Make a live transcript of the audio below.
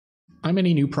I'm in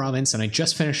a new province, and I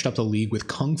just finished up the league with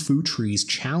Kungfutree's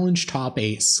Challenge Top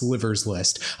 8 Slivers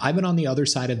list. I've been on the other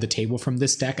side of the table from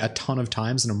this deck a ton of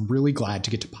times, and I'm really glad to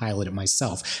get to pilot it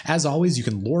myself. As always, you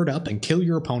can lord up and kill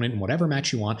your opponent in whatever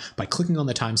match you want by clicking on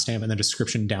the timestamp in the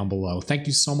description down below. Thank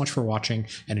you so much for watching,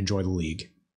 and enjoy the league.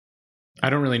 I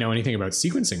don't really know anything about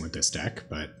sequencing with this deck,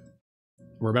 but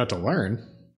we're about to learn.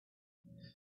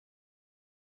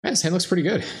 Yeah, this hand looks pretty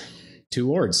good. 2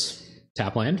 lords.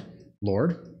 Tap land.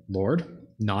 Lord. Lord,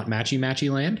 not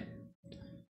matchy land.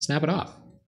 Snap it off.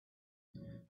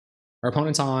 Our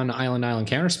opponent's on Island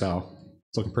Counterspell.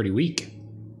 It's looking pretty weak.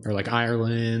 Or like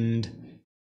Ireland.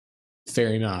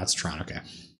 Fairy, no, that's Tron, okay.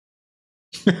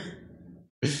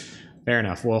 Fair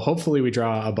enough. Well, hopefully we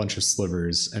draw a bunch of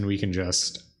slivers and we can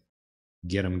just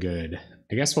get them good.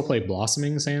 I guess we'll play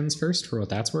Blossoming Sands first for what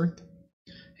that's worth.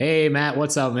 Hey, Matt,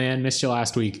 what's up, man? Missed you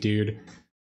last week, dude.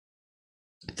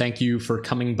 Thank you for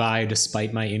coming by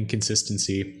despite my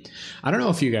inconsistency. I don't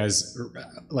know if you guys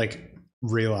like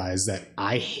realize that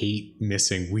I hate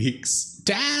missing weeks.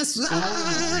 Das!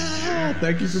 Ah!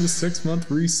 Thank you for the 6-month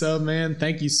resub, man.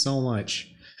 Thank you so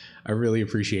much. I really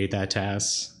appreciate that,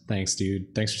 Tas. Thanks,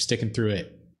 dude. Thanks for sticking through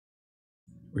it.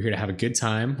 We're here to have a good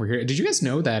time. We're here. Did you guys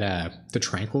know that the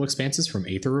Tranquil expanses from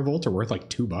Aether Revolt are worth like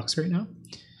 $2 right now?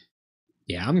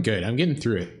 Yeah, I'm good. I'm getting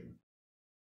through it.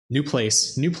 New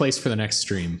place for the next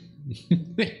stream.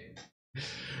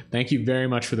 Thank you very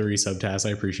much for the resub, Task. I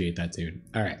appreciate that, dude.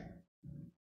 All right.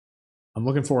 I'm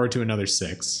looking forward to another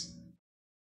 6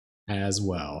 as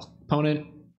well. Opponent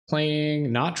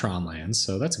playing not Tron lands,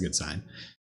 so that's a good sign.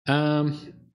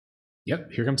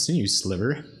 Yep, here comes Sinew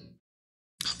Sliver.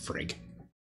 Oh, frig.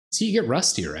 See, you get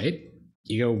rusty, right?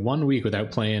 You go 1 week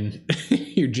without playing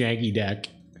your janky deck.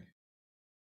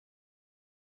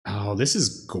 Oh, this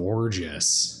is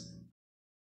gorgeous.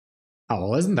 Oh,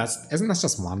 well, isn't that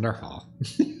just wonderful?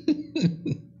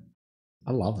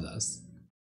 I love this.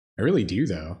 I really do,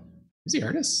 though. Who's the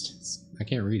artist? I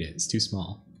can't read it. It's too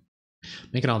small.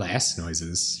 Making all the S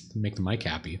noises to make the mic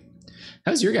happy.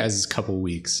 How's your guys' couple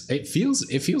weeks? It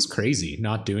feels crazy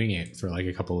not doing it for like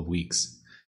a couple of weeks.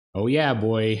 Oh yeah,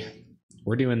 boy.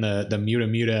 We're doing the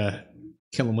muta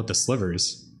kill him with the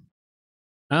slivers.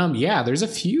 Yeah, there's a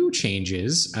few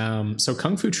changes. So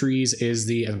Kungfutree's is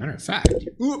the, as a matter of fact,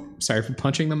 ooh, sorry for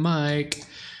punching the mic.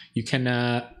 You can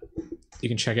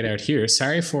check it out here.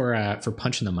 Sorry for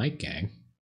punching the mic, gang.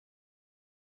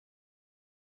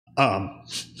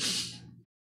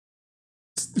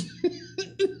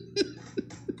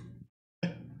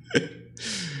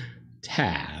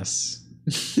 Tass.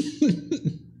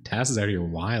 Tass is out here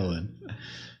wilding.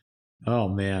 Oh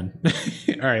man.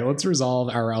 All right, let's resolve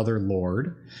our other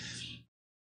lord.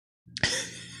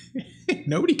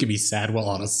 Nobody can be sad while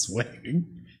on a swing.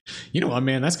 You know what,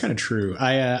 man? That's kind of true.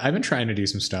 I've been trying to do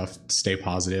some stuff to stay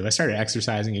positive. I started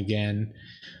exercising again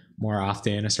more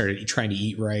often. I started trying to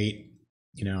eat right.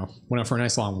 You know, went out for a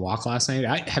nice long walk last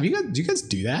night. Do you guys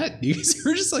do that? Do you guys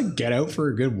ever just like get out for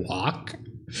a good walk?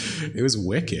 It was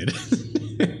wicked.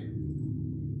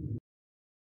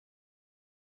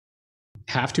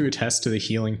 Have to attest to the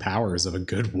healing powers of a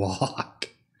good walk.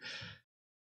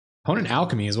 Opponent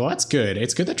Alchemy as well. That's good.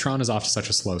 It's good that Tron is off to such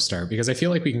a slow start because I feel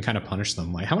like we can kind of punish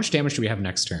them. Like, how much damage do we have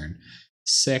next turn?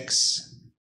 6,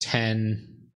 10,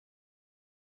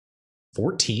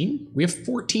 14? We have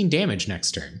 14 damage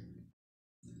next turn.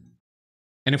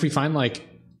 And if we find like,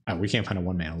 oh, we can't find a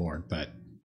 1-mana lord, but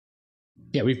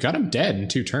yeah, we've got him dead in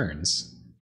 2 turns.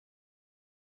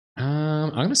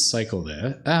 I'm gonna cycle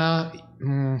this.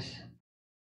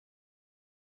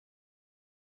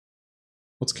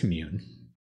 Let's commune.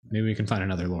 Maybe we can find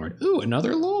another lord. Ooh,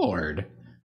 another lord.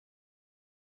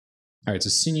 All right, so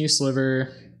Sinew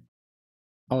Sliver.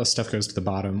 All this stuff goes to the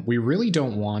bottom. We really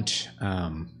don't want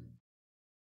them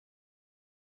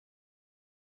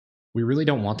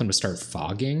to start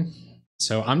fogging.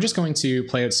 So I'm just going to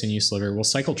play out Sinew Sliver. We'll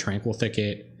cycle Tranquil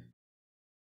Thicket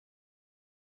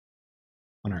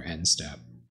on our end step,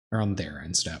 or on their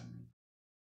end step.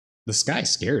 The sky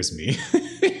scares me.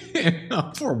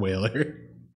 Oh, poor Whaler.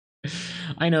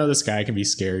 I know the sky can be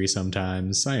scary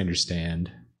sometimes. I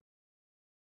understand.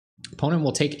 Opponent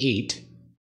will take 8.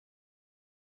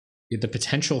 Get the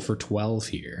potential for 12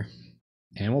 here.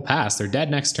 And we'll pass. They're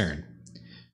dead next turn.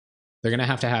 They're going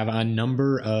to have a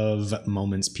number of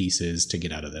moments pieces to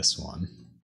get out of this one.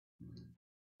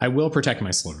 I will protect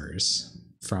my slivers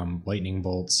from lightning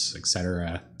bolts,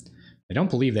 etc. I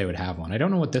don't believe they would have one. I don't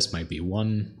know what this might be.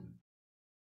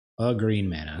 A green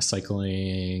mana.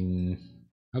 Cycling...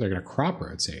 Oh, they're going to crop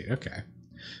rotate. Okay.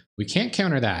 We can't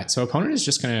counter that. So opponent is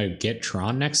just going to get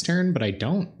Tron next turn, but I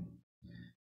don't...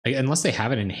 unless they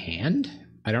have it in hand,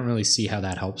 I don't really see how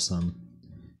that helps them.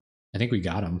 I think we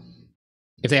got them.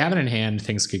 If they have it in hand,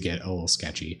 things could get a little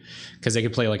sketchy. Because they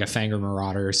could play like a Fanger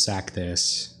Marauder, sack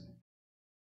this.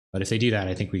 But if they do that,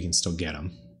 I think we can still get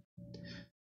them.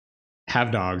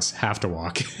 Have dogs, have to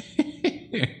walk.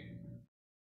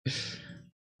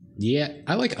 Yeah,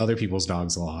 I like other people's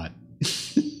dogs a lot.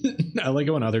 I like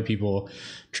it when other people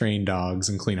train dogs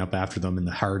and clean up after them in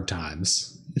the hard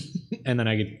times. And then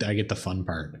I get the fun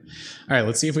part. All right,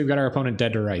 let's see if we've got our opponent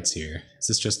dead to rights here. Is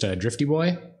this just a drifty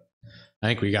boy? I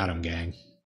think we got him, gang.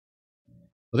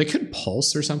 Well, they could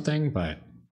pulse or something, but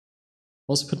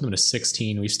also put them to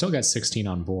 16. We've still got 16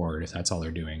 on board if that's all they're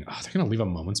doing. Oh, they're going to leave a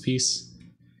Moment's Peace?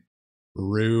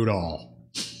 Brutal.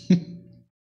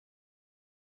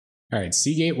 All right,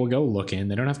 Seagate will go looking.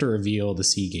 They don't have to reveal the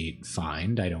Seagate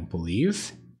find, I don't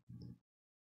believe.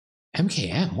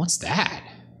 MKM, what's that?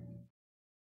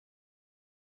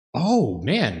 Oh,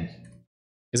 man.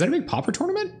 Is that a big Pauper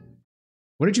tournament?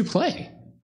 What did you play?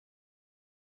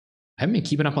 I haven't been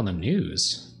keeping up on the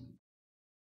news.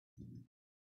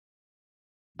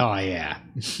 Oh, yeah.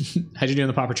 How'd you do in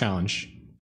the Pauper Challenge?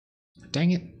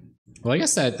 Dang it. Well, I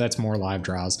guess that's more live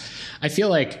draws. I feel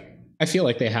like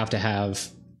they have to have...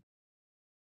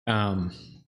 I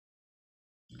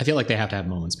feel like they have to have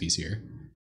Moment's Peace here.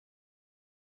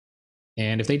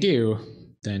 And if they do,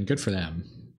 then good for them.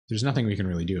 There's nothing we can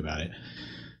really do about it.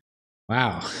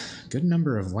 Wow, good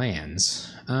number of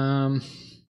lands. Well,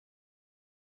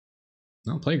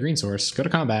 play a green source. Go to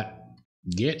combat.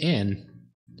 Get in.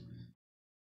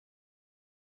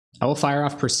 I will fire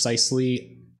off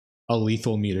precisely a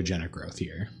lethal mutagenic growth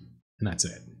here. And that's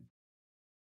it.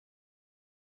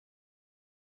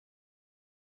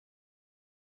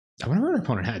 I wonder what our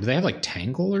opponent had. Do they have like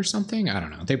Tangle or something? I don't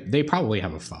know. They probably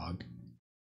have a Fog.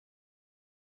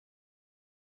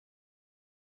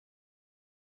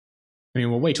 I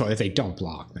mean, we'll wait till if they don't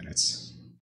block, then it's...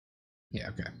 Yeah,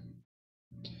 okay.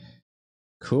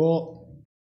 Cool.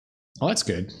 Well, that's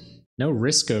good. No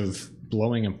risk of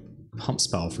blowing a pump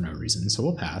spell for no reason, so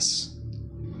we'll pass.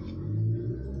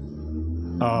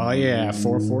 Oh yeah,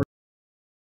 4/4.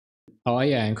 Oh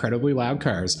yeah, incredibly loud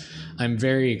cars. I'm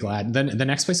very glad. Then the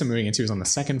next place I'm moving into is on the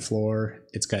second floor.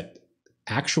 It's got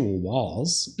actual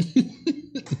walls.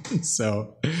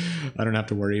 So I don't have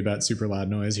to worry about super loud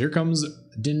noise. Here comes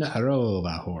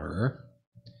Dinarova.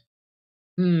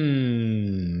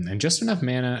 And just enough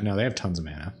mana. No, they have tons of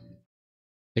mana.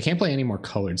 They can't play any more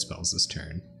colored spells this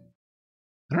turn.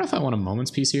 I don't know if I want a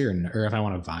Moment's Peace here or if I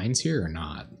want a Vines here or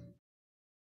not.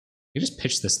 You just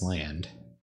pitch this land.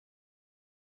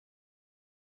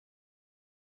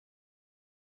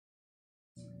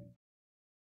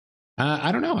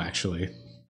 I don't know, actually.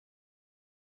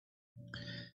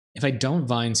 If I don't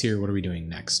Vines here, what are we doing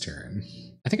next turn?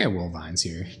 I think I will Vines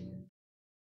here.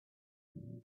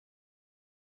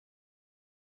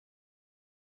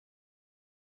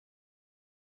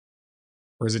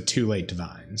 Or is it too late to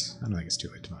Vines? I don't think it's too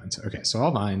late to Vines. Okay, so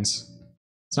I'll Vines.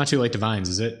 It's not too late to Vines,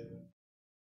 is it?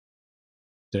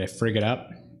 Did I frig it up?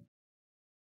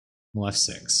 We'll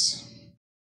F6.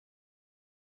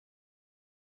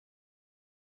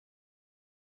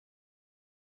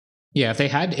 Yeah,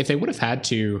 if they would have had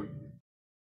to,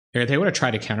 or if they would have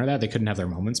tried to counter that, they couldn't have their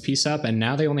Moment's Peace up, and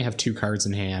now they only have 2 cards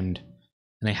in hand,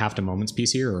 and they have to Moment's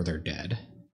Peace here, or they're dead.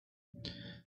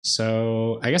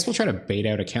 So I guess we'll try to bait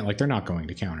out a count. Like, they're not going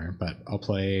to counter, but I'll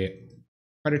play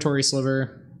Predatory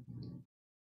Sliver.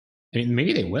 I mean,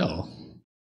 maybe they will.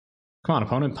 Come on,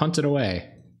 opponent, punt it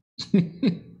away.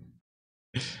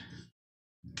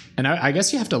 And I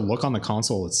guess you have to look on the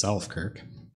console itself, Kirk.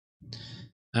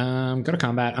 Go to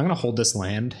combat. I'm going to hold this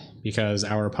land because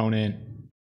our opponent...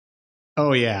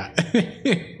 Oh, yeah.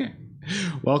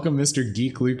 Welcome, Mr.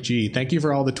 Geek Luke G. Thank you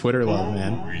for all the Twitter love,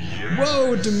 man.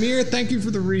 Whoa, Dimir, thank you for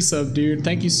the resub, dude.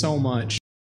 Thank you so much.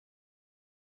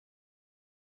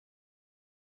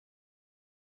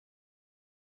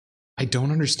 I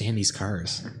don't understand these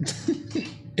cars.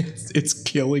 It's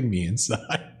killing me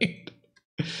inside.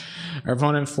 Our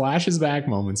opponent flashes back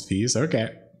Moment's Peace.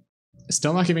 Okay.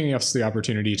 Still not giving us the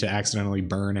opportunity to accidentally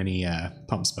burn any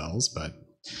pump spells, but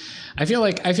I feel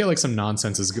like some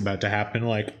nonsense is about to happen.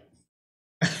 Like,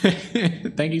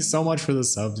 thank you so much for the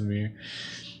sub to me.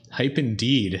 Hype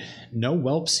indeed. No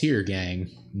whelps here, gang.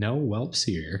 No whelps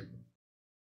here.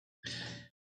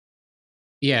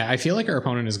 Yeah, I feel like our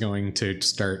opponent is going to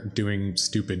start doing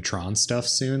stupid Tron stuff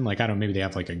soon. Like, I don't know, maybe they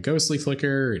have like a Ghostly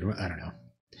Flicker. I don't know.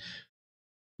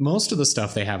 Most of the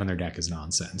stuff they have in their deck is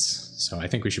nonsense, so I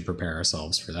think we should prepare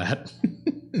ourselves for that.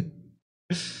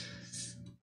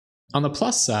 On the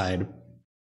plus side,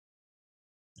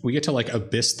 we get to like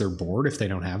abyss their board if they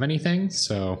don't have anything,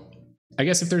 so I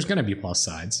guess if there's going to be plus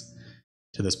sides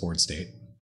to this board state.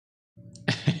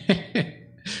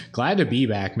 Glad to be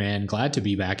back, man. Glad to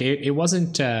be back. It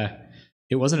wasn't a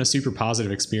super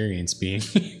positive experience being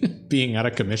being out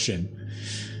of commission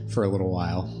for a little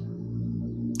while.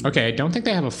 Okay, I don't think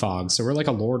they have a fog, so we're like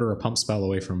a lord or a pump spell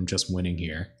away from just winning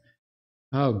here.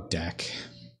 Oh, Deck.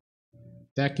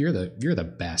 Deck, you're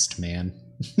the best, man.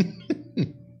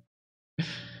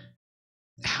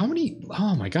 How many?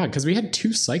 Oh my god, because we had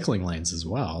 2 cycling lanes as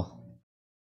well.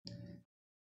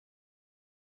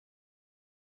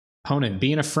 Opponent,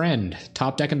 being a friend.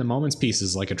 Top deck in the moments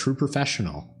pieces like a true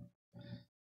professional.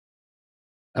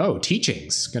 Oh,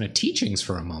 teachings. Gonna teachings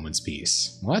for a moments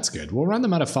piece. Well, that's good. We'll run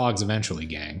them out of fogs eventually,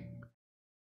 gang.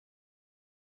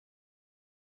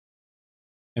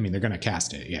 I mean, they're gonna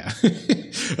cast it, yeah.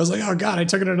 I was like, oh god, I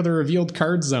took it out of the revealed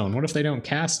card zone. What if they don't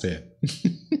cast it?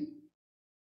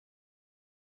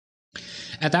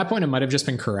 At that point, it might have just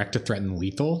been correct to threaten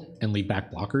lethal and leave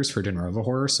back blockers for Dinrova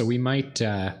Horror, so we might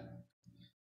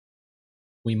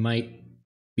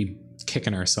be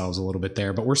kicking ourselves a little bit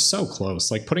there, but we're so close.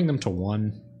 Like, putting them to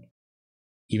 1,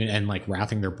 even, and like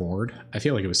wrathing their board, I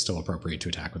feel like it was still appropriate to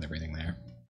attack with everything there.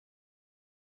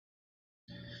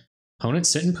 Opponent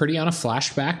sitting pretty on a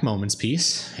flashback moments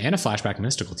piece and a flashback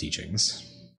mystical teachings.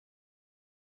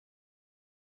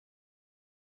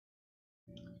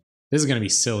 This is going to be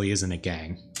silly, isn't it,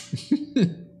 gang?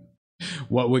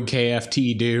 What would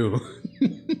KFT do?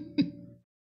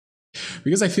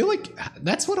 Because I feel like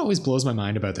that's what always blows my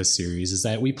mind about this series, is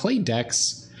that we play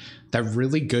decks that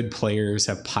really good players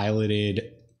have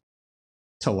piloted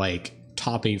to like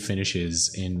top 8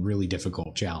 finishes in really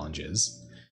difficult challenges.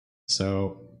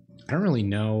 So I don't really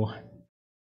know.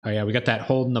 Oh yeah, we got that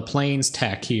holding the plains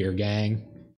tech here, gang.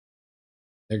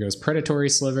 There goes Predatory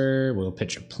Sliver. We'll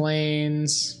pitch a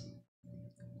plains.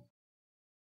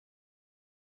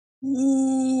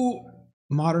 Ooh,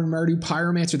 Modern Mardu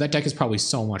Pyromancer. That deck is probably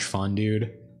so much fun,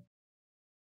 dude.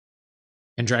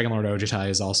 And Dragonlord Ojutai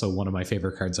is also one of my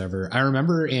favorite cards ever. I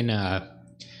remember in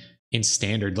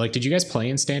Standard, like, did you guys play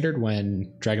in Standard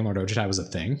when Dragonlord Ojutai was a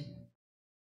thing?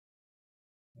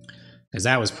 Because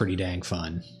that was pretty dang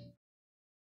fun.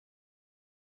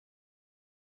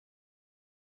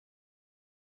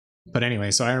 But anyway,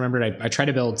 so I remembered I tried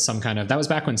to build some kind of... That was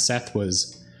back when Seth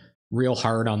was real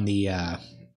hard on the...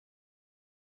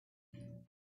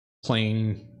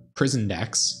 playing prison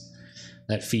decks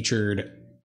that featured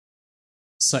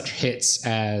such hits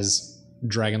as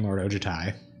Dragonlord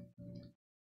Ojutai.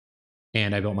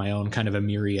 And I built my own kind of a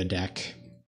Myria deck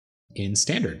in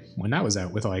Standard when that was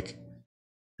out with, like,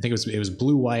 I think it was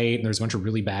blue-white, and there's a bunch of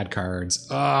really bad cards.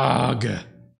 Ugh!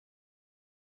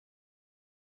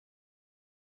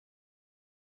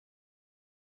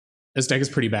 This deck is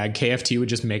pretty bad. KFT would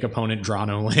just make opponent draw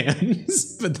no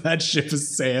lands, but that ship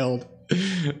has sailed.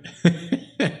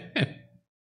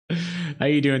 How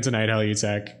you doing tonight,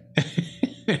 Helutech?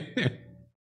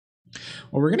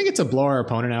 Well, we're gonna get to blow our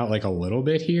opponent out like a little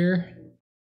bit here,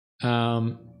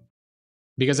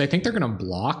 because I think they're gonna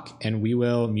block, and we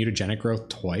will Mutagenic Growth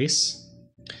twice.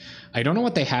 I don't know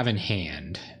what they have in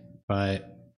hand, but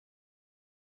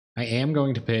I am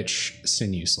going to pitch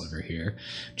Sinew Sliver here,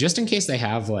 just in case they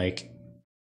have, like,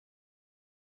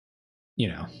 you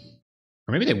know,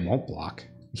 or maybe they won't block.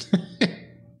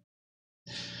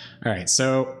 All right,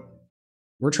 so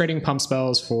we're trading pump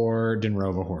spells for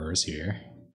Dinrova Horrors here.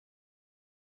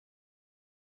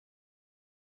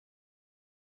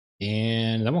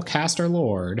 And then we'll cast our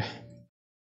Lord.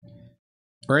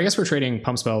 Or I guess we're trading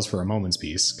pump spells for a Moments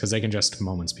Piece, because they can just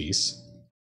Moments Piece.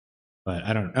 But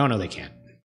I don't... Oh, no, they can't.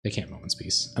 They can't Moments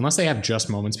Piece. Unless they have just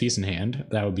Moments Piece in hand,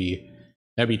 that'd be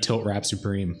Tilt Wrap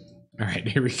Supreme. All right,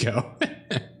 here we go.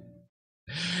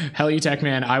 Helutech,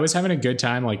 man, I was having a good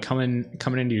time, like, coming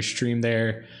into your stream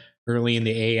there early in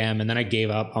the AM, and then I gave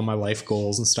up on my life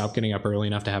goals and stopped getting up early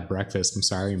enough to have breakfast. I'm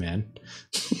sorry, man.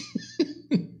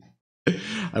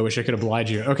 I wish I could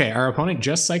oblige you. Okay, our opponent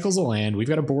just cycles a land. We've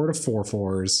got a board of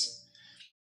 4/4s.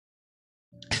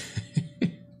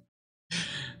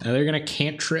 Now they're going to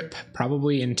cantrip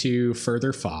probably into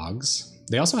further fogs.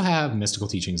 They also have mystical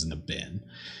teachings in the bin.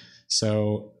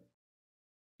 So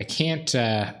I can't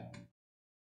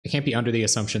be under the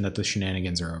assumption that the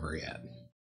shenanigans are over yet.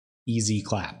 Easy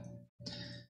clap.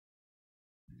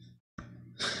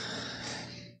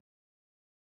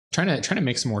 Trying to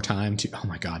make some more time to... Oh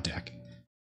my god, deck.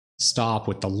 Stop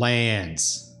with the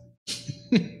lands.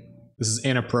 This is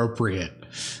inappropriate.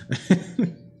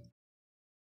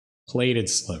 Plated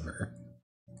Sliver.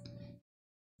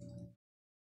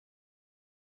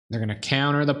 They're going to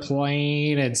counter the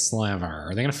Plated Sliver.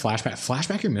 Are they going to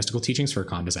flashback your mystical teachings for a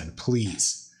Condescend?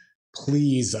 Please.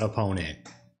 Please, opponent.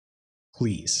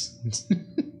 Please.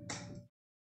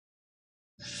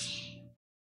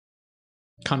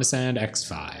 Condescend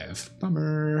X5.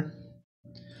 Bummer.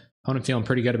 Opponent feeling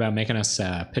pretty good about making us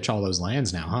pitch all those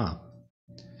lands now, huh?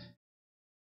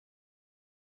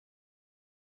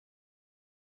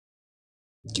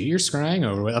 Get your scrying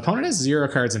over with. Opponent has 0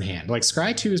 cards in hand. Like,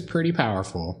 scry 2 is pretty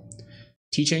powerful.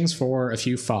 Teachings for a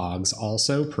few fogs,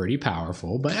 also pretty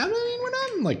powerful. But I mean, we're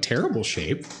not in like terrible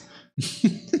shape.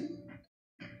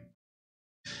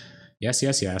 Yes,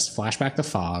 yes, yes. Flashback the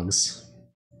fogs.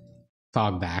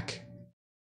 Fog back.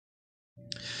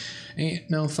 Ain't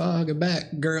no fog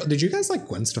back, girl. Did you guys like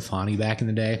Gwen Stefani back in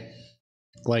the day?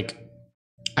 Like,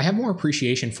 I have more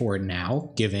appreciation for it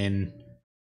now, given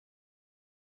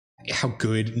how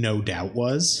good No Doubt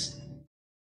was.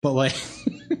 But like,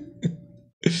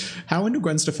 how into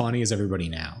Gwen Stefani is everybody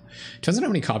now? Depends on how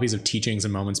many copies of Teachings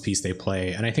and Moments Peace they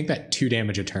play, and I think that 2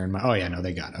 damage a turn. Oh yeah, no,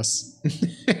 they got us.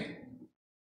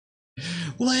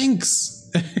 Lynx!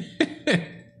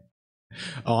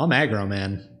 Oh, I'm aggro,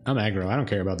 man. I'm aggro. I don't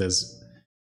care about this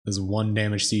 1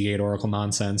 damage Seagate Oracle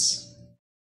nonsense.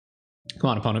 Come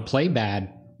on, opponent. Play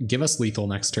bad. Give us lethal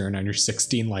next turn on your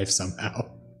 16 life somehow.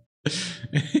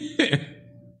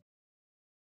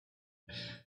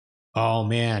 Oh,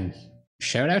 man.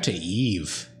 Shout out to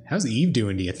Eve. How's Eve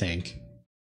doing, do you think?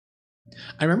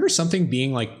 I remember something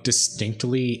being like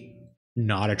distinctly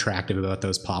not attractive about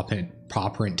those paw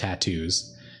print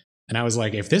tattoos. And I was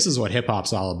like, if this is what hip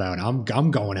hop's all about,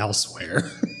 I'm going elsewhere.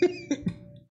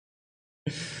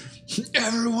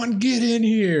 Everyone get in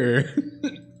here.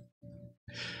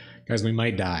 Guys, we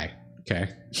might die. Okay.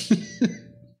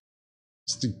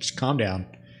 Just calm down.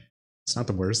 It's not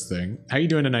the worst thing. How you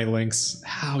doing tonight, Lynx?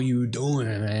 How you doing,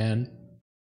 man?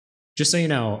 Just so you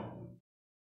know,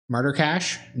 Martyr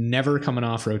Cash never coming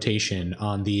off rotation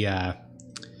on the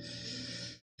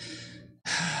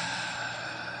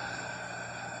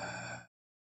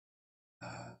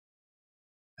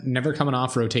never coming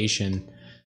off rotation.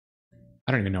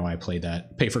 I don't even know why I played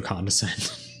that. Pay for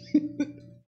Condescend.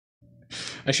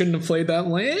 I shouldn't have played that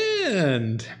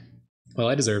land. Well,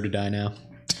 I deserve to die now.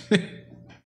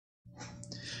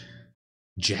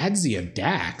 Jadzia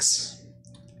Dax?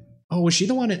 Oh, was she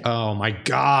the one in... Oh my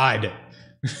god.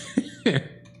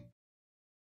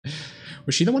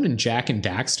 Was she the one in Jack and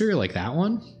Daxter? Like that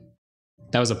one?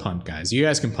 That was a punt, guys. You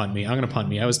guys can punt me. I'm going to punt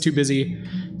me. I was too busy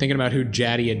thinking about who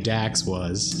Jadzia Dax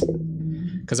was.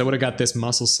 Because I would have got this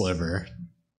muscle sliver.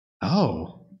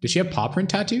 Oh. Did she have paw print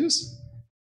tattoos?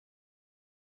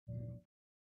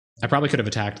 I probably could have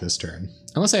attacked this turn.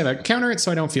 Unless I have a counter it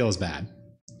so I don't feel as bad.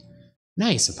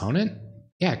 Nice, opponent.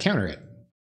 Yeah, counter it.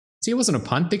 See, it wasn't a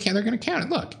punt. They're going to count it.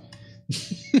 Look.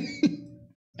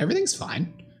 Everything's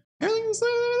fine. Everything's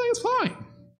fine.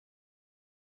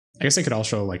 I guess I could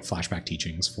also like flashback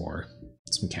teachings for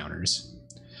some counters.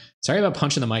 Sorry about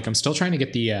punching the mic. I'm still trying to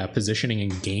get the positioning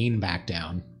and gain back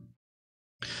down.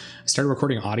 I started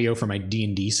recording audio for my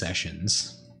D&D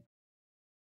sessions.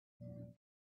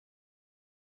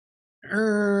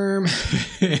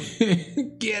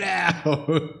 Get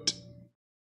out.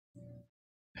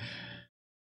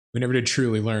 We never did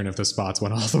truly learn if the spots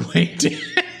went all the way down.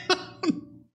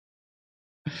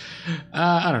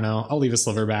 I don't know. I'll leave a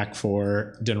sliver back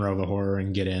for Dinner of the Horror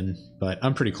and get in, but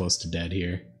I'm pretty close to dead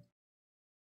here.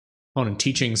 Oh, and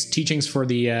teachings for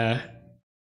the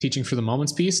teaching for the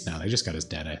Moments piece? No, they just got us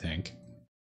dead, I think.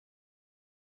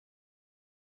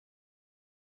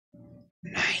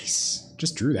 Nice.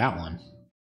 Just drew that one.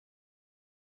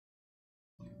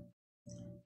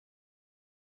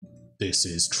 This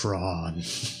is Tron.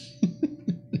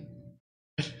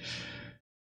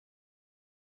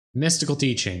 Mystical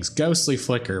Teachings, Ghostly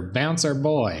Flicker, Bounce Our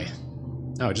Boy.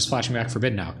 Oh, just flashing back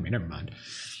Forbidden Alchemy. Never mind.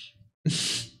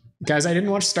 Guys, I didn't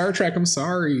watch Star Trek. I'm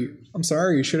sorry. I'm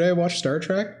sorry. Should I have watched Star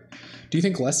Trek? Do you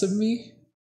think less of me?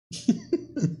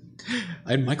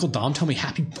 I had Michael Dom tell me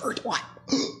happy birthday. What?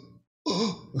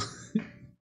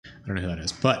 I don't know who that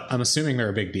is, but I'm assuming they're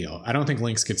a big deal. I don't think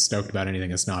Lynx gets stoked about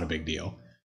anything that's not a big deal.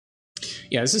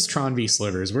 Yeah, this is Tron v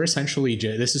Slivers. We're essentially...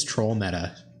 This is troll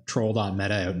meta.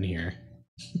 Troll.meta out in here.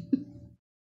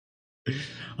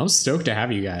 I'm stoked to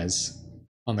have you guys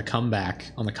on the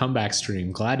comeback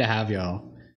stream. Glad to have y'all.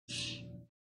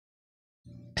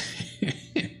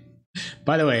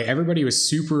 By the way, everybody was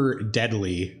super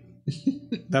deadly.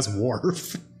 That's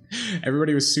Worf.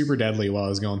 Everybody was super deadly while I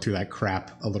was going through that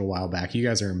crap a little while back. You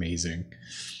guys are amazing.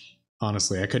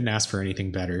 Honestly, I couldn't ask for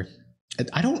anything better.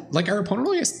 I don't like our opponent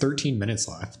only has 13 minutes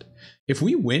left. If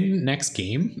we win next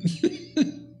game,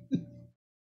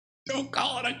 don't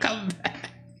call it a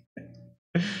comeback.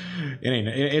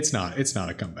 It's not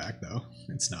a comeback though.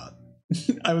 It's not.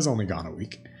 I was only gone a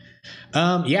week.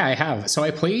 Yeah, I have. So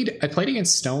I played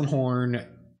against Stonehorn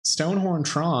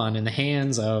Tron in the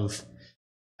hands of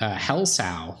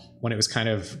Hellsow when it was kind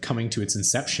of coming to its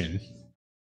inception.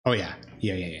 Oh yeah.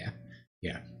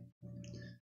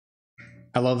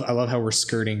 I love how we're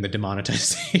skirting the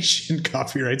demonetization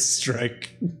copyright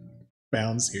strike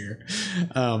bounds here.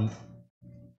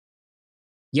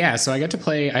 Yeah, so I got to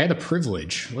play. I had the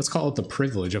privilege, let's call it the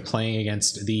privilege, of playing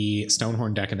against the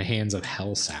Stonehorn deck in the hands of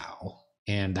Hellsow,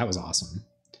 and that was awesome.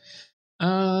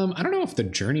 I don't know if the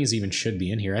journeys even should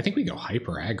be in here. I think we go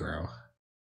hyper aggro.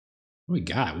 What we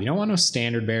got? We don't want no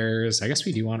standard bearers. I guess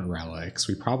we do want relics.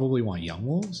 We probably want young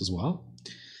wolves as well.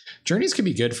 Journeys could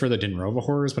be good for the Dinrova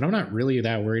horrors, but I'm not really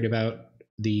that worried about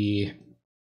the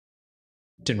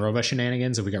Dinrova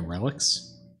shenanigans if we got relics.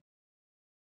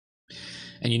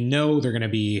 And you know they're going to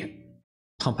be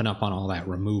pumping up on all that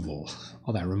removal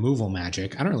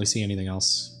magic. I don't really see anything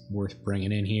else worth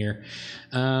bringing in here.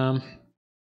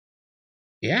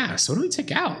 Yeah, so what do we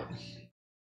take out?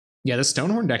 Yeah, the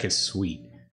Stonehorn deck is sweet.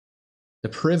 The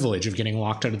privilege of getting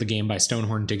locked out of the game by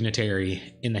Stonehorn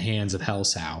Dignitary in the hands of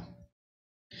Hellsow.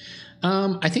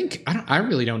 I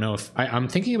really don't know if I'm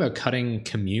thinking about cutting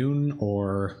Commune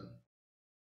or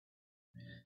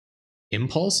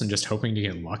Impulse and just hoping to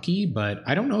get lucky, but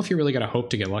I don't know if you really got to hope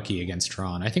to get lucky against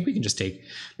Tron. I think we can just take,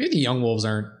 maybe the Young Wolves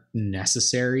aren't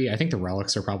necessary. I think the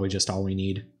relics are probably just all we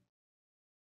need.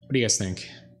 What do you guys think?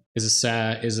 Is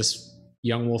this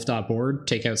Young Wolf board?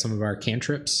 Take out some of our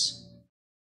cantrips?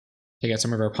 Take out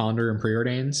some of our Ponder and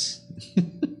Preordains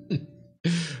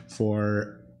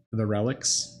for the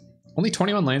relics? Only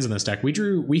 21 lands in this deck. We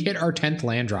hit our 10th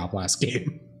land drop last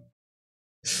game.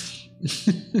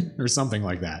 Or something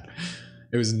like that.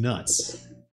 It was nuts.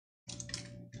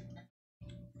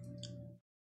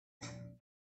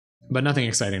 But nothing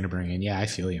exciting to bring in. Yeah, I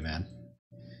feel you, man.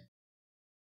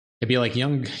 It'd be like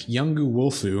Youngu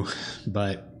Wolfu,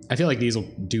 but I feel like these will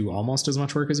do almost as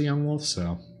much work as a Young Wolf,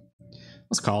 so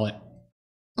let's call it.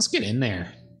 Let's get in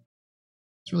there.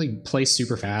 Let's really play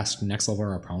super fast, next level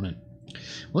our opponent.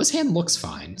 Well, this hand looks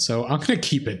fine, so I'm going to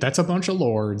keep it. That's a bunch of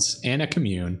Lords and a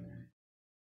Commune.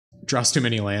 Draws too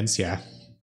many lands, yeah.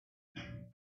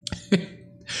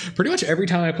 Pretty much every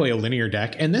time I play a linear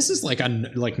deck, and this is like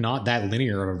not that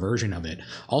linear of a version of it.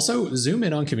 Also, zoom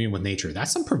in on Commune with Nature.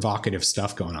 That's some provocative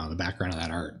stuff going on in the background of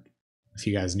that art. If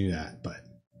you guys knew that, but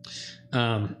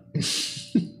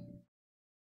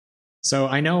so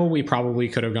I know we probably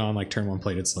could have gone like turn 1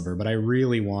 Plated Sliver, but I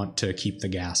really want to keep the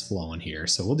gas flowing here,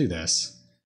 so we'll do this.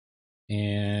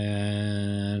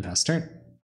 And pass turn.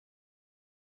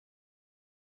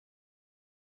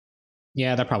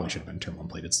 Yeah, that probably should have been turn 1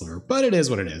 Plated Sliver, but it is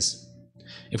what it is.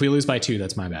 If we lose by 2,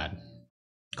 that's my bad.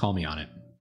 Call me on it.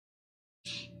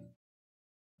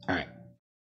 All right.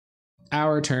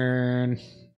 Our turn.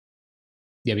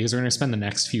 Yeah, because we're going to spend the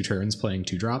next few turns playing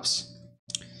 2-drops.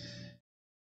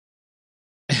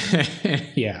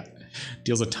 Yeah.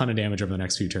 Deals a ton of damage over the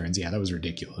next few turns. Yeah, that was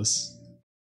ridiculous.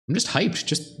 I'm just hyped.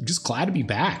 Just glad to be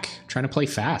back. Trying to play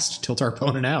fast. Tilt our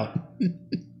opponent out.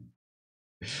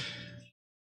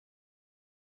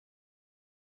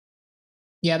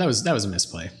 Yeah, that was a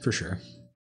misplay for sure.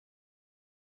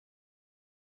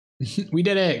 We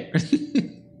did it.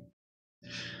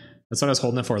 That's what I was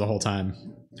holding it for the whole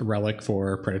time. A relic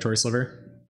for Predatory Sliver.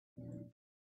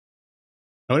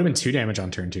 That would have been 2 damage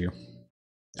on turn 2.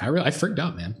 I freaked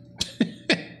out, man.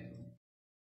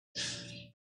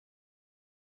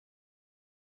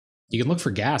 You can look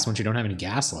for gas once you don't have any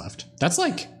gas left. That's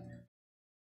like,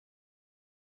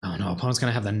 oh no, opponent's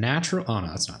gonna have the natural. Oh no,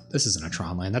 that's not. This isn't a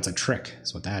Tron land. That's a trick.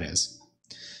 That's what that is.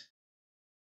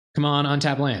 Come on,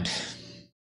 untap land.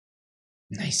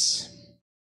 Nice.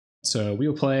 So we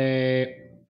will play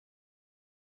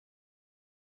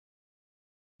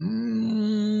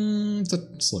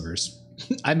the Slivers.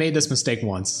 I made this mistake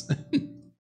once.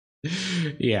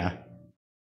 Yeah.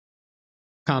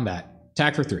 Combat.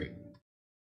 Attack for 3.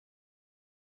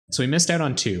 So we missed out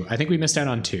on 2. I think we missed out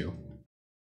on 2.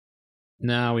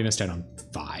 No, we missed out on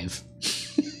 5.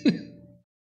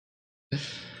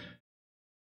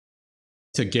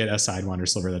 To get a Sidewinder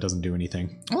Sliver that doesn't do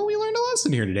anything. Oh, we learned a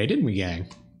lesson here today, didn't we, gang?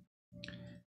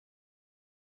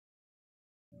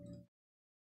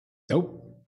 Oh,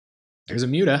 there's a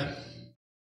Muta.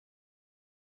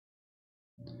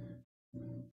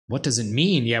 What does it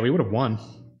mean? Yeah, we would have won.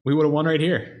 We would have won right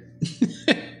here.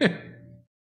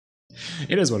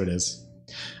 It is what it is.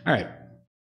 All right.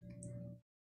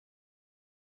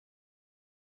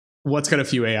 What's got a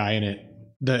few AI in it?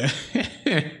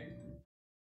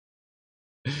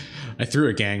 I threw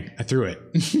it, gang. I threw it.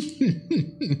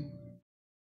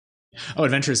 Oh,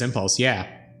 Adventurous Impulse. Yeah.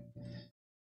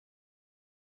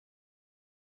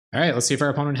 All right, let's see if our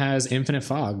opponent has Infinite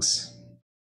Fogs.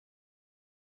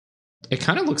 It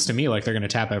kind of looks to me like they're going to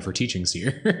tap out for Teachings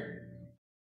here.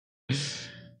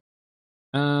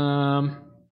 I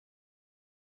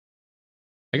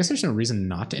guess there's no reason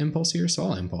not to Impulse here, so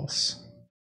I'll Impulse.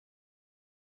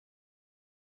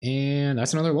 And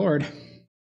that's another Lord.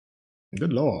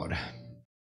 Good Lord.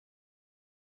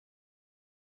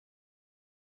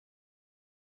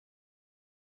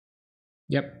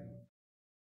 Yep.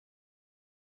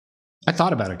 I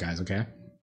thought about it, guys, okay?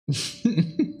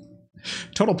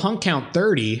 Total punk count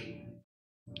 30.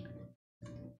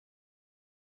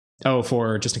 Oh,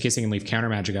 for just in case they can leave counter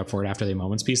magic up for it after they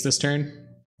Moments Piece this turn.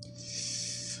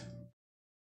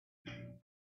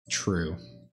 True.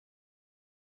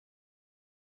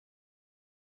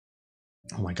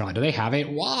 Oh my god, do they have it?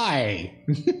 Why?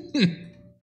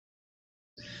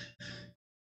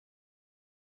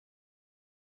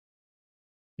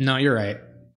 No, you're right.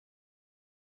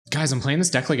 Guys, I'm playing this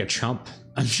deck like a chump.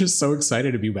 I'm just so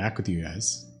excited to be back with you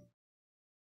guys.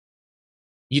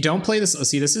 You don't play this.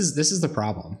 See, this is the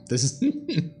problem. This is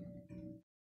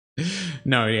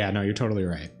no, yeah, no, you're totally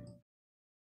right.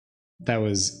 That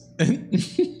was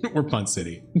we're Punt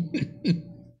City.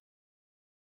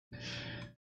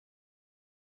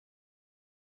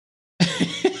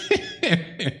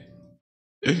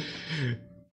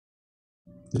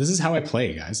 This is how I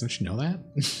play, guys. Don't you know that?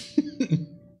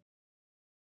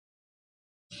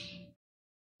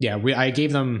 Yeah, I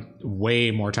gave them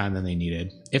way more time than they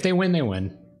needed. If they win, they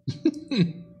win.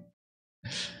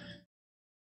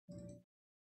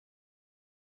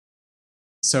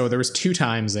 So there was 2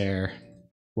 times there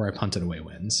where I punted away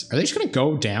wins. Are they just going to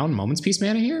go down Moments Piece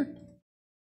mana here?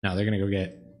 No, they're going to go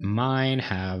get mine,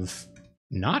 have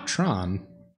not Tron. Do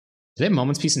they have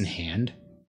Moments Piece in hand?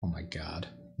 Oh my god.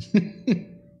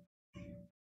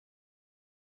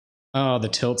 Oh, the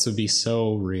tilts would be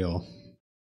so real.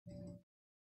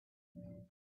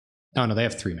 Oh no, they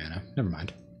have 3 mana. Never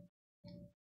mind.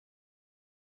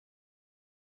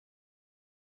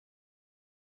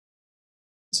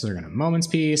 So they're gonna Moments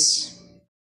Piece.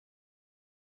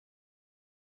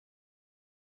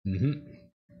 Mm-hmm.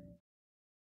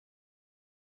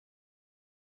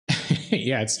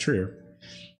 Yeah, it's true.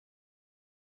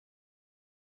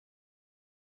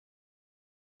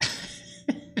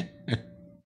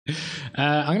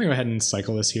 I'm gonna go ahead and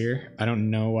cycle this here. I don't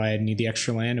know why I need the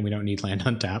extra land, and we don't need land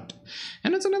untapped.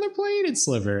 And it's another Plated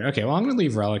Sliver. Okay, well, I'm gonna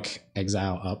leave Relic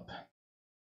Exile up.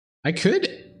 I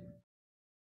could...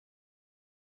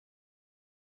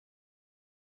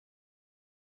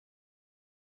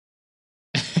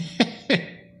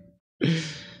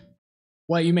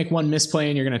 What, you make 1 misplay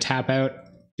and you're gonna tap out?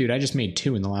 Dude, I just made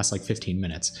 2 in the last, like, 15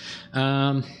 minutes.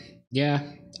 Yeah,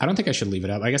 I don't think I should leave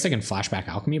it up. I guess I can Flashback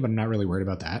Alchemy, but I'm not really worried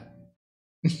about that.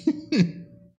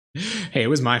 Hey, it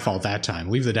was my fault that time.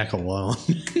 Leave the deck alone.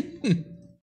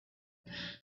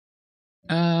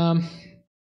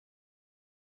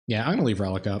 Yeah, I'm gonna leave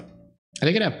Relic up. I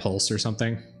think I'd have Pulse or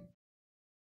something.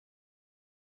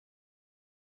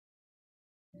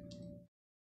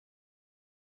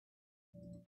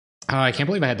 Oh, I can't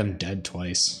believe I had them dead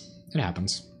twice. It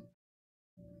happens.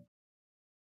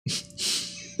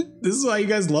 This is why you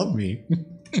guys love me.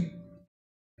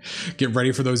 Get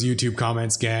ready for those YouTube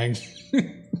comments, gang.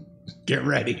 Get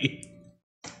ready.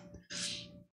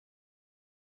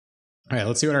 All right,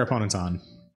 let's see what our opponent's on.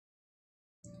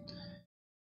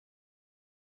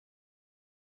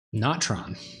 Not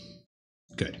Tron.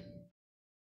 Good.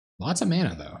 Lots of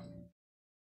mana, though.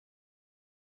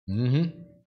 Mm-hmm.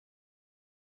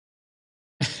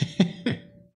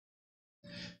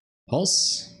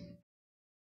 Pulse.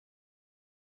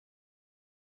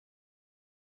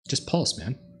 Just Pulse,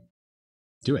 man.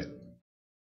 Do it.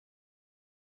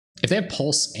 If they have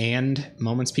Pulse and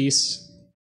Moments Piece,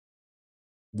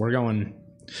 we're going...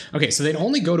 Okay, so they'd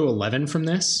only go to 11 from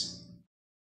this.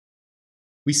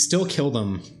 We still kill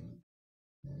them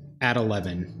at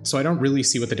 11. So I don't really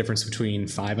see what the difference between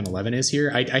 5 and 11 is here.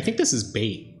 I think this is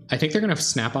bait. I think they're going to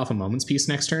snap off a Moments Piece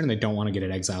next turn, and they don't want to get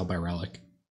it exiled by Relic.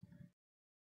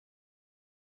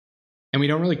 And we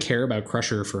don't really care about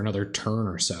Crusher for another turn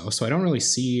or so. So I don't really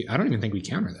see... I don't even think we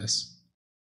counter this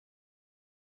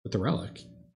with the Relic.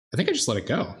 I think I just let it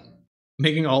go.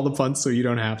 Making all the punts so you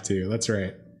don't have to. That's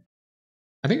right.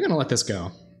 I think I'm going to let this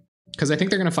go. Because I think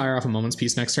they're going to fire off a Moments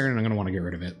Piece next turn, and I'm going to want to get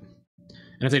rid of it.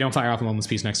 And if they don't fire off a Moments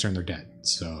Piece next turn, they're dead.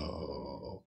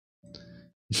 So...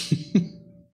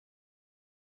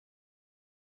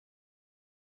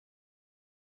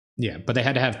 Yeah, but they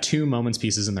had to have 2 moments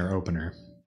pieces in their opener.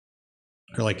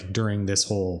 Or like during this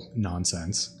whole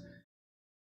nonsense.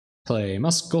 Play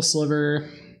Muscle Sliver.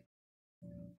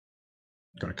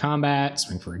 Go to combat,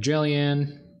 swing for a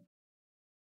Jillian.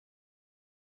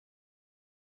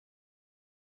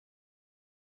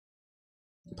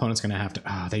 Opponent's gonna have to.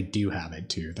 Ah, they do have it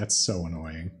too. That's so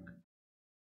annoying.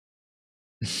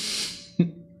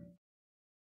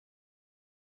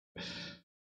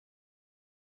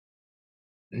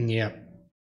 Yep.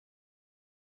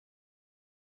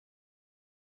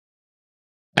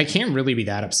 I can't really be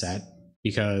that upset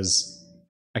because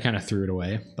I kind of threw it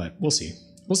away, but we'll see.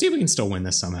 We'll see if we can still win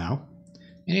this somehow.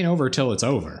 It ain't over till it's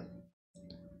over.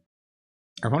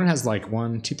 Our opponent has like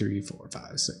 1, 2, 3, 4,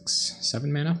 5, 6,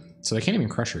 7 mana, so they can't even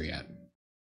crush her yet.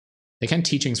 They can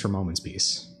Teachings for Moments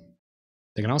Peace.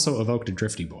 They can also evoke the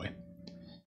Drifty Boy.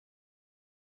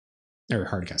 Or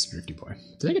hardcast a Drifty Boy.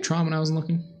 Did they get Tron when I wasn't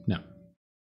looking? No.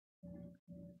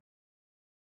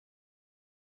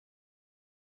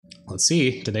 Let's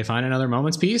see. Did they find another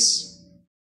Moments Piece?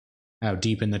 How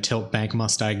deep in the tilt bank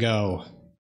must I go?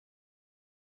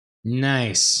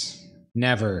 Nice.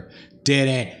 Never.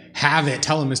 Didn't have it.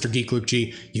 Tell him, Mr. Geek Luke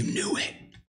G. You knew it.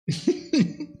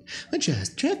 We're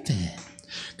just tripping.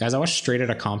 Guys, I watched Straight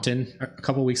Outta Compton a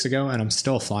couple weeks ago, and I'm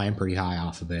still flying pretty high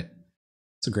off of it.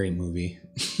 It's a great movie.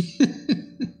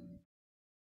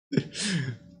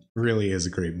 Really is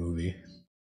a great movie.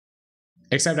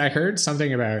 Except I heard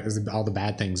something about all the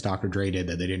bad things Dr. Dre did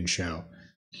that they didn't show.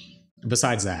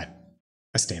 Besides that,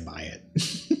 I stand by it.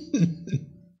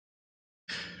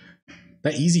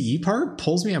 That Easy E part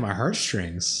pulls me on my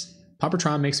heartstrings. Pauper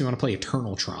Tron makes me want to play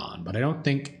Eternal Tron, but I don't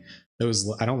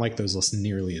like those lists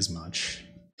nearly as much.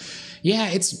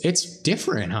 Yeah, it's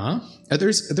different, huh?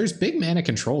 There's big mana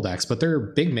control decks, but they're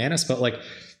big mana spell. Like,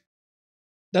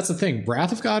 that's the thing.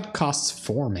 Wrath of God costs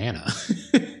 4 mana.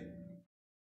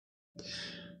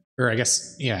 Or I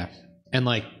guess, yeah. And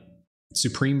like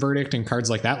Supreme Verdict and cards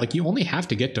like that, like you only have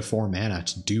to get to 4 mana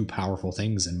to do powerful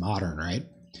things in Modern, right?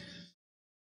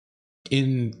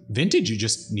 In Vintage, you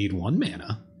just need 1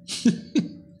 mana.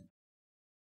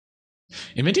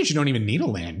 In Vintage, you don't even need a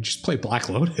land. You just play Black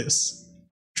Lotus.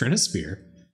 Trinisphere.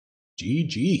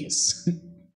 GG's.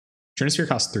 Trinisphere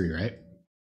costs 3, right?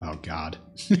 Oh, God.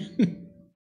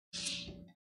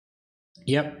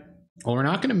 Yep. Well, we're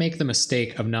not going to make the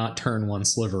mistake of not turn 1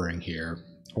 slivering here.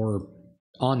 Or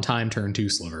on time turn 2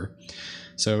 sliver.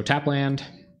 So tap land.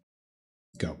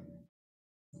 Go.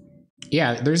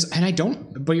 Yeah,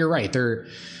 but you're right. There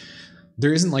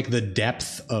isn't like the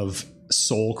depth of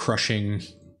soul crushing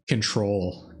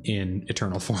control in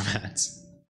Eternal formats.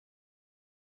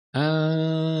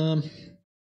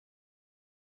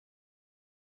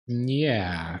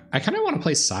 Yeah, I kind of want to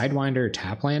play Sidewinder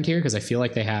Tapland here because I feel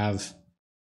like they have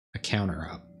a counter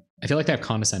up. I feel like they have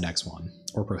Condescend X1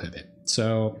 or Prohibit.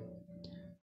 So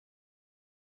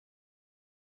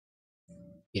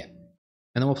yeah.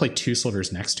 And then we'll play 2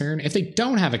 slivers next turn. If they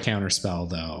don't have a counter spell,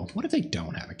 though, what if they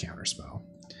don't have a counter spell?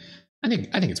 I think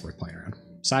it's worth playing around.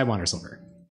 Sidewinder Sliver.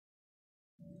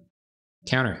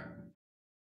 Counter.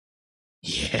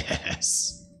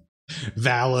 Yes.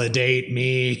 Validate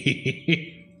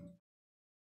me.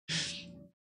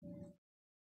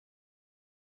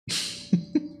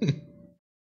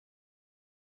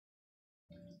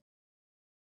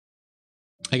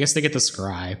 I guess they get the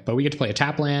Scry, but we get to play a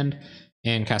tap land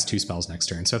and cast 2 spells next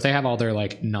turn. So if they have all their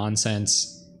like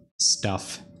nonsense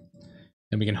stuff,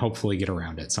 then we can hopefully get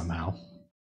around it somehow.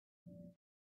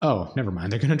 Oh, never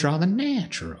mind. They're going to draw the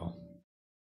natural.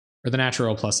 Or the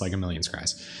natural plus like a million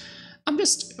Scries. I'm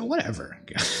just, whatever.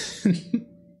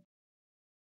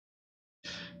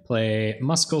 Play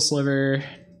Muscle Sliver.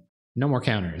 No more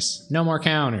counters. No more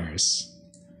counters.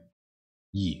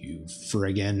 You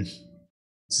friggin'.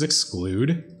 Is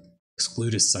Exclude?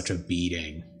 Exclude is such a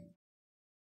beating.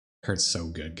 Hurts so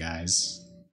good, guys.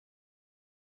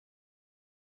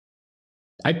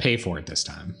 I'd pay for it this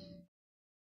time.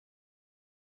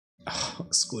 Oh,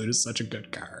 Exclude is such a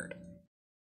good card.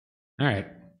 All right.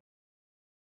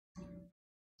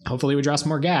 Hopefully we draw some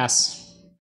more gas.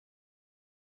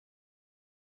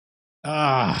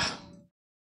 Ah.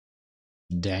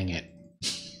 Dang it.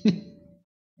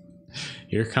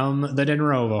 Here come the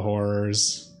Denrova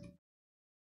horrors.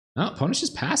 Oh, opponent's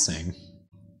just passing.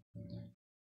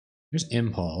 There's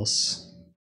Impulse.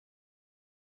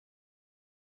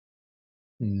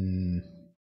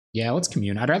 Yeah, let's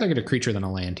commune. I'd rather get a creature than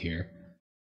a land here.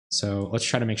 So let's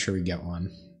try to make sure we get one.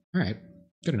 All right,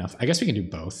 good enough. I guess we can do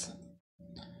both.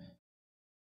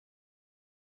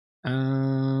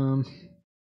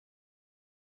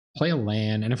 Play a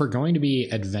land, and if we're going to be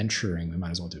adventuring, we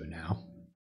might as well do it now.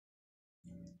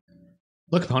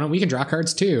 Look, opponent, we can draw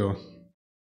cards too.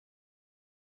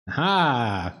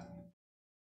 Aha!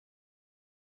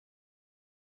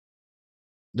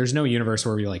 There's no universe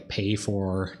where we like pay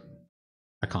for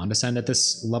a condescend at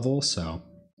this level, so.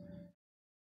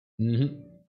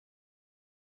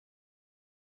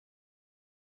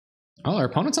 Oh, our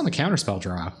opponent's on the counterspell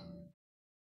draw.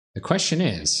 The question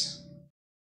is,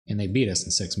 can they beat us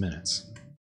in 6 minutes?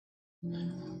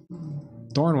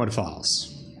 Thornwood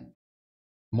Falls.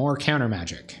 More counter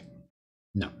magic.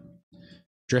 No.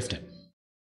 Drifting.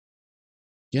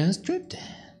 Just drifting.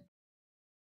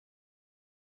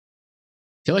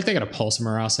 Feel like they got a Pulse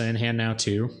Murasa in hand now,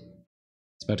 too.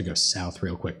 It's about to go south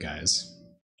real quick, guys.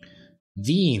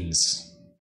 Veens.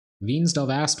 Veens del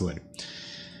Vastwood.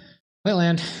 Play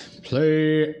land.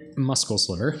 Play Muscle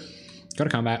Sliver. Go to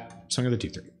combat. Swing of the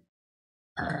 2-3.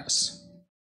 Pass.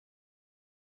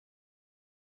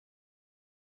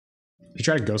 If you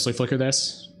try to Ghostly Flicker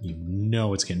this, you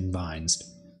know it's getting vines.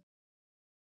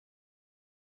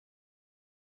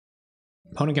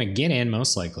 Opponent gonna get in,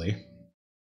 most likely.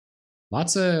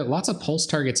 Lots of pulse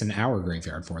targets in our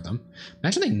graveyard for them.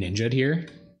 Imagine they ninja'd here.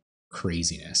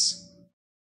 Craziness.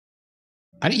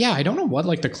 I don't know what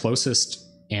like the closest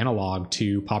analog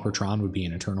to Pauper Tron would be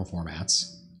in Eternal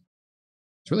formats.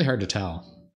 It's really hard to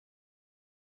tell.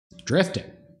 Drifting.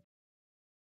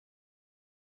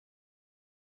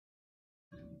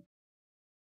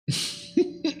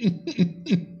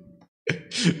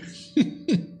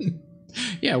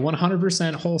 Yeah,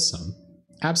 100% wholesome.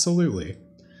 Absolutely.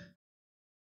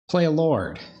 Play a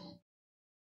Lord.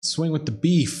 Swing with the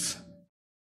beef.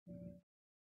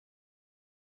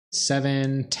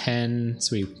 7, 10.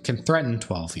 So we can threaten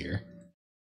 12 here.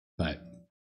 But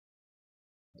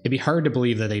it'd be hard to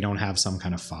believe that they don't have some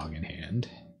kind of fog in hand.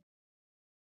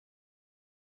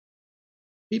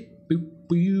 Beep, boop,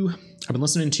 boo. I've been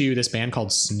listening to this band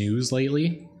called Snooze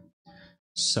lately.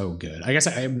 So good. I guess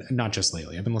I'm not just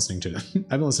lately. I've been listening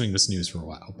to Snooze for a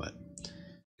while, but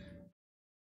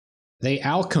they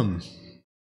alchem.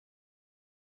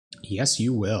 Yes,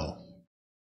 you will.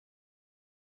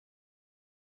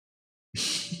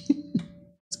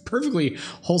 It's a perfectly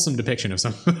wholesome depiction of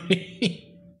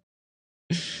somebody.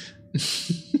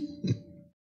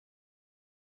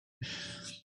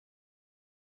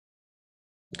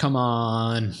 Come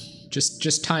on.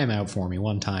 Just time out for me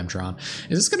one time, Tron.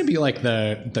 Is this going to be like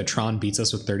the Tron beats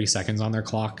us with 30 seconds on their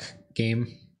clock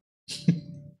game?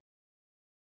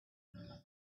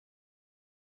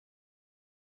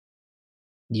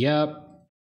 Yep.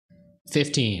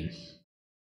 15.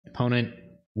 Opponent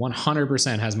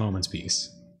 100% has Moments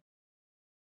Peace.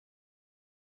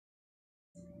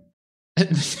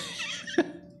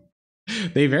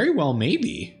 They very well may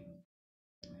be.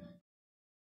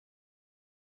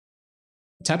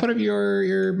 Tap out of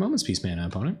your Moments Peace mana,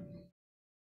 opponent.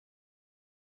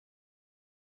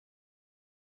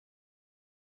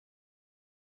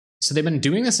 So they've been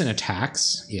doing this in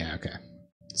attacks? Yeah, okay.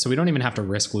 So we don't even have to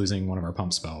risk losing one of our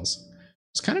pump spells.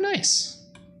 It's kind of nice.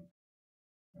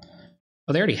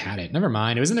 Oh, they already had it. Never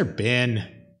mind. It was in their bin.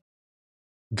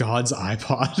 God's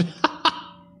iPod.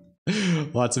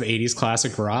 Lots of 80s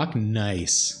classic rock.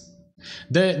 Nice.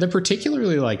 The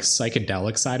particularly like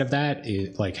psychedelic side of that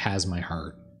like has my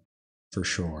heart for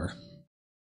sure.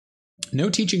 No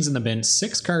teachings in the bin.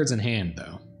 6 cards in hand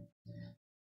though.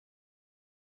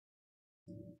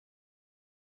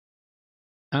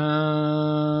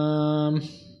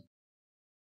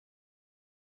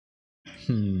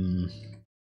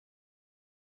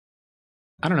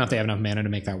 I don't know if they have enough mana to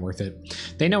make that worth it.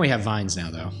 They know we have vines now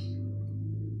though.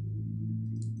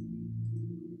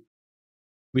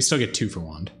 We still get 2 for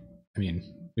wand. I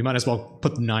mean, we might as well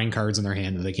put 9 cards in their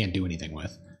hand that they can't do anything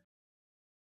with.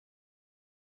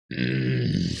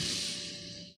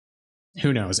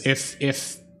 Who knows?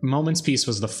 If Moments Peace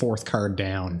was the 4th card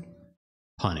down,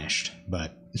 punished.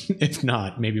 But if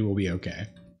not, maybe we'll be okay.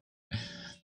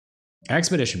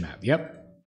 Expedition map. Yep.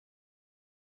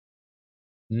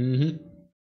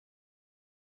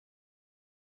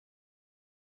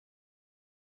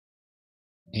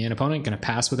 And opponent gonna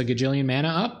pass with a gajillion mana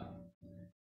up.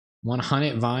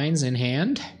 100 vines in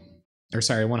hand. Or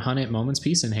sorry, 100 Moments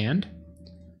Peace in hand.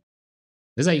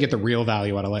 This is how you get the real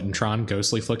value out of letting Tron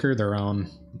Ghostly Flicker their own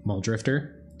Mull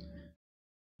Drifter.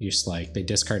 You just like, they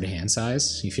discard a hand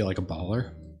size. You feel like a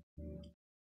baller.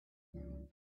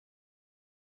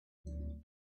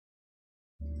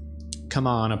 Come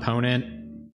on, opponent.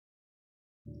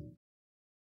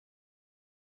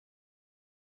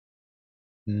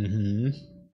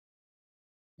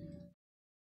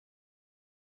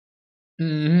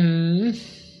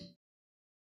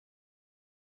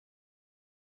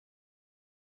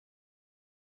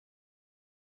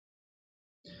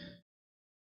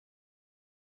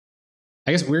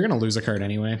 I guess we're going to lose a card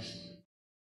anyway.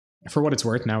 For what it's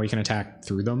worth, now we can attack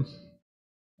through them.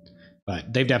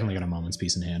 But they've definitely got a Moment's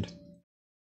Peace in hand.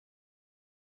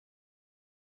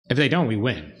 If they don't, we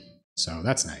win. So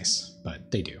that's nice, but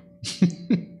they do.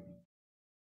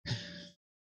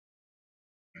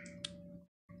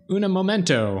 Una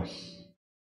momento.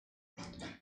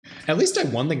 At least I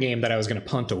won the game that I was going to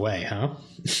punt away, huh?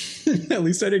 At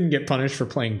least I didn't get punished for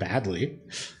playing badly.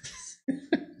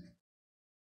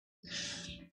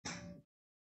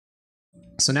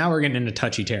 So now we're getting into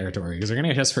touchy territory because they're going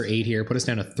to hit us for 8 here, put us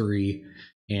down to 3,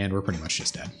 and we're pretty much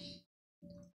just dead.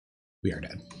 We are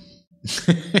dead.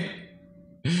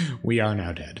 We are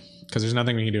now dead because there's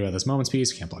nothing we can do about this Moment's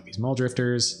Peace. We can't block these Mull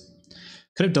Drifters.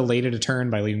 Could have delayed it a turn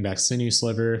by leaving back Sinew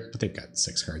Sliver, but they've got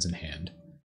 6 cards in hand.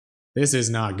 This is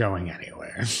not going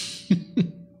anywhere.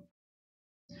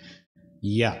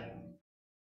 Yeah.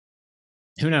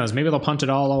 Who knows? Maybe they'll punt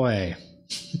it all away.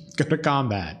 Go to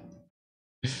combat.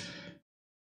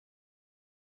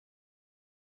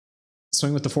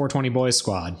 Swing with the 420 boys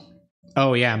squad.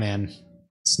 Oh yeah, man.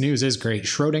 Snooze is great.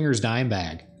 Schrodinger's dime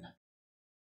bag.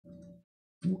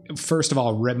 First of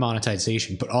all, red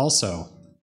monetization, but also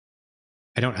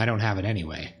I don't have it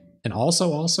anyway. And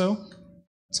also,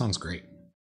 song's great.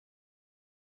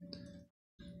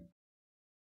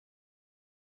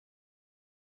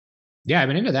 Yeah, I've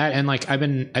been into that, and like I've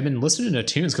been listening to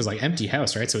tunes because like Empty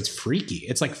House, right? So it's freaky.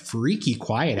 It's like freaky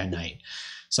quiet at night.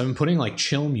 So I've been putting like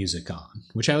chill music on,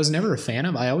 which I was never a fan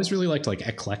of. I always really liked like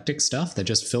eclectic stuff that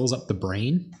just fills up the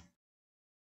brain.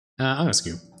 I'm gonna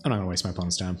scoop. I'm not gonna waste my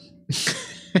opponent's time.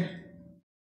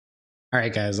 All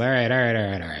right, guys. All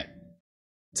right.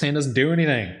 Sand doesn't do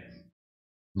anything.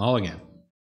 Mulligan.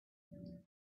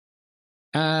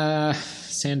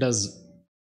 Sand does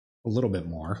a little bit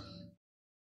more.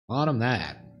 Bottom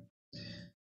that.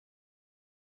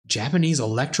 Japanese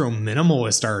electro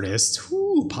minimalist artist.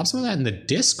 Ooh, pop some of that in the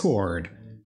Discord.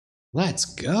 Let's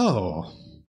go.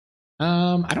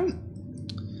 I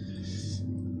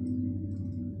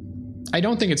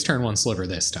don't think it's turn 1 Sliver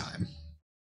this time.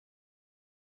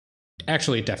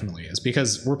 Actually, it definitely is,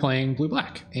 because we're playing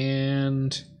blue-black,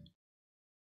 and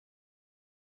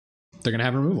they're going to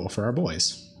have removal for our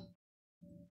boys.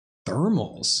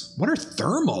 Thermals. What are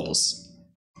thermals?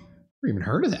 Never even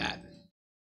heard of that.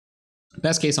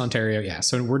 Best case Ontario, yeah.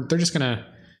 So they're just gonna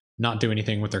not do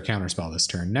anything with their counterspell this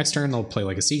turn. Next turn they'll play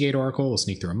like a Seagate Oracle. We'll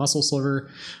sneak through a Muscle Sliver.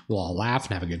 We'll all laugh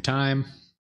and have a good time.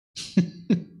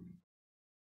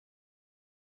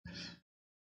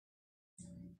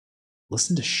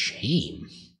 Listen to Shame.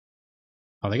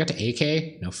 Oh, they got to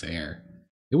AK? No fair.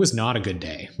 It was not a good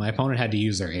day. My opponent had to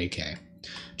use their AK.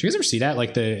 Do you guys ever see that?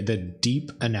 Like the deep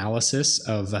analysis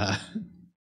of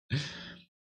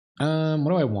what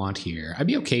do I want here? I'd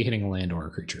be okay hitting a land or a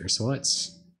creature, so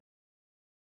let's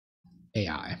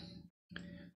AI.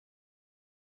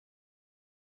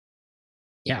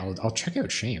 Yeah, I'll check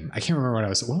out Shame. I can't remember what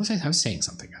was I was saying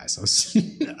something, guys. I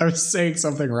was saying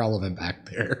something relevant back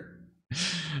there.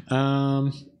 Take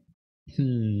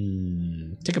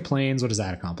a plains. What does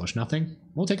that accomplish? Nothing.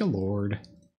 We'll take a Lord.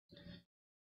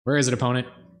 Where is it, opponent?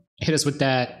 Hit us with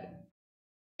that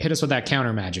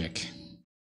counter magic.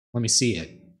 Let me see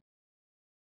it.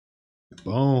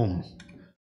 Boom.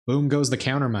 Boom goes the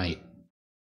counter might.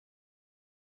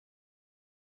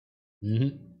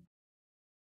 Oh,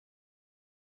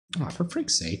 for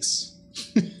freak's sakes.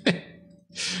 I'm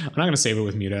not going to save it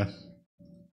with Muta.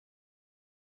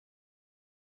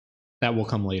 That will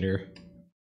come later.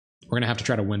 We're going to have to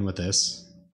try to win with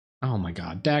this. Oh my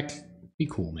god. Deck, be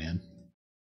cool, man.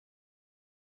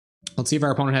 Let's see if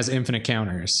our opponent has infinite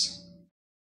counters.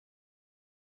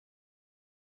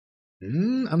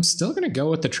 I'm still going to go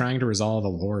with the trying to resolve a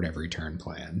Lord every turn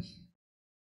plan.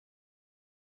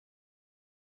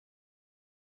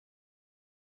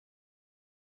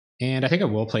 And I think I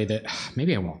will play that.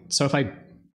 Maybe I won't. So if I...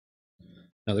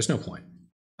 No, there's no point.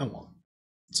 I won't.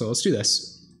 So let's do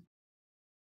this.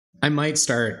 I might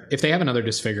start... If they have another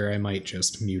Disfigure, I might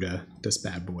just Muta this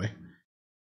bad boy.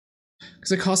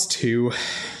 Because it costs 2.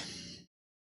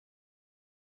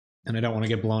 And I don't want to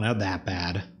get blown out that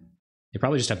bad. They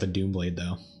probably just have the Doomblade,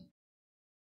 though. I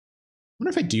wonder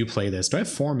if I do play this. Do I have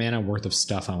 4 mana worth of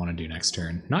stuff I want to do next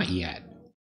turn? Not yet.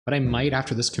 But I might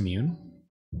after this commune.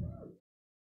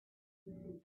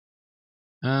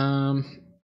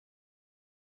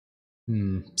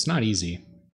 It's not easy.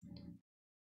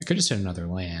 I could just hit another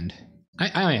land.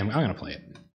 I'm gonna play it.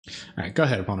 Alright, go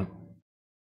ahead, opponent.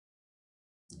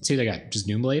 Let's see what I got. Just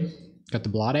Doomblade. Got the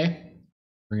Blade.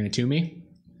 Bringing it to me.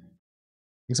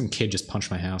 I think some kid just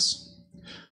punched my house.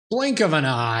 Blink of an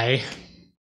eye.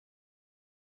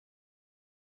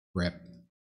 Rip.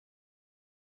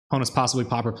 Opponent's possibly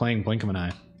Pauper playing Blink of an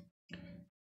Eye.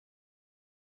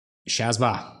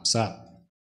 Shazba, sup?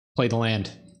 Play the land.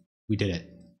 We did it.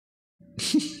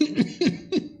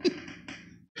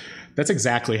 That's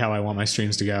exactly how I want my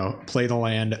streams to go. Play the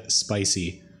land,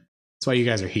 spicy. That's why you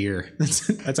guys are here.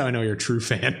 That's how I know you're a true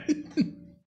fan.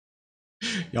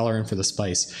 Y'all are in for the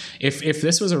spice. If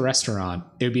this was a restaurant,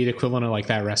 it would be the equivalent of like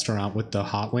that restaurant with the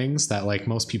hot wings that like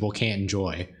most people can't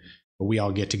enjoy, but we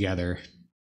all get together,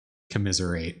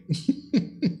 commiserate.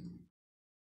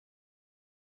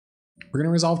 We're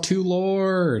gonna resolve 2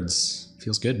 lords.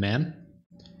 Feels good, man.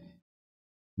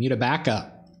 Need a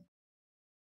backup.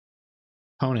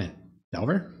 Opponent.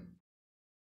 Delver?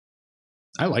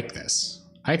 I like this.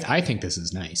 I think this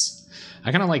is nice.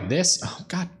 I kind of like this. Oh,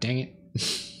 god dang it.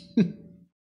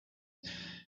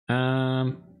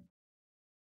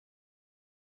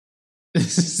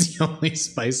 This is the only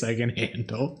spice I can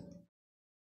handle.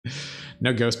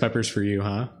 No ghost peppers for you,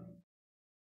 huh?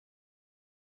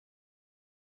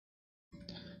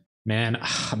 Man,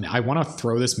 I want to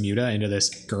throw this Muta into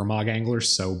this Gurmag Angler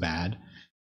so bad.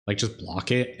 Like, just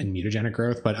block it and mutagenic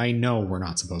growth, but I know we're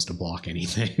not supposed to block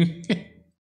anything.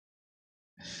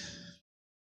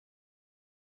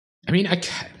 I mean, I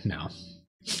can't. No.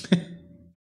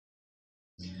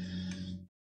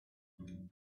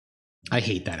 I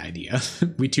hate that idea.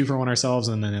 We 2-for-1 ourselves,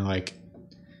 and then like,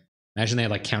 imagine they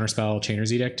had like Counterspell,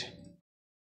 Chainer's Edict.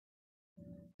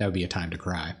 That would be a time to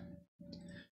cry.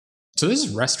 So this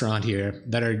is restaurant here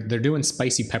they're doing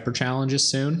spicy pepper challenges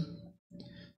soon.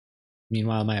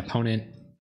 Meanwhile, my opponent,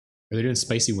 or they're doing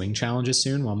spicy wing challenges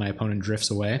soon while my opponent drifts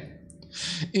away.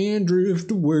 And drift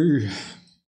away.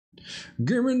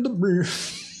 Give me the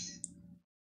brief.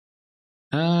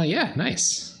 Yeah,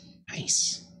 nice.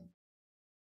 Nice.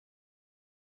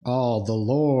 All the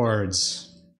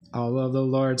lords. All of the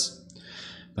lords.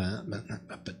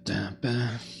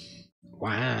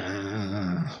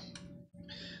 Wow.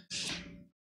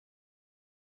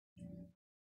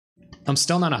 I'm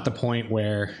still not at the point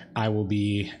where I will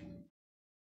be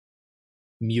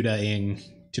mutaing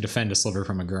to defend a sliver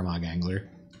from a Gurmag Angler.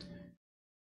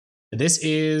 This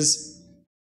is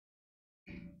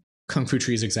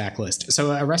Kungfutree's exact list.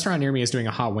 So a restaurant near me is doing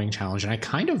a hot wing challenge, and I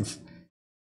kind of...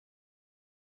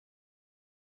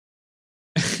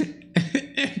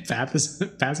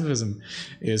 Pacifism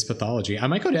is pathology. I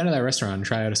might go down to that restaurant and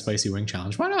try out a spicy wing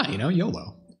challenge. Why not? You know,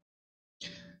 YOLO.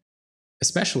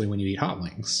 Especially when you eat hot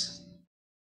wings.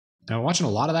 I'm watching a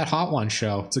lot of that Hot One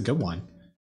show. It's a good one.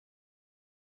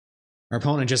 Our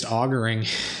opponent just auguring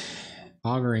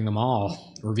them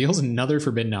all. Reveals another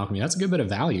Forbidden Alchemy. That's a good bit of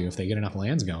value if they get enough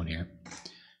lands going here.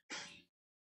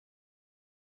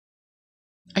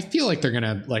 I feel like they're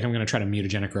gonna, like, I'm gonna try to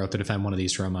mutagenic growth to defend one of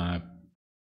these from a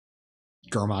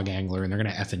Gurmag Angler, and they're gonna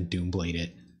effing Doomblade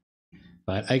it.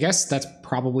 But I guess that's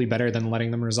probably better than letting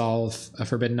them resolve a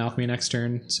Forbidden Alchemy next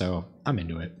turn, so I'm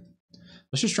into it.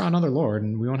 Let's just draw another Lord,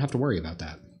 and we won't have to worry about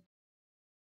that.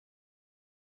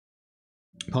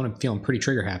 Opponent feeling pretty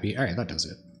trigger happy. All right, that does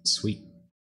it. Sweet.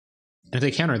 And if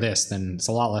they counter this, then it's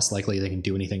a lot less likely they can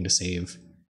do anything to save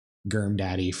Gurm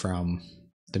Daddy from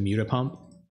the Muta Pump.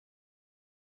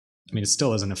 I mean, it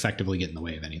still doesn't effectively get in the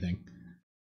way of anything.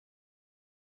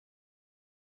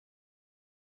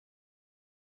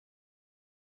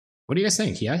 What do you guys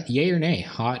think? Yeah, yay or nay?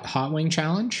 Hot Wing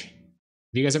Challenge?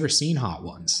 Have you guys ever seen Hot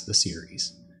Ones, the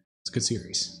series? It's a good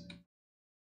series.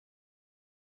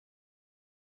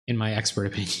 In my expert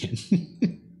opinion.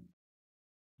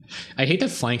 I hate that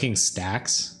flanking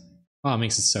stacks. Oh, it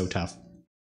makes it so tough.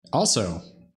 Also,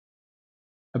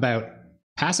 about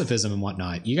pacifism and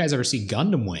whatnot, you guys ever see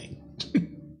Gundam Wing?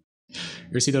 You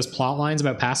ever see those plot lines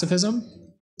about pacifism?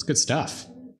 It's good stuff.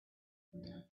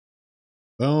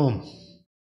 Boom.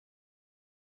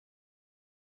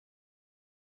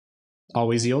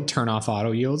 Always yield, turn off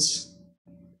auto yields.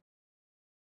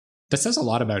 That says a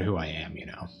lot about who I am, you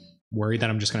know. Worried that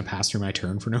I'm just going to pass through my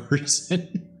turn for no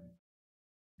reason.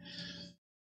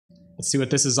 Let's see what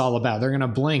this is all about. They're going to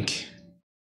blink.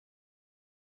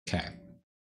 Okay.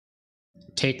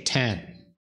 Take 10.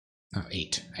 Oh,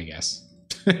 8, I guess.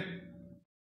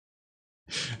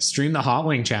 Stream the Hot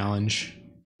Wing Challenge.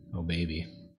 Oh, baby.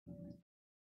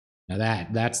 Now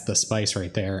that's the spice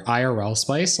right there. IRL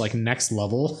spice, like next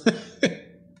level.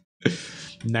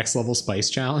 Next level spice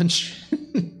challenge.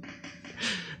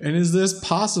 And is this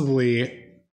possibly...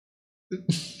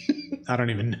 I don't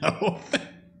even know.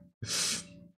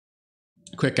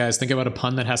 Quick, guys, think about a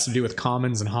pun that has to do with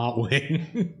commons and hot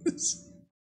wings.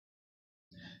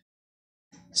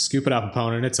 Scoop it up,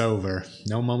 opponent. It's over.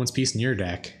 No moment's peace in your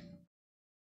deck.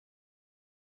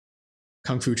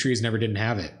 Kungfutrees never didn't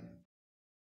have it.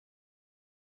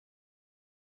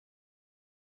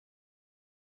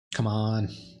 Come on.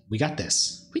 We got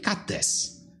this. We got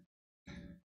this.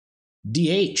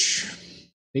 DH.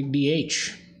 Big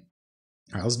DH.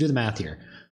 All right, let's do the math here.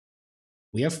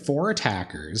 We have 4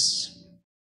 attackers.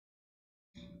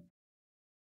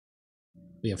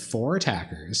 We have 4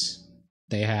 attackers.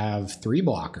 They have 3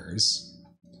 blockers.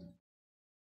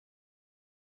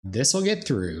 This will get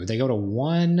through. They go to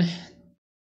 1.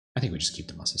 I think we just keep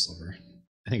the Muscle Sliver.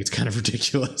 I think it's kind of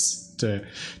ridiculous to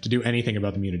do anything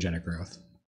about the mutagenic growth.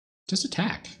 Just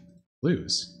attack.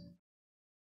 Lose.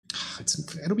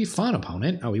 It'll be fun,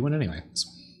 opponent. Oh, we win anyway.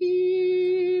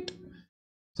 Sweet.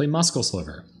 Play Muscle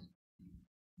Sliver.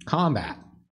 Combat.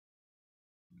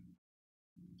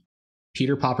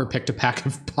 Peter Pauper picked a pack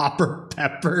of Pauper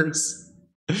peppers.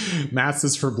 Maths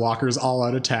is for blockers, all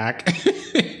out attack.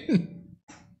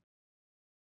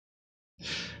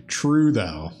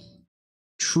 Trudeau.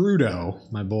 Trudeau,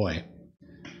 my boy.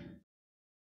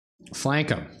 Flank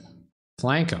him.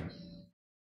 Flank him.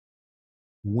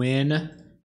 Win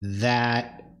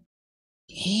that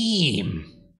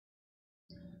game.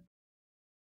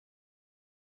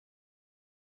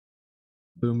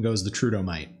 Boom goes the Trudeau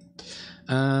might.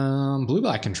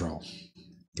 Blue-black control.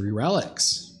 3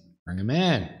 relics. Bring them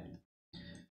in.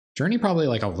 Journey probably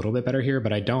like a little bit better here,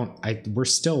 but we're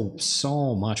still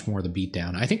so much more the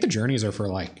beatdown. I think the journeys are for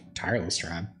like Tireless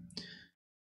Trap.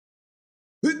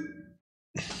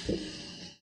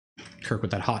 Kirk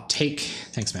with that hot take.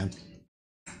 Thanks, man.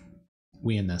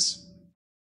 We in this.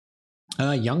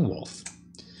 Young Wolf.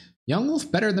 Young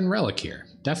Wolf better than Relic here.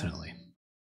 Definitely.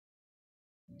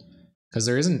 Because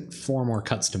there isn't 4 more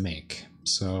cuts to make.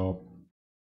 So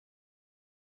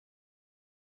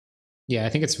yeah, I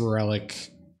think it's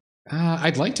Relic.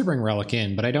 I'd like to bring Relic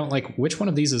in, but I don't like which one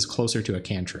of these is closer to a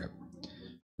cantrip,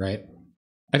 right?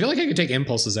 I feel like I could take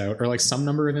impulses out, or like some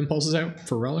number of impulses out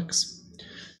for relics.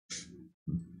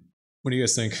 What do you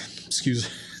guys think? Excuse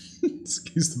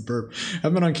the burp. I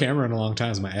haven't been on camera in a long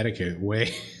time, so my etiquette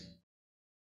way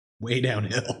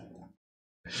downhill.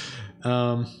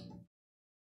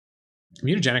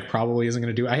 Mutagenic probably isn't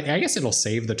going to do. I guess it'll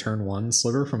save the turn 1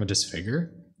 sliver from a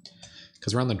disfigure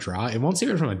because we're on the draw. It won't save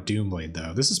it from a Doomblade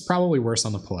though. This is probably worse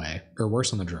on the play or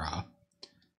worse on the draw.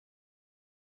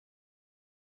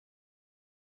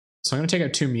 So I'm going to take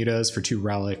out 2 mutas for 2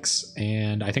 relics,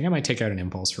 and I think I might take out an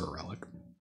impulse for a relic.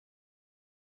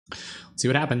 Let's see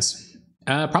what happens.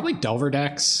 Probably Delver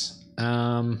decks.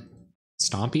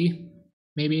 Stompy,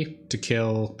 maybe, to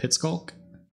kill Pit Skulk.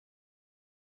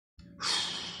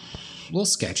 A little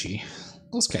sketchy,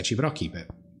 but I'll keep it.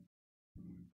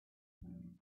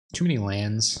 Too many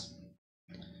lands,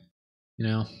 you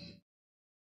know.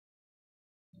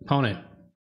 Opponent,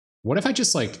 what if I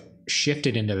just like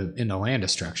shifted into land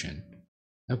destruction?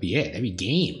 That'd be it. That'd be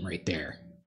game right there.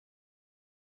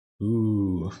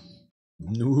 Ooh,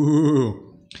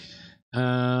 ooh.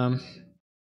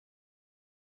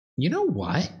 You know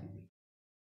what?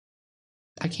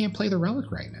 I can't play the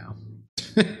relic right now.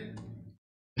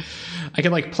 I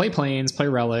could like play planes, play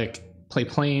relic, play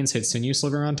planes, hit Sinew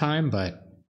Sliver on time, but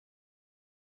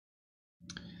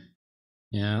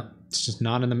yeah, it's just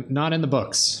not in the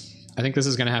books. I think this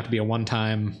is gonna have to be a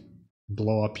one-time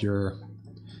blow up your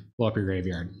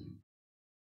graveyard.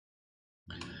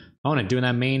 Opponent doing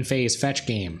that main phase fetch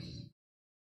game.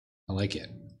 I like it.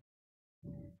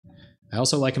 I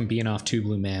also like him being off 2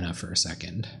 blue mana for a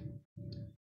second,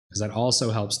 because that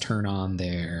also helps turn on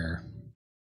their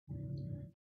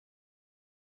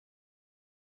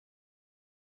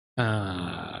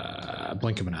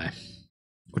blink of an eye,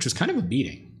 which was kind of a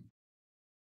beating.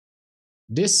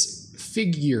 This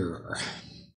figure.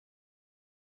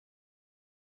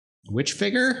 Which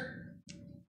figure?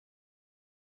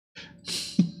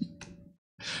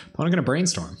 Opponent gonna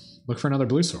brainstorm. Look for another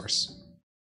blue source.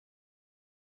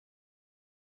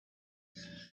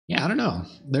 Yeah, I don't know.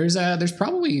 There's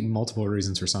probably multiple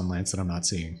reasons for Sunlance that I'm not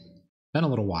seeing. Been a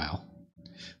little while.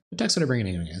 What decks would I bring it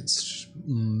in against?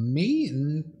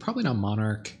 Me? Probably not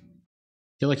Monarch.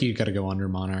 Feel like you got to go under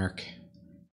Monarch.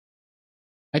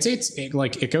 I'd say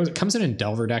it comes in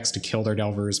Delver decks to kill their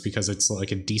Delvers because it's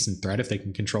like a decent threat if they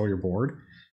can control your board.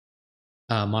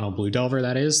 Mono blue Delver,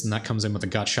 that is, and that comes in with the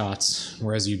gut shots,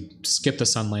 whereas you skip the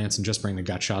Sunlance and just bring the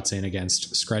gut shots in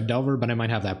against Scred Delver, but I might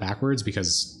have that backwards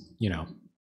because, you know,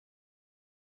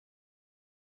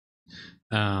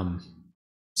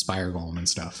 Spire Golem and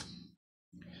stuff.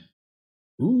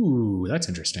 Ooh, that's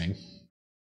interesting.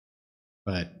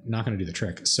 But not going to do the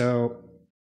trick. So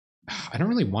I don't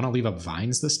really want to leave up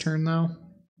Vines this turn, though.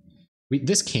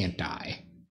 This can't die.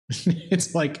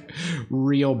 It's like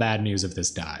real bad news if this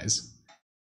dies.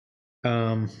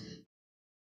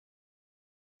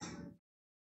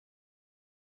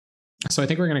 So I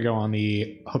think we're going to go on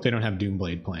the hope they don't have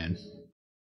Doomblade plan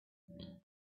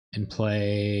and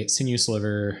play Sinew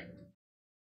Sliver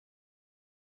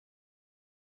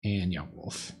and Young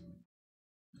Wolf.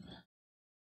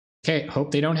 Okay,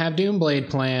 hope they don't have Doomblade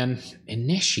plan.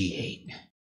 Initiate.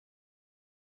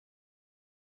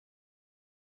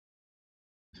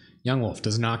 Young Wolf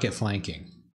does not get flanking.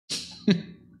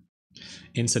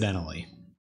 Incidentally.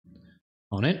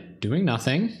 Opponent doing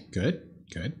nothing. Good,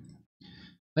 good.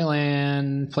 Play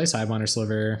land, play Sidewinder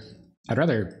Sliver. I'd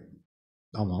rather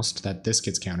almost that this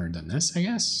gets countered than this, I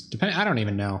guess. I don't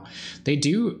even know. They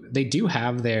do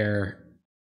have their...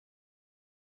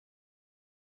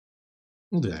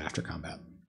 We'll do that after combat.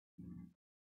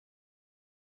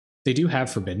 They do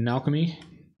have Forbidden Alchemy.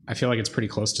 I feel like it's pretty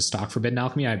close to stock Forbidden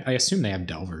Alchemy. I assume they have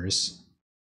Delvers.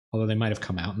 Although they might have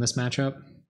come out in this matchup.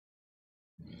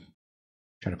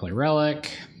 Try to play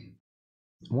Relic.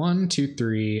 1, 2,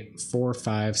 3, 4,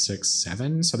 5, 6,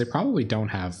 7. So they probably don't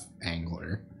have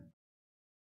Angler.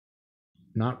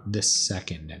 Not this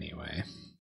second, anyway.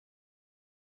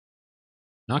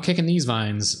 Not kicking these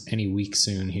vines any week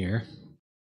soon here.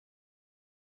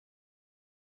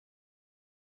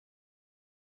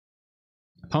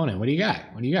 Opponent, what do you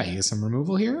got? What do you got? You get some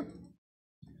removal here?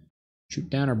 Shoot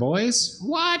down our boys?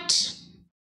 What?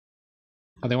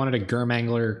 Oh, they wanted a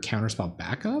Gurmangler counterspell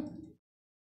backup?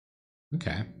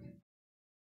 Okay.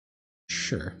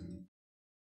 Sure.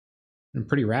 And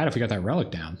pretty rad if we got that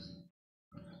relic down.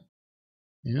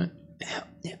 Yeah.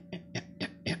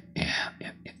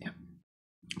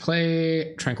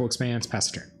 Play Tranquil Expanse,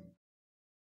 pass the turn.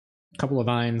 Couple of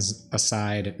vines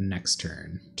aside next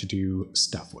turn to do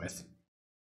stuff with.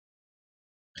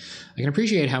 I can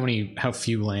appreciate how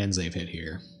few lands they've hit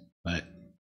here, but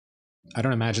I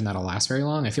don't imagine that'll last very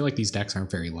long. I feel like these decks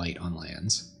aren't very light on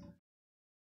lands.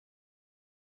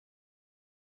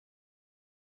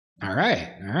 All right,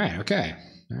 okay.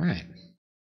 All right.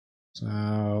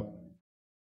 So,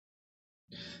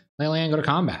 play land, go to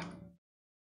combat.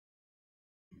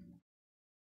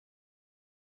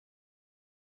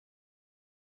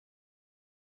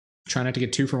 Try not to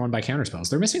get 2 for 1 by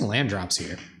counterspells. They're missing land drops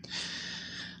here.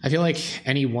 I feel like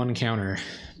any one counter,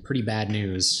 pretty bad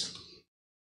news.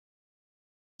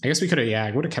 I guess we could have, yeah,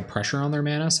 I would have kept pressure on their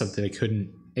mana so that they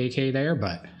couldn't AK there,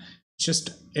 but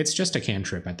it's just a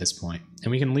cantrip at this point.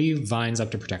 And we can leave vines up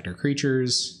to protect our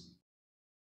creatures.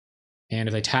 And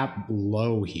if they tap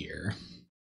low here,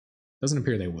 doesn't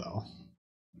appear they will.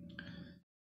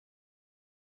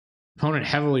 Opponent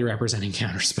heavily representing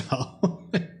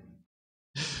counterspell.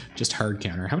 Just hard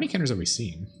counter. How many counters have we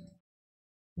seen?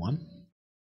 1?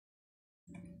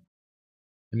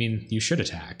 I mean, you should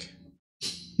attack.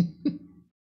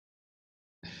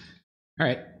 All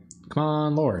right, come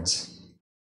on, lords.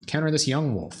 Counter this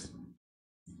young wolf.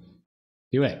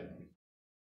 Do it.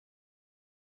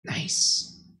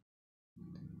 Nice.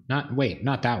 Wait,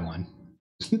 not that one.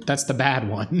 That's the bad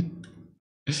one.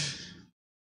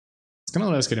 It's gonna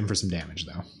let us get in for some damage,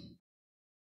 though.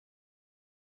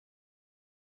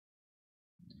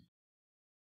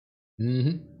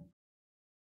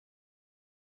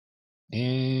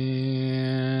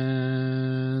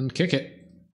 And kick it.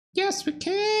 Yes, we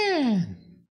can.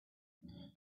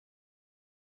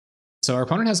 So our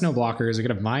opponent has no blockers. We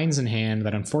could have mines in hand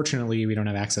that unfortunately we don't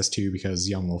have access to because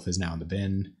Young Wolf is now in the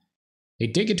bin. They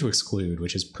did get to exclude,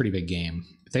 which is a pretty big game.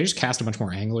 If they just cast a bunch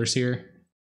more anglers here,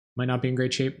 might not be in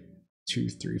great shape. 2,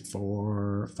 3,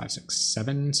 4, 5, 6,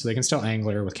 7. So they can still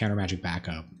angler with counter magic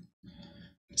backup.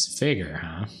 Just figure,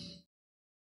 huh?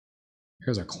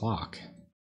 Here's our clock.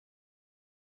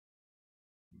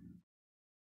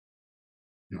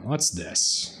 What's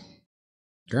this?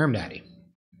 Germ Daddy.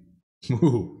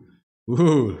 Ooh.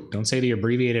 Ooh. Don't say the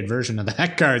abbreviated version of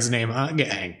that card's name, huh,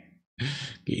 gang?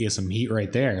 Get you some heat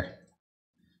right there.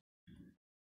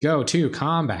 Go to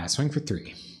combat. Swing for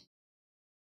 3.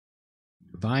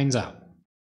 Vines up.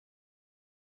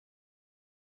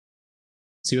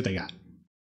 See what they got.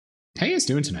 How you guys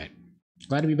doing tonight?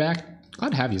 Glad to be back.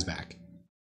 Glad to have yous back.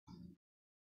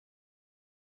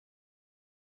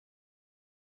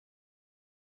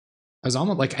 I was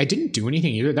almost like, I didn't do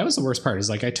anything either. That was the worst part, is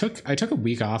like I took a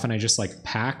week off and I just like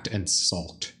packed and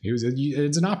sulked.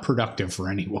 It's not productive for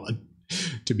anyone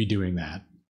to be doing that.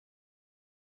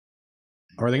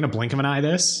 Or are they gonna blink of an eye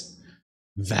this?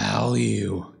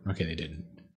 Value. Okay, they didn't.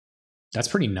 That's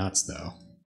pretty nuts though.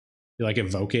 You like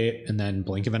evoke it and then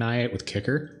blink of an eye it with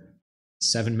kicker.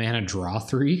 7 mana, draw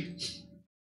 3.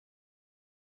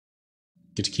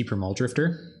 Get to keep your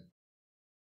Muldrifter.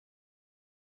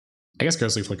 I guess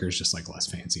Ghostly Flicker is just like less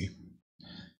fancy.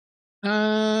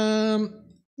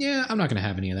 Yeah, I'm not gonna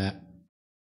have any of that.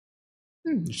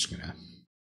 I'm just gonna...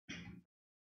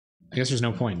 I guess there's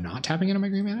no point not tapping into my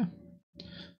green mana.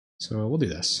 So we'll do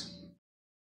this.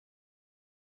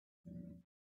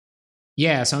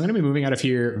 Yeah, so I'm going to be moving out of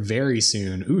here very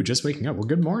soon. Ooh, just waking up. Well,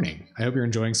 good morning. I hope you're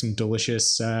enjoying some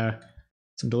delicious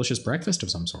breakfast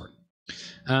of some sort.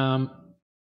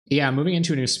 Yeah, I'm moving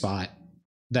into a new spot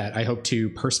that I hope to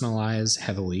personalize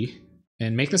heavily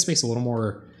and make the space a little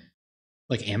more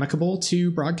like amicable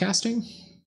to broadcasting,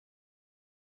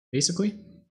 basically.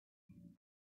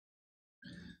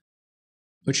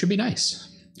 Which should be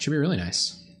nice. It should be really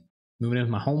nice. Moving in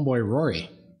with my homeboy Rory.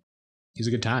 He's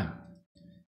a good time.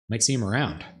 Might see him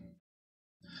around.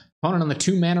 Opponent on the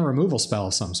 2-mana removal spell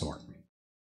of some sort.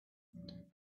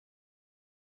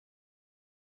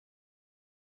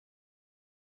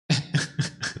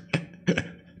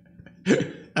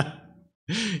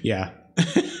 Yeah.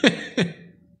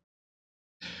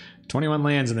 21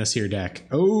 lands in this here deck.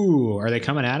 Oh, are they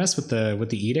coming at us with the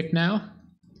edict now?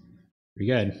 Pretty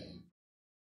good.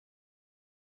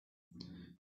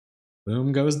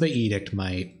 Boom goes the edict,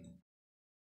 mate.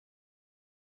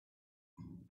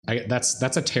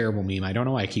 That's a terrible meme. I don't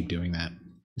know why I keep doing that.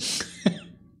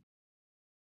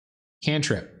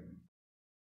 Cantrip.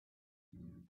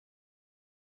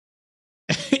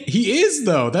 He is,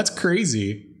 though. That's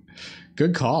crazy.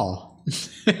 Good call.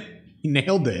 He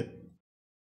nailed it.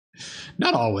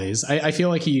 Not always. I feel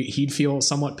like he'd feel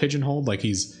somewhat pigeonholed. Like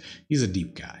he's a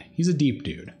deep guy. He's a deep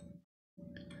dude.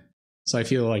 So I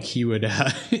feel like he would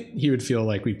feel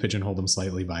like we pigeonholed him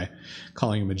slightly by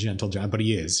calling him a gentle giant, but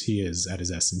he is at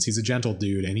his essence. He's a gentle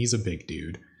dude and he's a big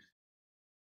dude.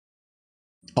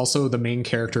 Also the main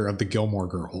character of the Gilmore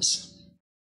Girls.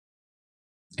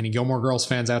 Any Gilmore Girls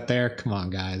fans out there? Come on,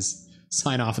 guys.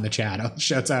 Sign off in the chat.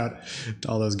 Shouts out to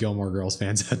all those Gilmore Girls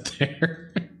fans out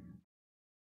there.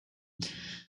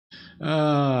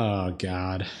 Oh,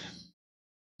 God.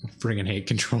 Friggin' hate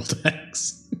control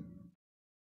decks.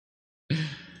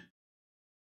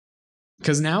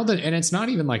 Because now that, and it's not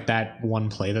even like that one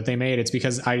play that they made, it's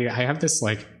because I have this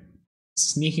like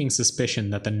sneaking suspicion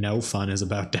that the no fun is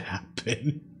about to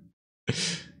happen.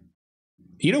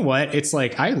 You know what? It's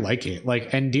like, I like it.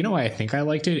 Like, and do you know why I think I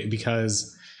liked it?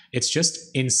 Because it's just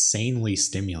insanely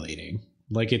stimulating.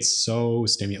 Like, it's so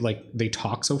stimulating. Like, they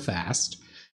talk so fast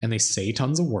and they say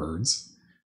tons of words.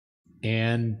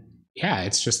 And yeah,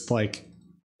 it's just like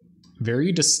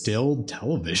very distilled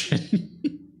television.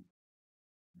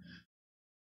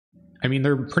 I mean,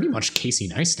 they're pretty much Casey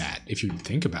Neistat, if you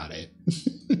think about it.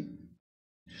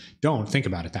 Don't think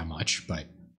about it that much, but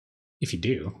if you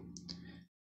do.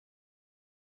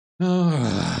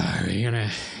 Oh,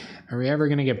 are we ever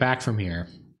gonna get back from here?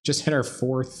 Just hit our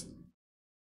 4th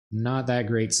not that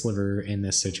great sliver in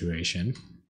this situation.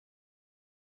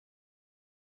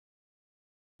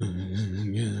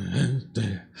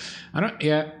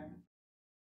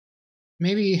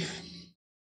 Maybe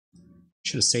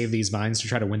should have saved these vines to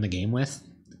try to win the game with.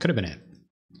 Could have been it.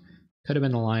 Could have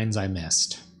been the lines I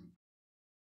missed. I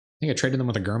think I traded them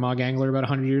with a Gurmag Angler about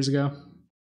 100 years ago.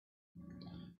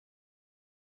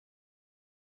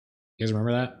 You guys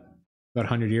remember that? About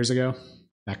 100 years ago?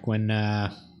 Back when, I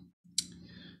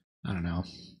don't know.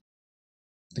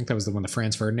 I think that was when the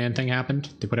Franz Ferdinand thing happened.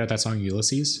 They put out that song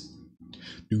Ulysses.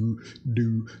 Do.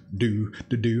 You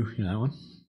know that one?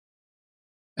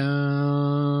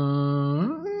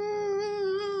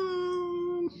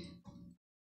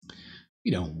 We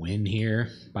don't win here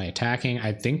by attacking.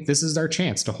 I think this is our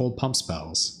chance to hold pump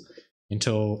spells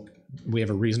until we have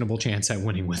a reasonable chance at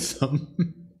winning with them.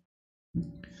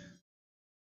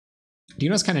 Do you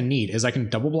know what's kind of neat is I can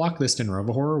double block this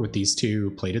Dinrova Horror with these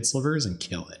 2 plated slivers and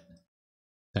kill it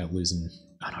without losing.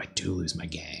 Oh no, I do lose my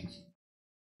gang.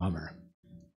 Bummer.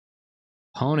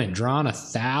 Opponent drawn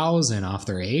 1,000 off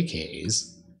their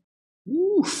AKs.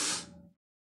 Oof.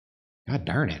 God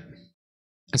darn it.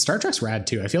 And Star Trek's rad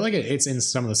too. I feel like it's in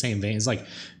some of the same veins. Like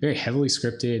very heavily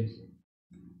scripted.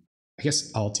 I guess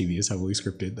all TV is heavily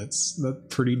scripted. That's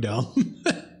pretty dumb.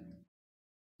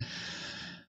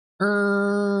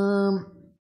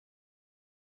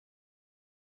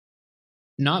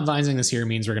 Not vinesing this here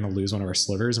means we're going to lose one of our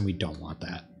slivers, and we don't want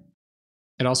that.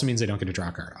 It also means they don't get a draw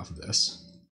card off of this.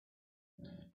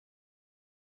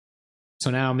 So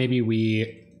now maybe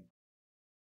we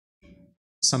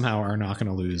somehow are not going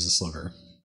to lose a sliver,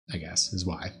 I guess, is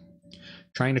why.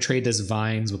 Trying to trade this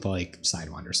vines with like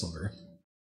Sidewinder Sliver.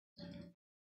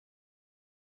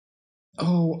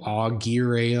 Oh,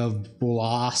 Augure of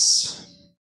Bloss.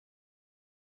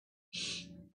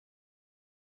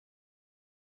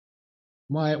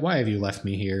 Why have you left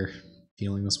me here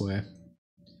feeling this way?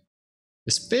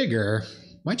 This figure,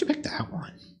 why'd you pick that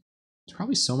one? It's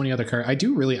probably so many other cards.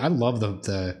 I love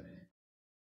the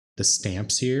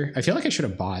stamps here. I feel like I should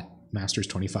have bought Masters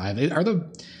 25. Are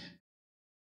the...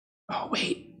 Oh,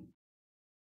 wait.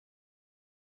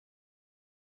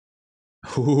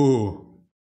 Ooh.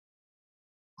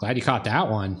 Glad you caught that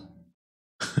one.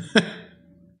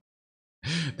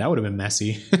 That would have been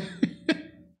messy.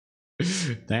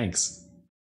 Thanks.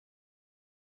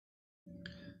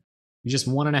 You just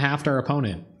 1.5 our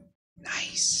opponent.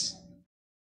 Nice.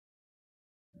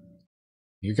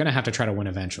 You're gonna have to try to win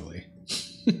eventually.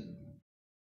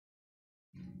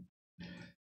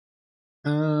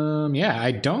 Yeah,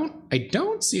 I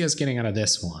don't see us getting out of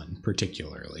this one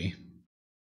particularly.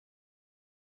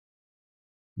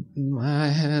 Why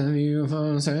have you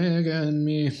forsaken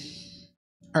me?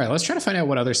 All right, let's try to find out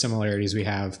what other similarities we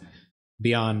have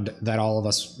beyond that. All of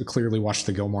us clearly watched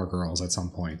the Gilmore Girls at some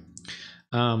point.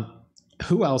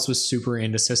 Who else was super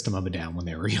into System of a Down when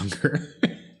they were younger?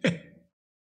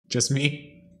 Just me?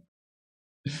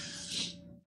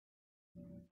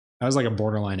 I was like a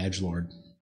borderline edgelord.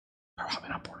 Probably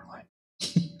not borderline.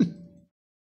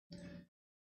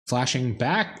 Flashing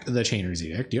back the Chainer's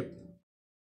Edict. Yep.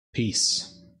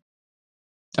 Peace.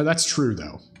 Oh, that's true,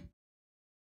 though.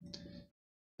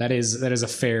 That is a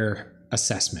fair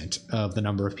assessment of the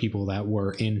number of people that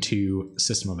were into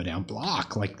System of a Down.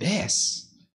 Block like this.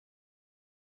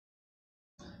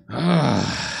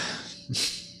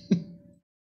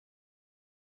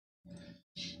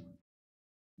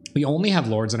 We only have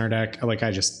Lords in our deck. Like,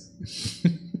 I just...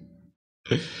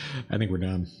 I think we're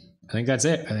done. I think that's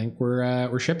it. I think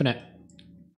we're shipping it.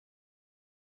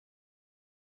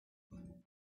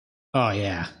 Oh,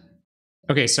 yeah.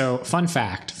 Okay, so fun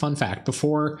fact.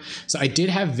 So I did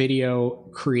have video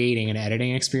creating and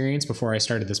editing experience before I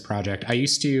started this project. I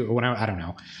used to, when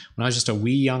I was just a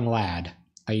wee young lad,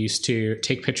 I used to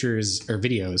take pictures or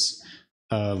videos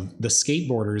of the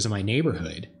skateboarders in my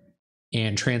neighborhood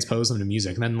and transpose them to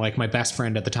music. And then, like, my best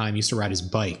friend at the time used to ride his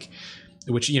bike,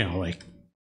 which, you know, like,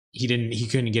 he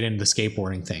couldn't get into the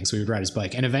skateboarding thing, so he would ride his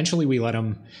bike. And eventually we let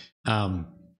him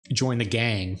join the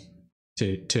gang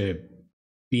to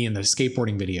be in the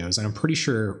skateboarding videos. And I'm pretty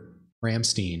sure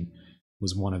Rammstein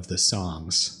was one of the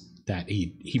songs that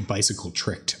he bicycle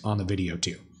tricked on the video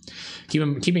too.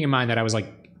 Keeping in mind that I was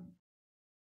like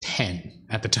 10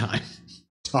 at the time,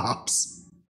 tops.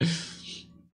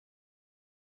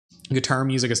 Guitar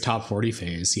music is top 40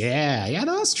 phase. Yeah,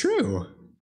 no, that's true.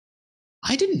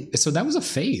 I didn't. So that was a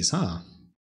phase, huh?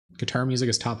 Guitar music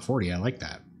is top 40. I like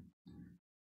that.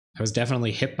 I was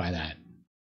definitely hit by that.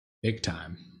 Big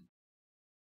time.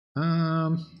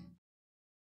 I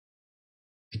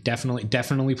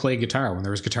definitely played guitar when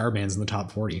there was guitar bands in the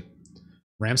top 40.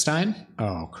 Rammstein?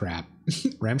 Oh, crap.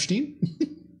 Rammstein?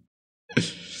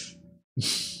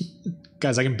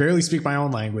 Guys, I can barely speak my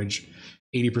own language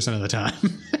 80% of the time.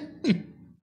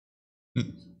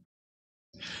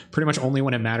 Pretty much only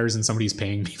when it matters and somebody's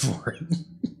paying me for it.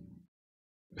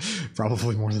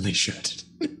 Probably more than they should.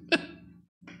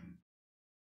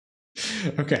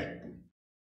 Okay.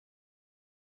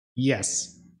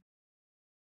 Yes.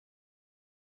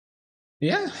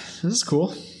 Yeah, this is cool.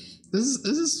 This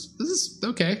is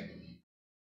okay.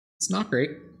 It's not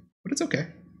great, but it's okay.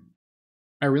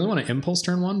 I really want to impulse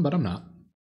turn one, but I'm not.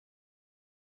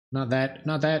 Not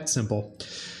that simple.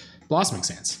 Blossoming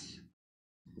Sands.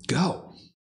 Go.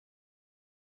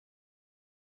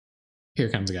 Here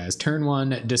comes, guys. Turn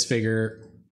one, disfigure.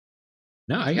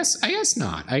 No, I guess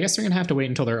not. I guess they're gonna have to wait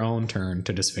until their own turn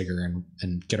to disfigure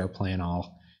and get our plan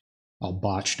all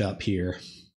botched up here.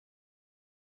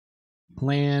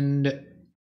 Land.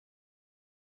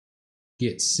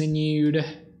 Get sinewed.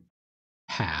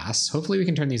 Pass. Hopefully we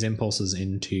can turn these impulses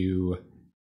into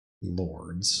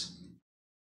lords.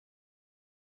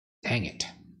 Dang it.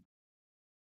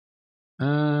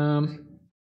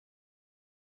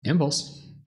 Impulse.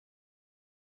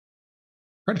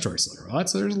 Predatory Sliver. Well,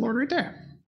 there's a lord right there.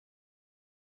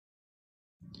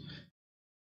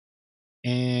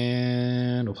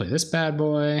 And we'll play this bad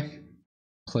boy.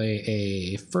 Play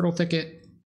a Fertile Thicket.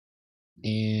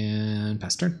 And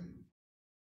pass turn.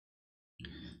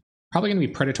 Probably going to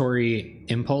be Predatory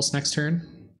Impulse next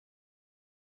turn.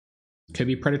 Could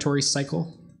be Predatory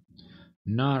Cycle.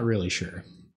 Not really sure.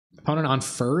 Opponent on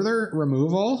further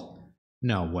removal?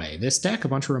 No way. This deck, a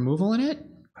bunch of removal in it?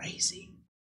 Crazy.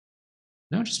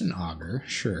 No, just an Augur,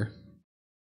 sure.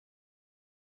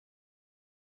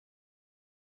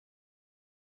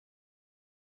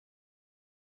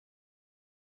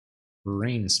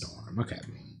 Rainstorm, okay.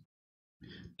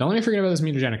 Don't let me forget about this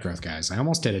mutagenic growth, guys. I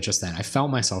almost did it just then. I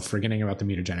felt myself forgetting about the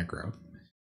mutagenic growth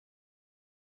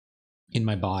in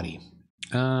my body.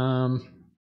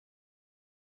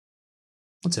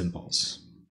 Let's impulse.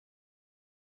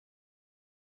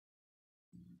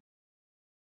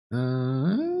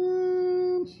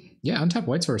 Yeah, untap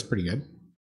white source is pretty good.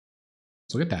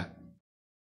 Let's look at that.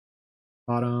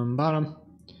 Bottom, bottom.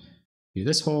 Do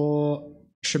this whole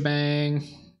shebang.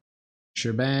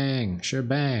 Shebang,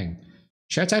 shebang.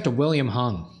 Shouts out to William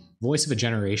Hung, voice of a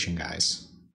generation, guys.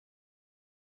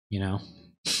 You know?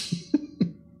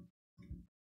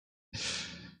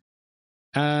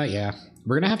 Yeah.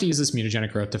 We're gonna have to use this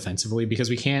mutagenic growth defensively because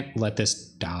we can't let this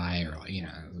die, or, you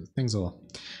know, things are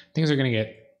gonna get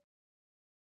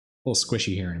a little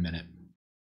squishy here in a minute.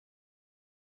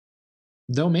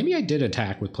 Though maybe I did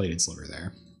attack with plated sliver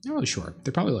there. Not really sure.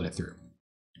 They probably let it through.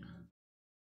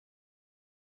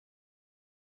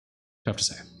 Tough to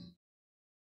say.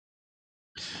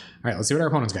 All right, let's see what our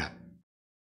opponent's got.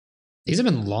 These have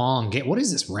been long. What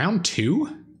is this, round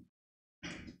 2?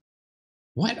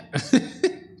 What?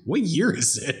 What year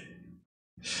is it?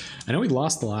 I know we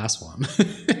lost the last one.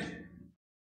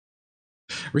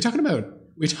 we talking about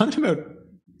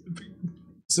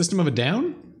System of a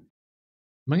Down?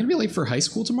 Am I gonna be late for high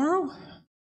school tomorrow?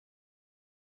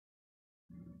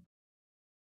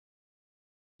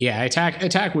 Yeah,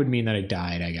 attack would mean that I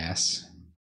died, I guess.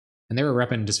 And they were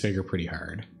repping Disfigure pretty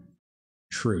hard.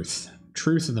 Truth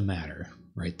of the matter,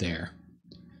 right there.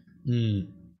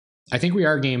 I think we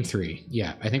are game 3.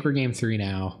 Yeah, I think we're game 3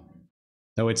 now.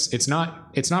 Though it's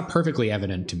not perfectly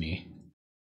evident to me.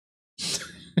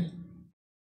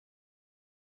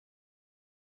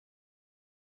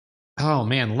 Oh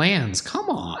man, lands, come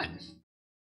on.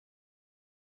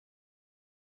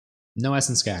 No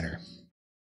Essence Scatter.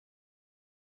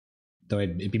 Though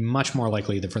it'd be much more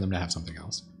likely for them to have something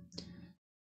else.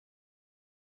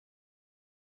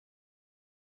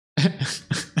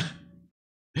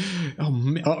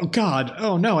 Oh god.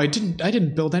 Oh no, I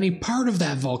didn't build any part of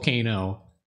that volcano.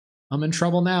 I'm in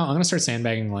trouble now. I'm gonna start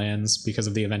sandbagging lands because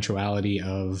of the eventuality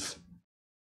of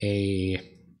a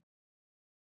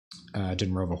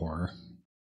Dimir Horror.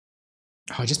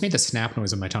 Oh, I just made the snap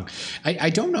noise with my tongue. I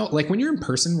don't know, like when you're in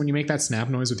person, when you make that snap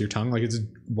noise with your tongue, like it's a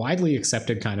widely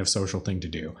accepted kind of social thing to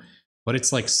do. But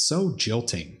it's like so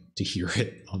jilting to hear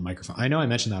it on microphone. I know I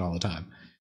mention that all the time.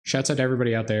 Shouts out to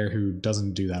everybody out there who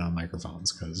doesn't do that on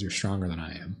microphones because you're stronger than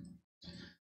I am.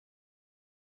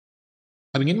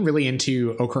 I've been getting really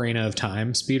into Ocarina of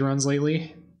Time speedruns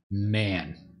lately.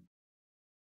 Man.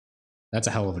 That's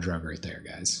a hell of a drug right there,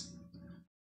 guys.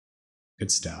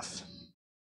 Good stuff.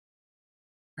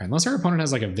 All right, unless our opponent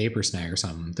has like a Vapor Snag or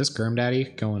something, this Gurm Daddy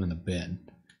going in the bin.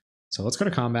 So let's go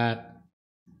to combat.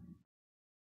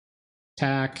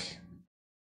 Attack.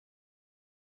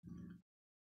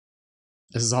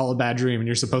 This is all a bad dream, and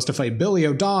you're supposed to fight Billy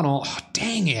O'Donnell. Oh,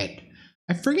 dang it.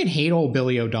 I friggin' hate old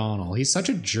Billy O'Donnell. He's such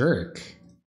a jerk.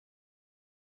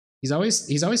 He's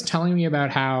always telling me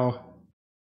about how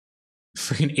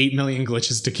friggin' 8 million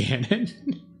glitches to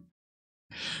Ganon.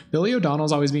 Billy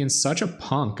O'Donnell's always being such a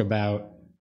punk about,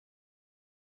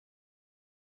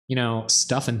 you know,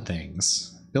 stuff and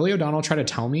things. Billy O'Donnell tried to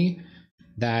tell me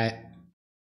that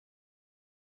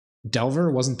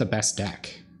Delver wasn't the best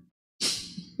deck.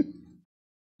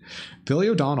 Billy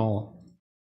O'Donnell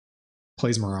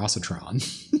plays Murasa Tron.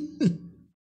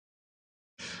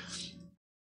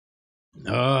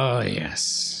 Oh,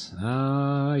 yes.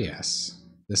 Oh, yes.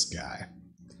 This guy.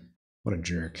 What a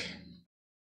jerk.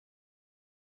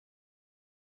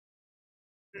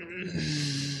 I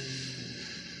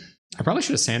probably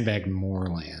should have sandbagged more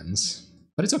lands.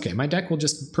 But it's okay. My deck will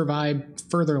just provide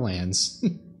further lands.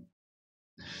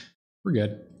 We're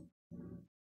good.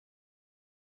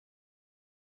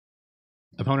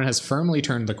 Opponent has firmly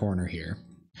turned the corner here.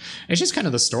 It's just kind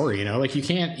of the story, you know, like you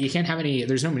can't have any,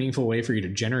 there's no meaningful way for you to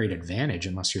generate advantage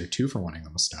unless you're 2-for-1ing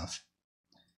them with stuff.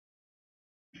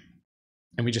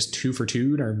 And we just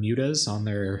 2-for-2'd our mutas on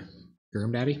their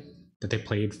Gurm Daddy that they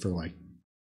played for like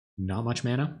not much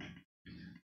mana.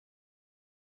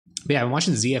 But yeah, I'm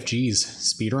watching ZFG's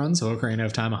speedruns of Ocarina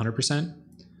of Time 100%.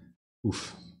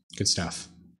 Oof, good stuff.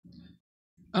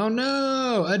 Oh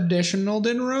no, additional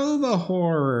Dinrova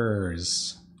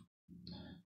horrors.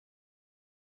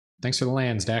 Thanks for the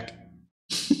lands, deck.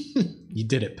 You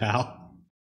did it, pal.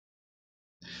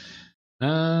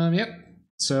 Yep.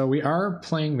 So we are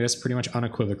playing this pretty much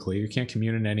unequivocally. We can't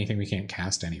commune into anything we can't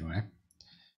cast anyway.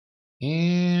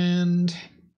 And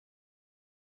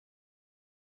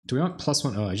do we want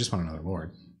 +1? Oh, I just want another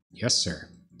Lord. Yes, sir.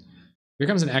 Here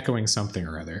comes an echoing something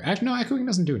or other. Actually, no, echoing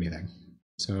doesn't do anything.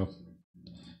 So,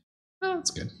 oh,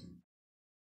 that's good.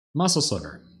 Muscle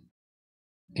Sliver.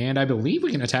 And I believe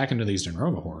we can attack into these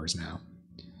Dinrova horrors now.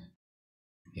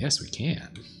 Yes, we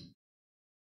can.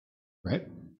 Right?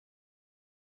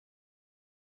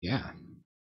 Yeah.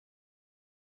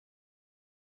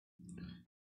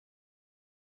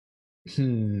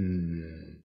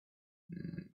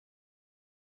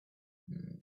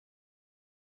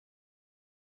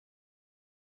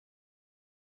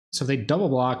 So if they double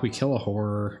block, we kill a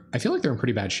horror. I feel like they're in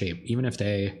pretty bad shape, even if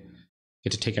they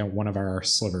get to take out one of our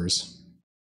slivers.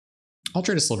 I'll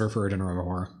trade a sliver for a dinner of a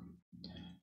horror.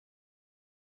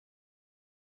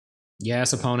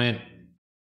 Yes, opponent.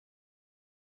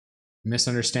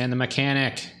 Misunderstand the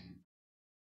mechanic.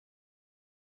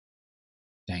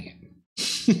 Dang it.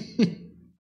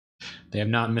 They have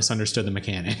not misunderstood the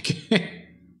mechanic.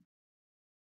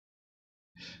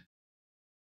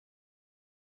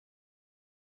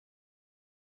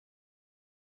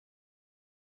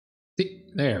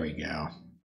 There we go.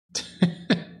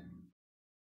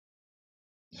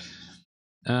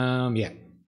 Yeah.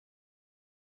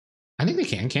 I think they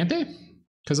can, can't they?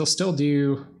 Because they'll still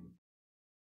do a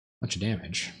bunch of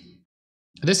damage.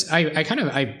 This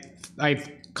I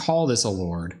call this a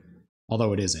lord,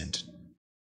 although it isn't.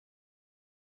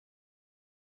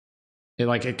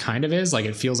 It kind of is, like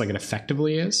it feels like it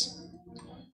effectively is.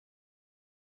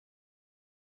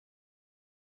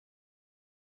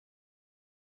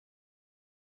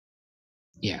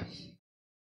 Yeah.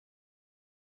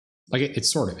 Like it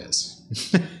sort of is.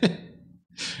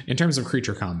 In terms of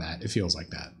creature combat, it feels like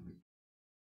that.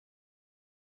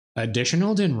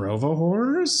 Additional Dinrova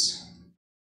horrors?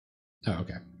 Oh,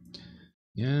 okay.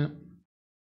 Yeah.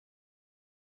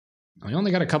 I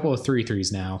only got a couple of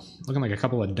 3/3s now. Looking like a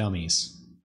couple of dummies.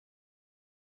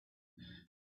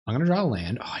 I'm going to draw a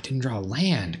land. Oh, I didn't draw a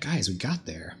land. Guys, we got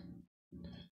there.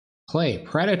 Play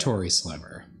Predatory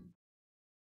Sliver.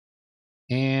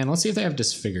 And let's see if they have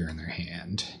Disfigure in their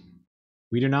hand.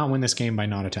 We do not win this game by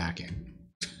not attacking.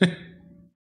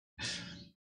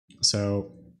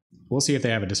 So we'll see if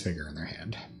they have a Disfigure in their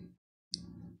hand.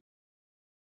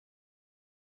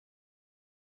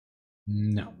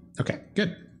 No. Okay,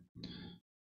 good.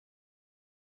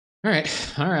 All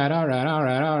right. All right. All right. All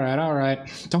right. All right. All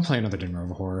right. Don't play another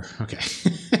Dinrova horror. Okay.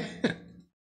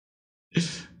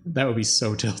 That would be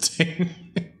so tilting.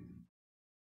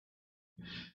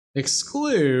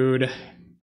 Exclude.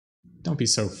 Don't be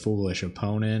so foolish,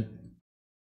 opponent.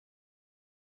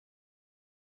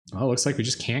 Well, looks like we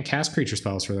just can't cast creature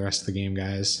spells for the rest of the game,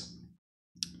 guys.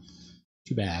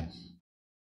 Too bad.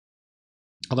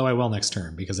 Although I will next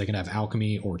turn, because they can have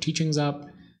Alchemy or Teachings up.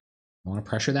 I want to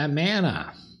pressure that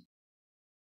mana.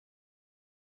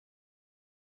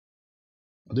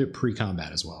 I'll do it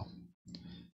pre-combat as well.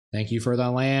 Thank you for the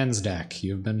lands deck.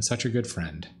 You have been such a good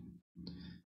friend.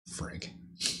 Frig.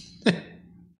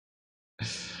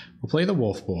 We'll play the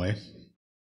Wolf Boy.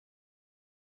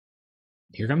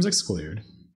 Here comes Exclude.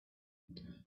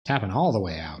 Tapping all the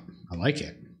way out. I like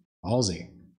it. Ballsy.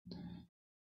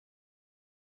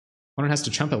 One has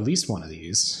to chump at least one of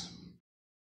these.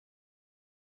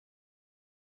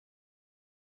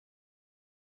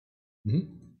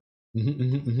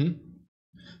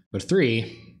 But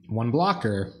 3, 1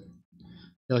 blocker.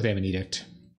 I feel like they have an edict.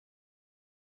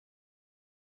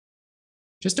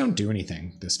 Just don't do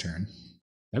anything this turn.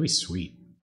 That'd be sweet.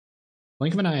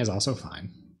 Blink of an eye is also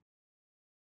fine.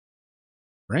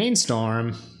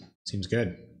 Brainstorm. Seems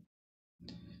good.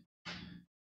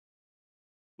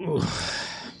 Ooh.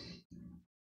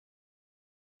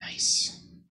 Nice.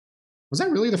 Was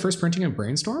that really the first printing of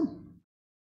Brainstorm?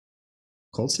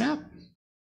 Cold Snap?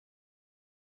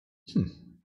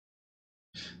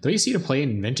 Though you see to play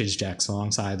in vintage decks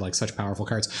alongside like such powerful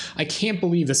cards. I can't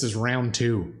believe this is round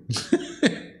 2.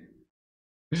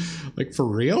 Like, for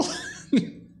real?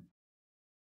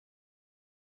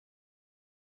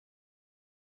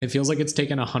 It feels like it's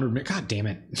taken 100 God damn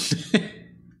it.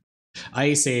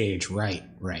 Ice Age, right.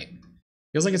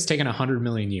 Feels like it's taken 100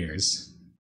 million years.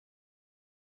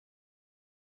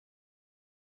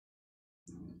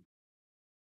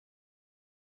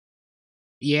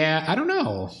 Yeah, I don't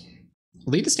know.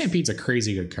 Lead to Stampede's a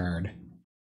crazy good card.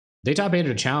 They top 8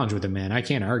 a challenge with him, man. I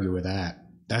can't argue with that.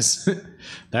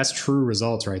 That's true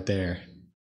results right there.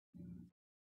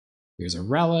 Here's a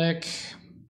relic.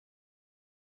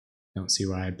 Don't see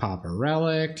why I'd pop a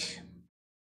relic.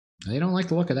 They don't like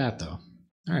the look of that, though.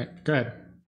 All right, go ahead.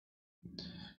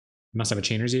 Must have a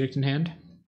Chainer's Edict in hand.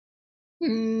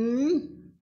 No,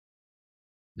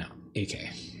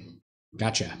 AK.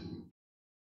 Gotcha. I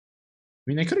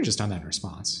mean, they could have just done that in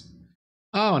response.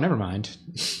 Oh, never mind.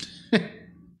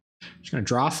 Just gonna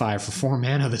draw 5 for 4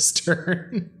 mana this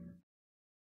turn.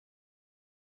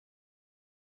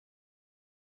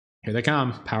 Here they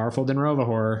come. Powerful Dinrova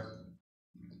horror.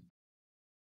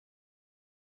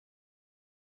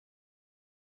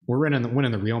 We're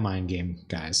winning the real mind game,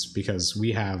 guys, because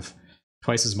we have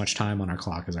twice as much time on our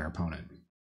clock as our opponent.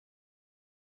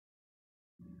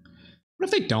 What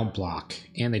if they don't block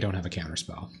and they don't have a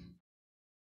counterspell?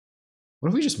 What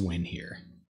if we just win here?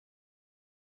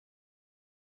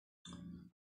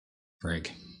 Frig.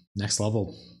 Next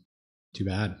level. Too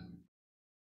bad.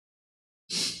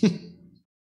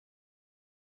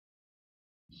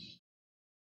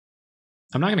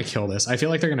 I'm not going to kill this. I feel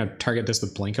like they're going to target this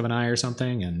with Blink of an Eye or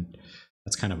something, and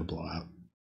that's kind of a blowout.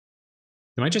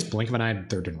 They might just Blink of an Eye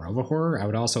their Denrova Horror. I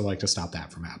would also like to stop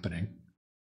that from happening.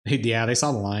 Yeah, they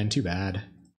saw the line. Too bad.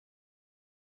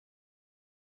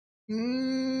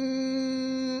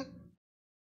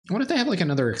 What if they have like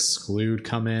another Exclude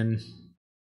come in?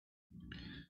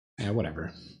 Yeah,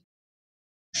 whatever.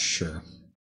 Sure.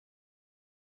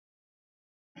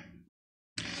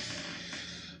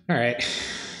 All right.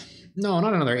 No,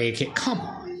 not another AK. Come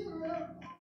on.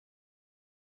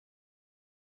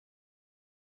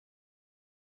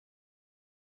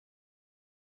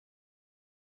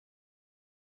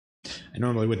 I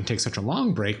normally wouldn't take such a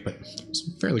long break, but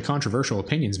some fairly controversial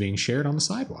opinions being shared on the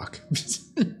sidewalk.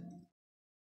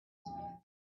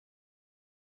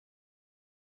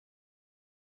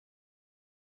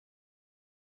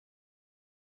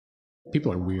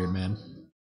 People are weird, man.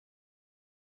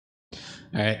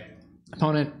 All right,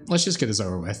 opponent, let's just get this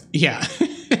over with. Yeah.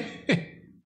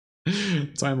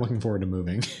 So I'm looking forward to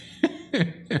moving.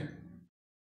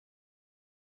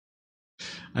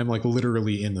 I'm like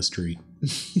literally in the street.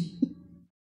 Let's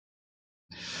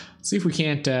see if we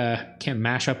can't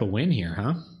mash up a win here,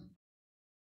 huh?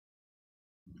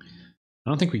 I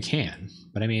don't think we can,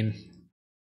 but I mean,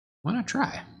 why not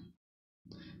try?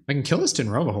 If I can kill this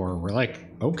Denrova Horror, we're like,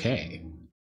 okay.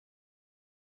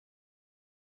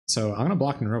 So I'm going to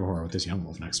block Denrova Horror with this Young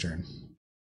Wolf next turn.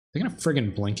 They're going to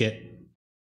friggin' blink it.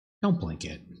 Don't blink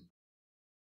it.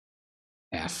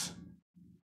 F.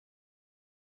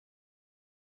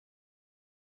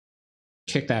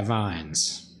 Kick that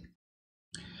Vines.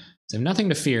 So I have nothing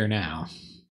to fear now.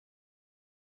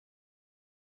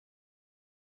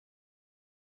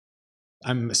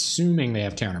 I'm assuming they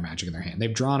have counter magic in their hand.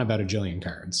 They've drawn about a jillion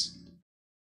cards.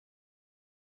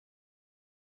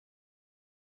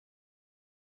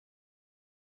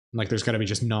 Like there's got to be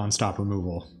just non-stop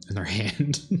removal in their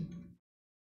hand.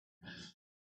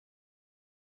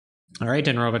 All right,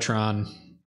 Murasa Tron.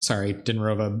 Sorry,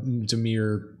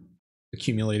 Dimir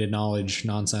accumulated knowledge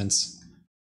nonsense.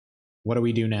 What do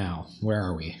we do now? Where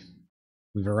are we?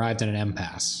 We've arrived at an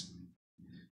impasse.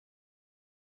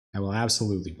 I will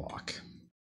absolutely block.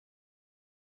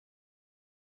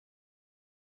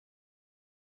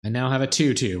 I now have a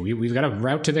 2/2. We've got a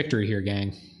route to victory here,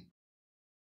 gang.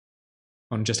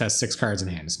 One just has 6 cards in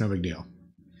hand. It's no big deal.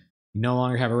 We no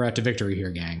longer have a route to victory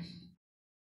here, gang.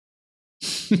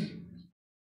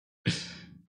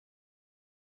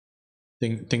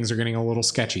 Things are getting a little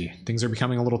sketchy. Things are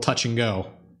becoming a little touch and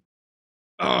go.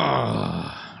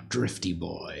 Ah, drifty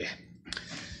boy.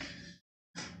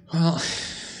 Well,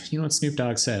 you know what Snoop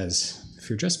Dogg says? If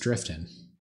you're just drifting,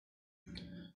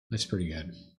 that's pretty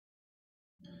good.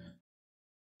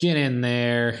 Get in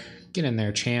there. Get in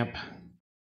there, champ.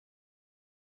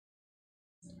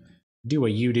 Do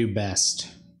what you do best.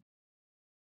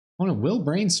 Oh, it will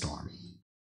brainstorm.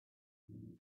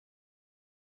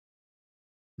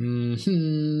 It's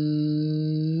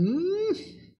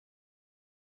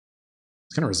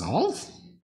gonna resolve?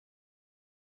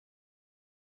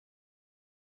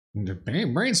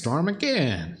 Brainstorm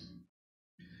again.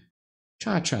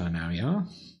 Cha-cha now, y'all.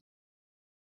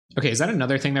 Okay, is that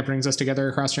another thing that brings us together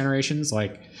across generations?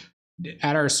 Like,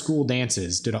 at our school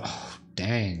dances, did all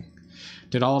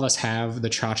of us have the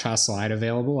cha-cha slide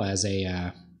available as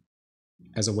a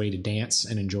way to dance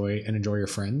and enjoy your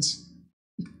friends?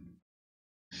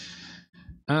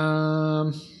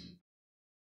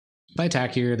 If I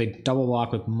attack here, they double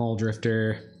block with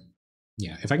Muldrifter.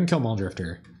 Yeah, if I can kill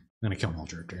Muldrifter, I'm gonna kill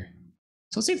Muldrifter.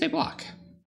 So let's see if they block.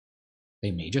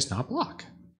 They may just not block.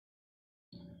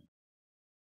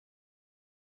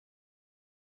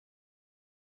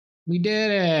 We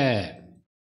did it!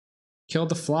 Killed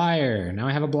the flyer. Now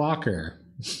I have a blocker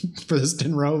for this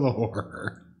Denrova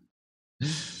Horror.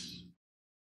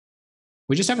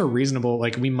 We just have a reasonable,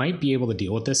 like, we might be able to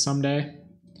deal with this someday.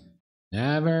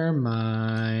 Never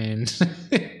mind.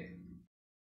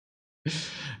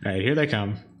 Alright, here they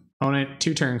come. Opponent,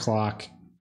 2-turn clock.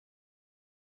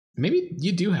 Maybe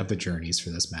you do have the journeys for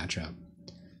this matchup.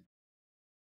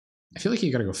 I feel like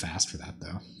you gotta go fast for that,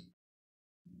 though.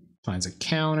 Finds a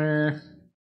counter.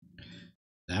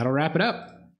 That'll wrap it up.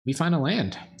 We find a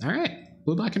land. Alright,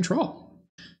 blue-black control.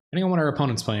 Depending on what our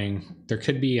opponent's playing, there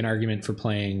could be an argument for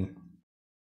playing...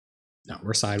 No,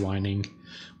 we're sidewinding.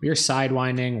 We are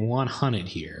sidewinding 100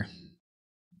 here.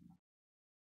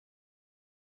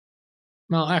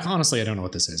 Well, honestly, I don't know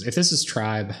what this is. If this is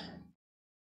Tribe,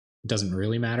 it doesn't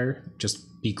really matter.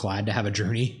 Just be glad to have a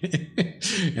Journey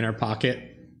in our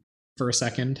pocket for a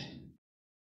second.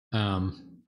 I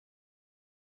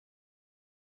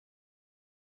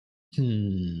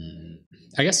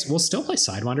guess we'll still play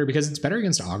Sidewinder because it's better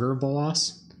against Augur of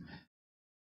Bolas.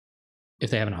 If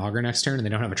they have an Augur next turn and they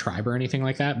don't have a Tribe or anything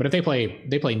like that. But if they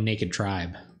play Naked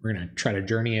Tribe, we're gonna try to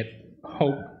Journey it.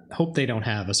 Hope they don't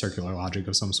have a Circular Logic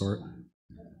of some sort.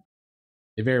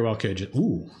 They very well could.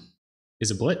 Ooh,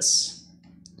 Izzet Blitz.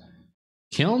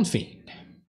 Kiln Fiend.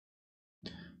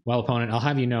 Well, opponent, I'll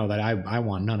have you know that I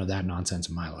want none of that nonsense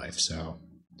in my life, so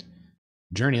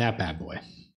Journey that bad boy.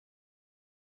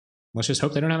 Let's just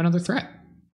hope they don't have another threat.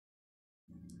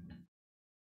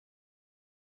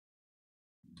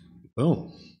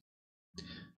 Boom.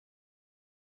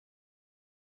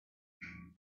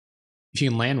 If you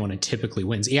can land one, it typically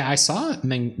wins. Yeah, I saw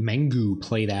Mengu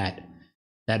play that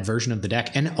version of the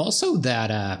deck, and also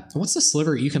that what's the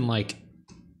sliver you can like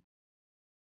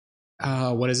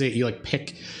what is it, you like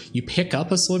pick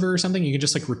up a sliver or something, you can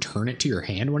just like return it to your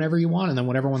hand whenever you want, and then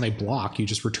whenever when they block you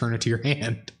just return it to your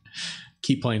hand.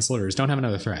 Keep playing slivers. Don't have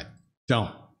another threat.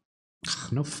 Don't.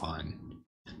 No fun.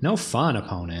 No fun,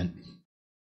 opponent.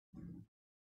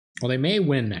 Well, they may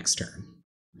win next turn.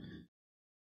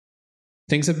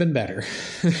 Things have been better.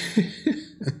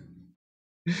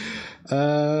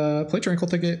 Play Tranquil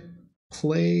Ticket.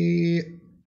 Play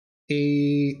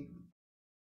a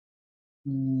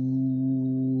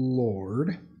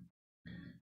Lord.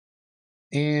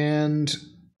 And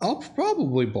I'll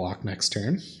probably block next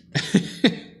turn.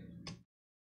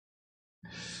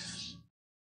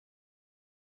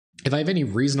 If I have any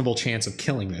reasonable chance of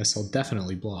killing this, I'll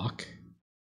definitely block.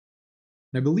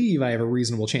 And I believe I have a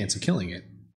reasonable chance of killing it.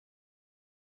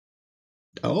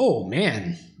 Oh,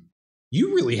 man.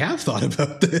 You really have thought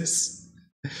about this.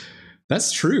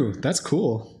 That's true. That's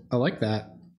cool. I like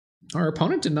that. Our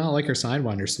opponent did not like our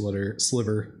Sidewinder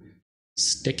sliver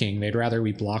sticking. They'd rather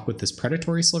we block with this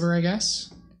Predatory Sliver, I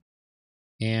guess.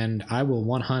 And I will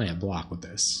 100 block with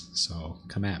this. So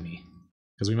come at me.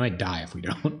 Because we might die if we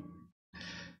don't.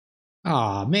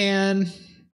 Aw, man.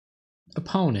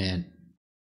 Opponent.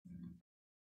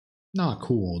 Not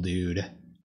cool, dude.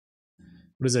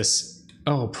 What is this?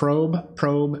 Oh, probe.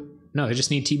 No, they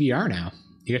just need TBR now.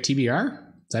 You got TBR? Is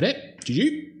that it?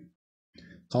 GG?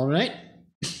 Call it a night?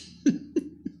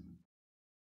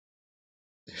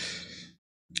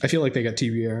 I feel like they got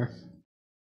TBR.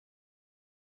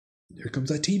 Here comes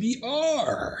that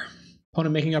TBR.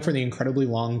 Opponent making up for the incredibly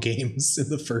long games in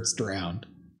the first round.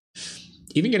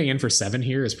 Even getting in for 7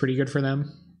 here is pretty good for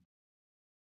them.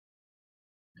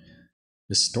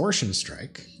 Distortion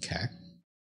Strike. Okay.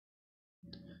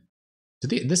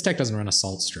 This deck doesn't run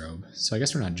Assault Strobe, so I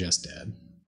guess we're not just dead.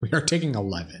 We are taking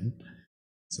 11.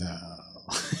 So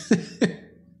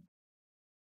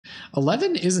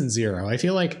 11 isn't 0. I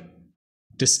feel like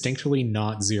distinctly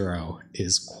not 0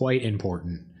 is quite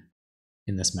important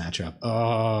in this matchup.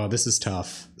 Oh, this is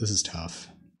tough. This is tough.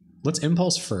 Let's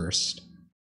Impulse first.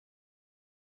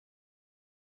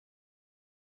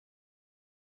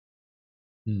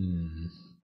 I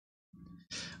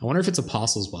wonder if it's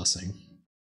Apostle's Blessing.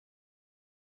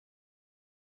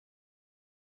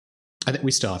 I think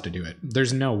we still have to do it.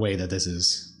 There's no way that this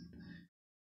is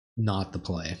not the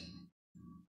play.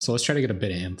 So let's try to get a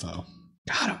bit of info.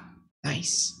 Got him.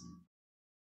 Nice.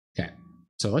 Okay.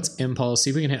 So let's Impulse. See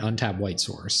if we can hit untap White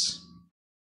Source.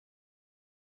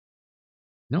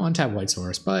 No untap White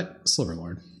Source, but Sliver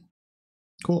Lord.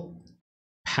 Cool.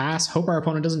 Pass. Hope our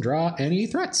opponent doesn't draw any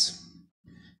threats.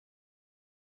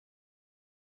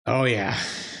 Oh yeah,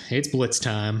 it's Blitz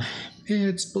time.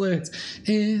 It's Blitz.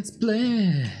 It's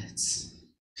Blitz.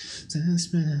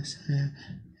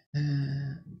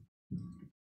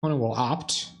 Opponent will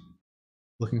opt.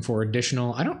 Looking for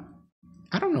additional. I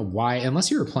don't know why,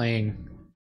 unless you were playing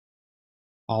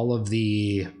all of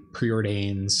the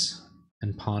Preordains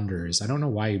and Ponders. I don't know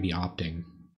why you'd be opting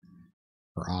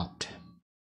for opt.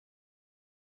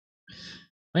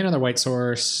 Play another White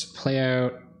Source. Play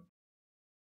out.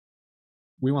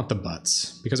 We want the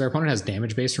butts because our opponent has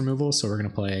damage-based removal, so we're going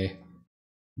to play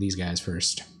these guys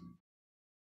first.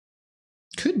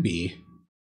 Could be.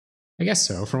 I guess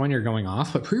so, for when you're going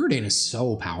off, but Preordain is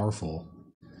so powerful.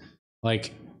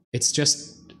 Like, it's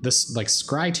just, this, like,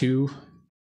 Scry 2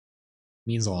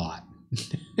 means a lot.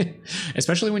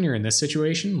 Especially when you're in this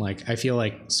situation, like, I feel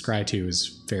like Scry 2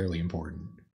 is fairly important.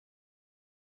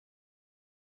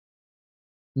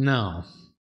 No.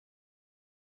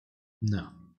 No.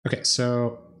 Okay,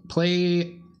 so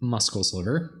play Muscle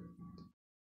Sliver.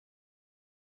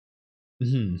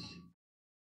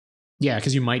 Yeah,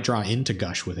 because you might draw into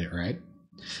Gush with it, right?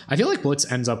 I feel like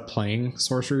Blitz ends up playing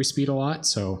Sorcery Speed a lot,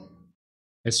 so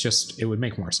it's just, it would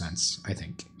make more sense, I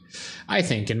think.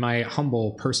 In my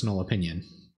humble personal opinion.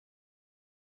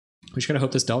 We just gotta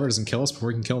hope this Delver doesn't kill us before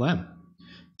we can kill them.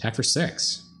 Attack for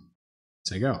 6.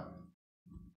 So you go.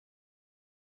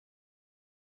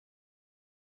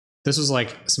 This was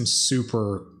like some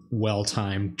super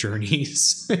well-timed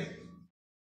journeys.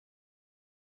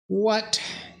 What?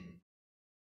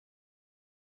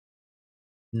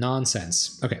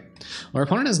 Nonsense. Okay. Well, our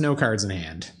opponent has no cards in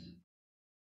hand.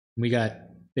 We got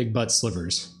big butt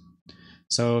Slivers.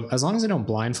 So as long as they don't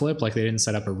blind flip, like they didn't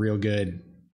set up a real good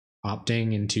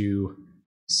opting into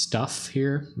stuff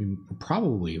here, we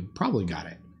probably got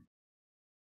it.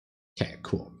 Okay,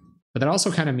 cool. But that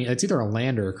also kind of means it's either a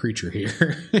land or a creature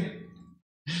here.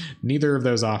 Neither of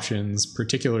those options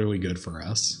particularly good for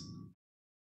us.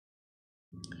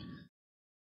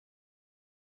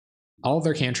 All of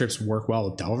their cantrips work well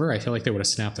with Delver. I feel like they would have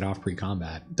snapped it off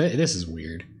pre-combat. This is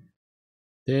weird.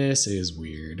 This is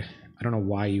weird. I don't know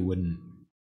why you wouldn't.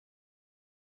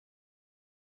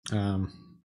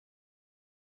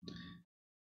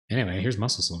 Anyway, here's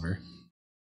Muscle Sliver.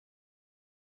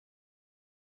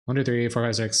 1, 2, 3, 4,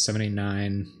 5, 6, 7, 8,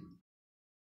 9,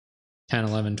 10,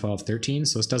 11, 12, 13.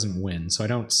 So this doesn't win. So I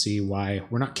don't see why.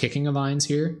 We're not kicking a Vines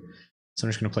here. So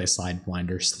I'm just going to play a Slide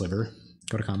Blinder Sliver.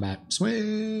 Go to combat.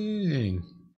 Swing!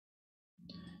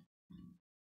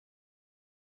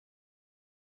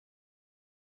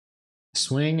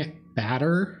 Swing.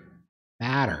 Batter.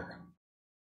 Batter.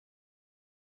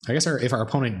 I guess if our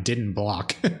opponent didn't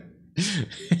block, that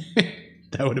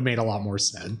would have made a lot more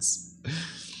sense.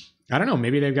 I don't know.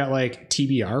 Maybe they've got like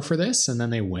TBR for this and then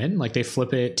they win. Like they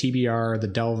flip it, TBR, the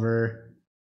Delver.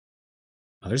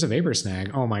 Oh, there's a Vapor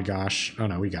Snag. Oh my gosh. Oh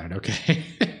no, we got it. Okay.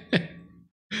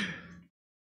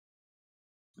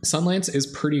 Sunlance is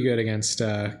pretty good against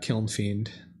Kiln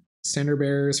Fiend. Standard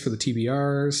Bearers for the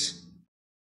TBRs.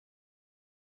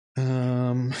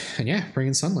 And yeah, bring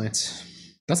in Sunlance.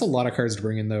 That's a lot of cards to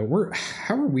bring in though.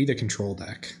 How are we the control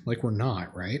deck? Like we're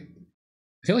not, right?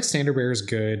 I feel like Standard Bearer is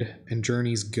good and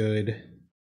Journey's good.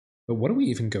 But what do we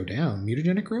even go down?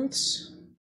 Mutagenic Growths?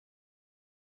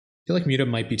 I feel like Muta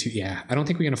might be too... Yeah, I don't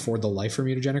think we can afford the life for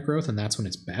Mutagenic Growth, and that's when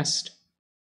it's best.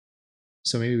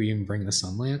 So maybe we even bring the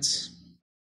Sunlance.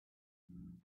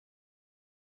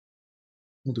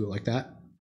 We'll do it like that.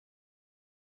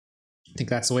 I think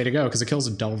that's the way to go, because it kills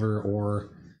a Delver or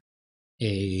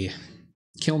a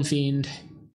Kiln Fiend.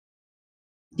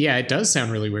 Yeah, it does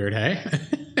sound really weird, hey?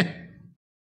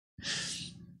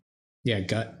 Yeah,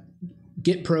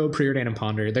 Git Pro, Preordain, and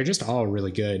Ponder. They're just all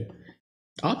really good.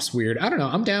 Op's weird. I don't know.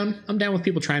 I'm down with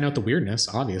people trying out the weirdness,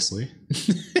 obviously.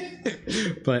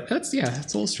 But that's a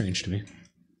little strange to me.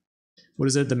 What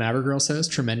is it the Maverick Girl says?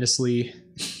 Tremendously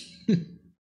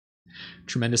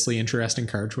interesting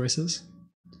card choices.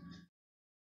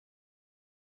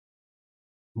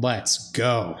 Let's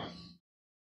go.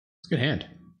 It's a good hand.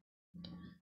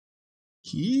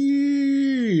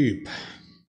 Keep.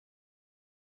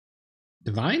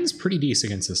 Divine's pretty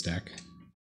decent against this deck.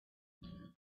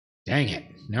 Dang it.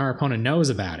 Now our opponent knows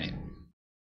about it.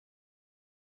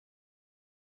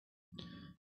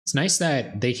 It's nice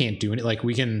that they can't do it. Like,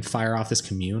 we can fire off this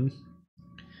commune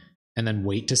and then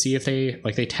wait to see if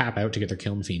they tap out to get their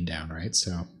Kiln Fiend down, right?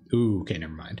 So, ooh, okay,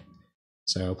 never mind.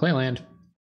 So, play land.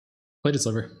 Play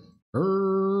Sliver.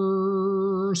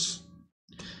 Burst.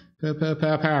 Pa, pa,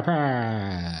 pa, pa,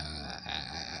 pa.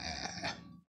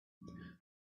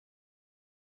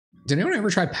 Did anyone ever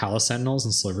try Palace Sentinels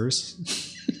and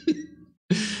Slivers?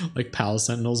 Like Palace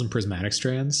Sentinels and Prismatic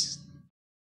Strands?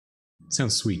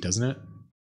 Sounds sweet, doesn't it?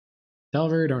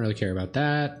 Delver, don't really care about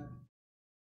that.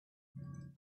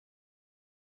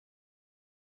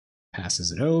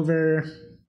 Passes it over.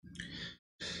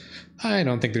 I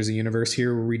don't think there's a universe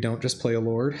here where we don't just play a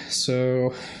Lord,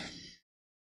 so...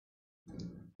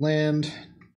 Land.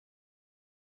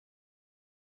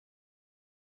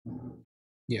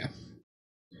 Yeah.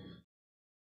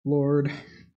 Lord.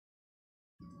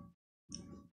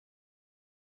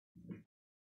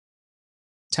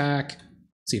 Attack.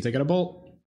 See if they got a bolt.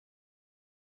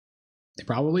 They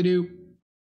probably do.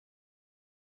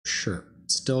 Sure.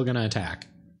 Still gonna attack.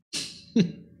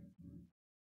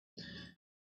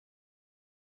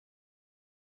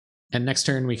 And next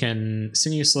turn we can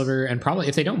Sinew Sliver, and probably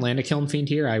if they don't land a Kiln Fiend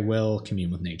here, I will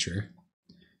Commune with Nature.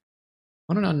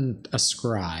 On a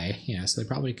Scry. Yeah, so they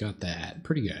probably got that.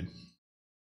 Pretty good.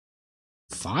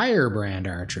 Firebrand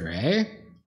Archer, eh?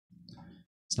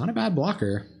 It's not a bad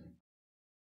blocker.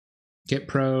 Get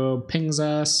Probe, pings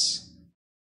us.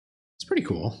 It's pretty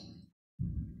cool.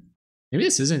 Maybe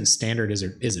this isn't standard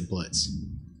Izzet Blitz.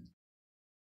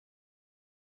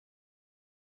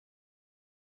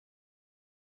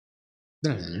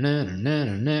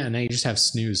 Now you just have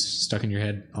snooze stuck in your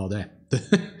head all day.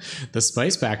 The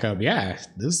spice backup, yeah,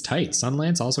 this is tight.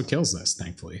 Sunlance also kills this,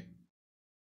 thankfully.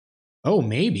 Oh,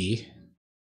 maybe.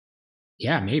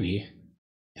 Yeah, maybe.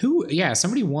 Who? Yeah,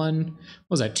 somebody won.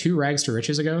 What was that, 2 Rags to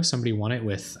Riches ago? Somebody won it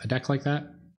with a deck like that.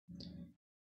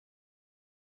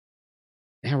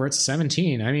 Yeah, we're at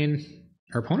 17. I mean,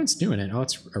 our opponent's doing it. Oh,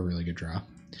 it's a really good draw.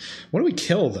 What do we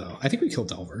kill, though? I think we kill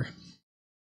Delver.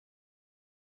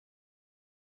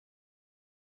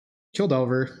 Kill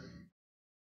Delver.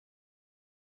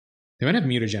 They might have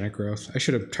mutagenic growth. I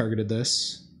should have targeted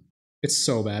this. It's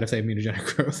so bad if they have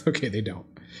mutagenic growth. Okay, they don't.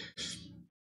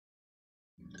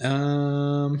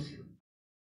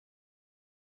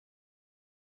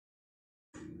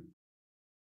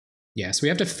 Yeah, so we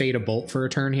have to fade a bolt for a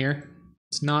turn here.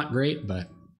 It's not great, but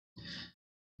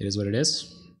it is what it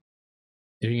is.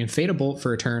 If you can fade a bolt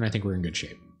for a turn, I think we're in good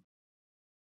shape.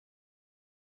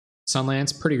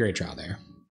 Sunlance, pretty great draw there.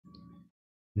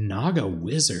 Naga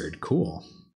Wizard, cool.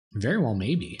 Very well,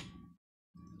 maybe.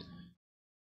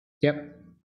 Yep.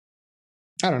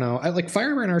 I don't know. I like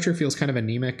Firebrand Archer feels kind of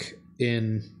anemic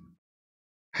in.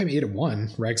 I mean,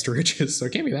 8-1 Rags to Riches, so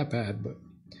it can't be that bad. But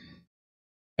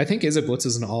I think Izzet Blitz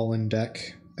is an all-in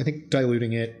deck. I think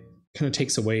diluting it kind of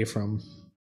takes away from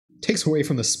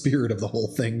the spirit of the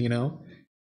whole thing. You know,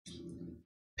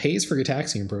 pays for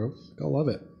Gitaxian Probe. Go love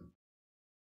it.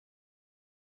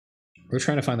 We're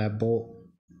trying to find that bolt.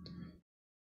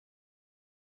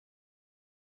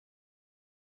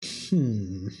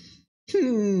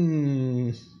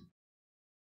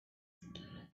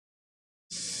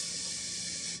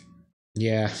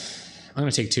 Yeah, I'm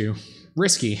gonna take 2.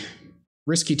 Risky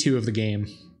 2 of the game,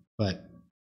 but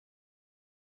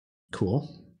cool.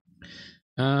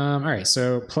 All right,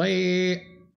 so play.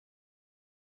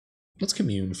 Let's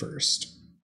commune first.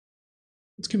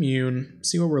 Let's commune.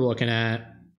 See what we're looking at.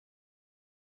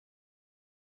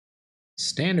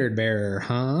 Standard Bearer,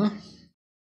 huh?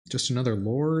 Just another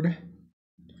Lord.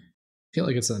 I feel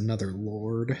like it's another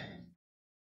Lord.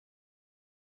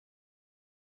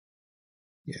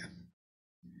 Yeah.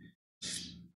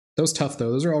 That was tough, though.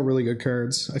 Those are all really good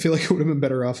cards. I feel like it would have been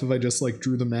better off if I just, like,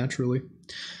 drew them naturally.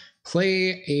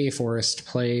 Play a Forest.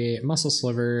 Play Muscle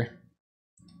Sliver.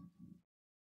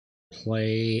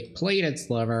 Play Plated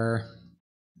Sliver.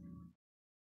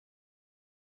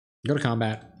 Go to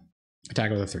combat.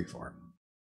 Attack with a 3/4.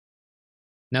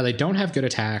 Now, they don't have good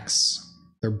attacks.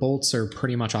 Their bolts are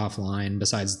pretty much offline,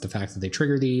 besides the fact that they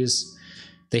trigger these.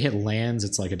 They hit lands,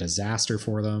 it's like a disaster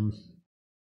for them.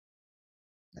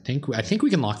 I think we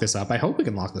can lock this up. I hope we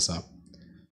can lock this up.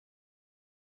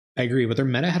 I agree, but their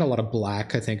meta had a lot of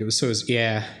black, I think. It was so,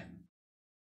 yeah.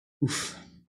 Oof.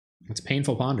 It's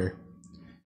painful ponder.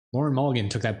 Lauren Mulligan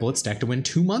took that Blitz deck to win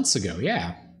 2 months ago,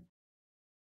 yeah.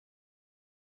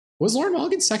 Was Lauren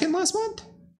Mulligan second last month?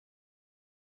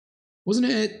 Wasn't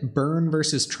it Burn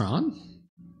versus Tron?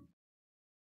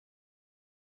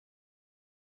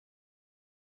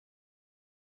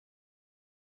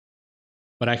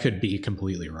 But I could be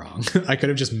completely wrong. I could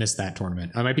have just missed that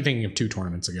tournament. I might be thinking of 2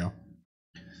 tournaments ago.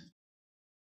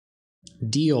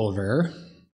 D-over.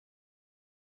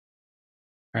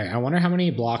 All right, I wonder how many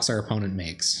blocks our opponent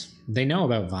makes. They know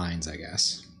about vines, I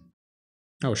guess.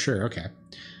 Oh, sure, okay.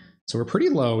 So we're pretty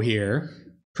low here.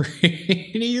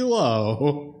 Pretty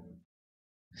low.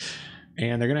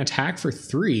 And they're going to attack for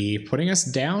 3, putting us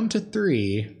down to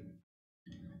 3.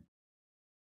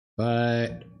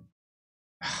 But,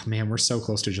 oh, man, we're so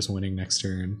close to just winning next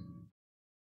turn.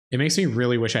 It makes me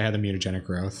really wish I had the mutagenic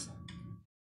growth.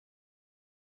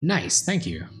 Nice, thank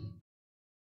you.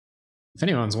 If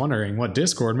anyone's wondering what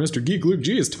Discord Mr. Geek Luke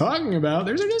G is talking about,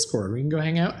 there's our Discord. We can go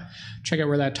hang out, check out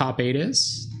where that top 8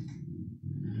 is,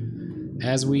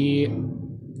 as we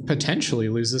potentially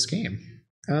lose this game.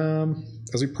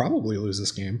 As we probably lose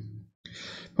this game.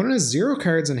 Opponent has 0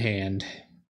 cards in hand.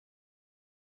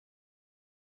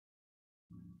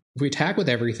 If we attack with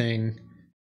everything,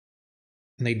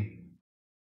 and they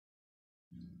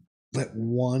let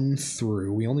 1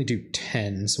 through, we only do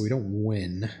 10, so we don't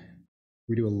win.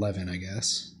 We do 11, I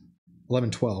guess.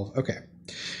 11, 12. Okay.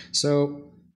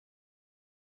 So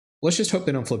let's just hope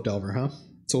they don't flip Delver, huh?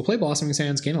 So we'll play Blossoming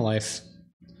Sands, gain a life.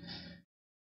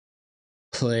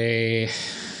 Play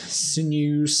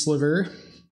Sinew Sliver.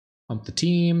 Pump the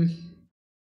team.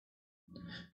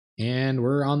 And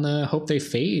we're on the hope they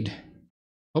fade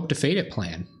Hope to fade it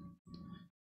plan.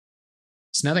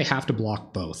 So now they have to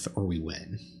block both or we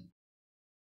win.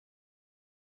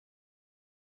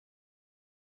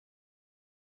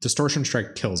 Distortion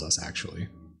Strike kills us, actually.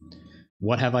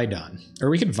 What have I done? Or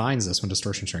we could Vines this when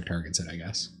Distortion Strike targets it, I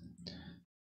guess.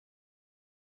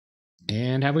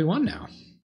 And have we won now?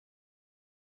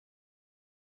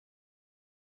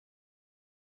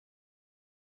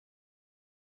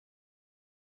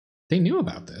 They knew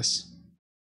about this.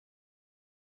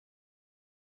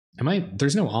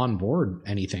 There's no onboard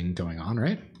anything going on,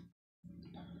 right?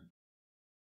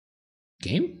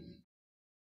 Game?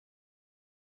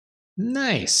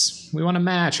 Nice. We won a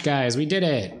match, guys. We did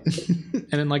it.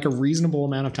 And in like a reasonable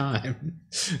amount of time.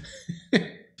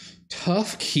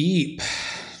 Tough keep.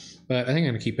 But I think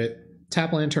I'm gonna keep it.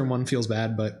 Tap land turn 1 feels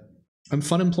bad, but I'm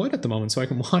fun employed at the moment, so I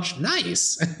can watch.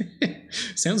 Nice.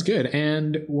 Sounds good.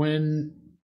 And when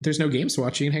there's no games to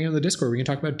watch, you can hang out in the Discord. We can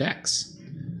talk about decks.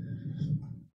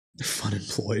 Fun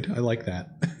employed. I like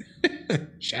that.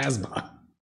 Shazba.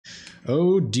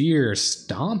 Oh dear,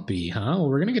 Stompy, huh? Well,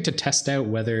 we're gonna get to test out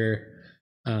whether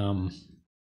we're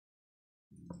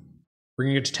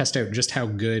gonna get to test out just how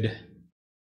good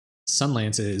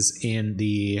Sunlance is in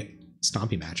the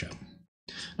Stompy matchup.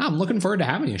 I'm looking forward to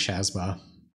having a Shazba.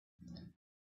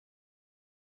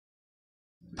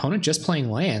 Opponent just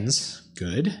playing lands.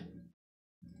 Good.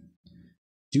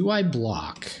 Do I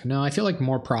block? No, I feel like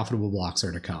more profitable blocks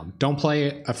are to come. Don't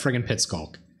play a friggin' Pit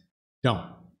Skulk. Don't.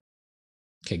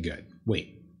 Okay, good.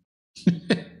 Wait.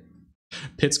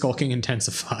 Pit Skulking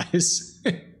intensifies.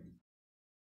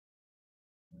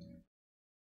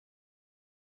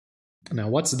 Now,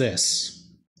 what's this?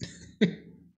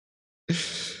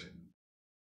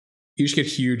 You should get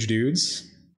huge dudes.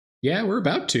 Yeah, we're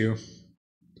about to.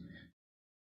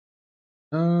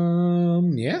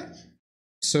 Yeah.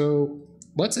 So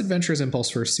let's Adventurous Impulse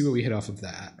first, see what we hit off of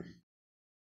that.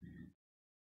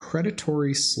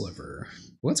 Predatory Sliver.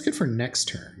 Well, that's good for next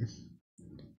turn.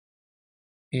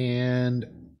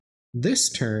 And this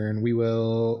turn, we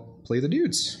will play the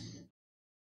dudes.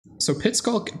 So Pit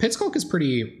Skulk is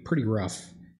pretty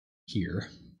rough here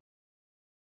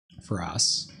for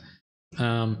us.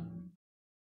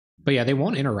 But yeah, they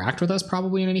won't interact with us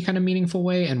probably in any kind of meaningful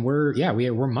way, and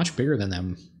we're much bigger than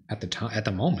them at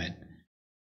the moment.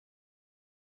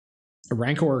 A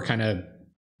Rancor kind of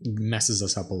messes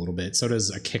us up a little bit. So does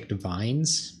a Kicked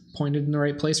Vines pointed in the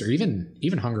right place, or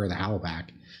even Hunger of the Howlback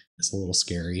is a little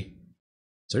scary.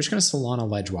 So we're just going to Solana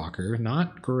Ledgewalker.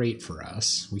 Not great for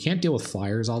us. We can't deal with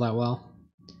flyers all that well,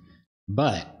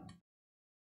 but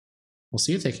we'll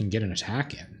see if they can get an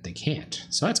attack in. They can't,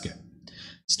 so that's good.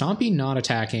 Stompy not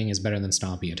attacking is better than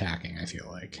Stompy attacking, I feel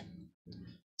like.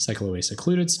 Cycle away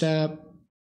Secluded Step.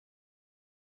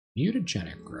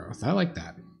 Mutagenic Growth. I like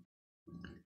that.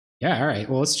 Yeah, all right.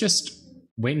 Well, let's just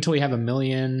wait until we have 1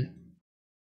 million.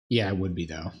 Yeah, it would be,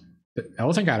 though. But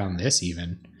Elephant got on this,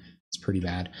 even. It's pretty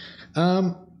bad.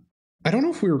 I don't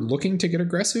know if we were looking to get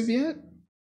aggressive yet.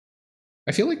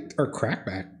 I feel like our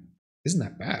crackback isn't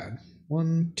that bad.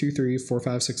 1, 2, 3, 4,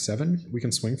 5, 6, 7. We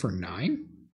can swing for 9.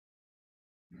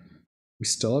 We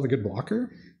still have a good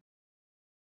blocker.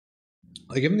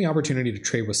 I give him the opportunity to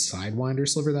trade with Sidewinder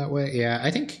Sliver that way. Yeah, I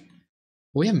think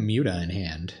we have Muta in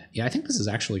hand. Yeah, I think this is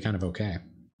actually kind of okay.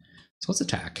 So let's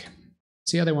attack.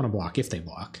 See how they want to block, if they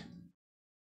block.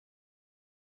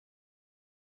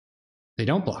 They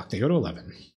don't block. They go to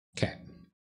 11. Okay.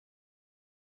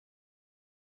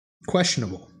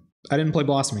 Questionable. I didn't play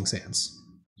Blossoming Sands.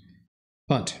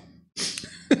 Punt.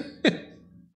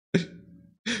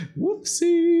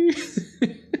 Whoopsie.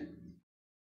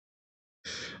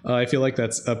 I feel like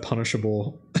that's a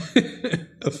punishable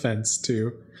offense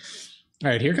too. All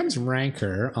right, here comes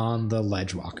Rancor on the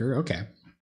Ledgewalker. Okay.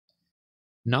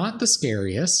 Not the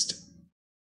scariest.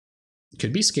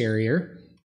 Could be scarier.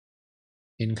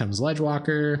 In comes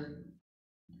Ledgewalker.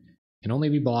 Can only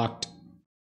be blocked.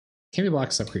 Can be blocked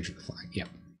except creature with flying. Yep.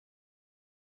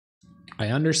 I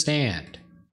understand.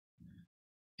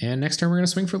 And next turn we're going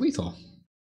to swing for lethal.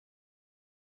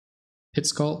 Pit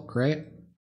Skulk, right?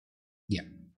 Yeah.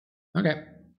 Okay.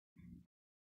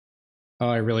 Oh,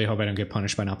 I really hope I don't get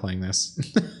punished by not playing this.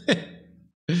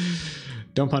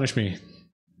 Don't punish me.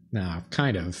 Nah,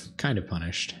 kind of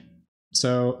punished.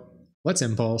 So let's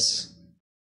Impulse.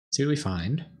 See what we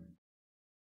find.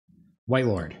 White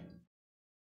Lord.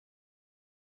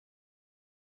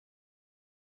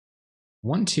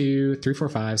 1, 2, 3, 4,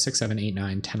 5, 6, 7, 8,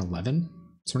 9, 10, 11.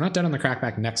 So we're not dead on the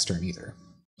crackback next turn either.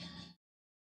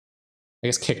 I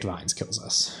guess Kicked Vines kills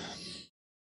us.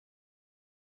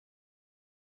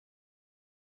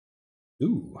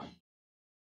 Ooh.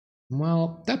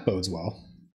 Well, that bodes well.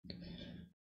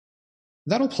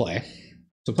 That'll play.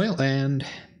 So play a land.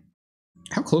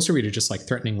 How close are we to just like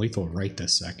threatening lethal right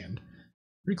this second?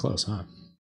 Pretty close, huh?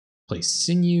 Play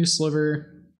Sinew,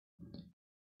 Sliver.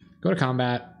 Go to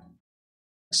combat.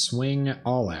 Swing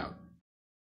all out.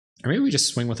 Or maybe we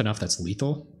just swing with enough that's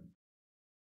lethal.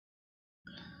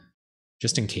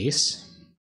 Just in case.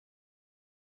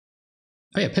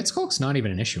 Oh yeah, Pit Skulk's not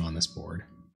even an issue on this board.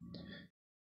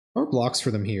 Or blocks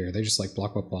for them here. They just like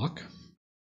block, block, block.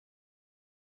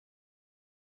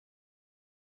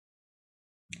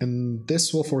 And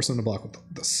this will force them to block with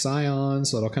the Scion,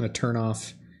 so that'll kind of turn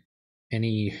off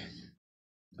any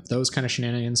of those kind of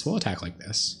shenanigans. We'll attack like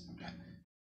this.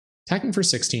 Attacking for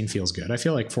 16 feels good. I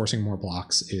feel like forcing more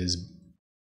blocks is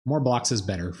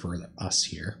better for us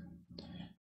here.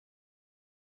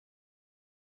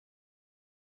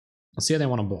 Let's see how they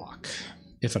want to block,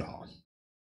 if at all.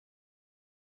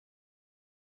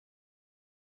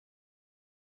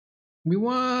 We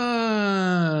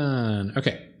won!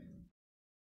 Okay.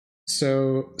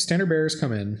 So, standard bearers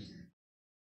come in.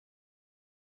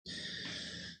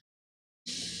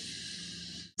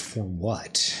 For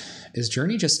what? Is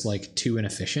Journey just, like, too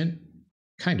inefficient?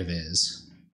 Kind of is.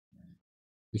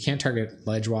 We can't target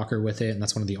Ledgewalker with it, and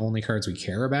that's one of the only cards we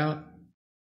care about.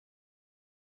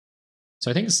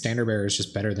 So I think Standard Bearer is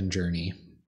just better than Journey.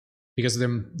 Because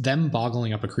them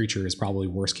boggling up a creature is probably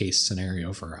worst case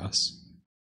scenario for us.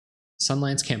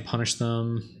 Sunlance can't punish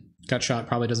them. Gutshot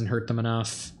probably doesn't hurt them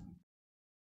enough.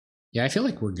 Yeah, I feel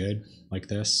like we're good like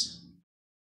this.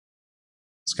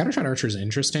 Scattershot Archer is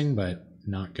interesting, but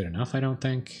not good enough, I don't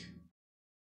think.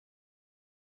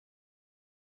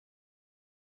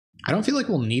 I don't feel like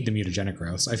we'll need the Mutagenic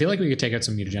Growths. I feel like we could take out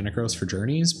some Mutagenic Growths for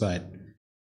Journeys, but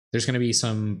there's going to be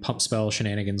some pump spell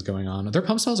shenanigans going on. Their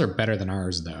pump spells are better than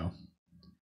ours, though.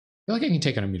 I feel like I can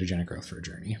take out a Mutagenic Growth for a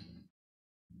Journey.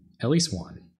 At least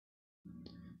one.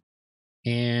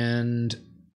 And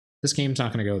this game's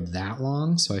not going to go that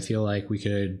long, so I feel like we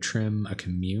could trim a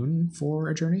Commune for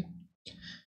a Journey.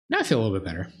 Now I feel a little bit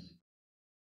better.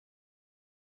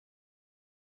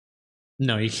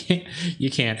 No, you can't.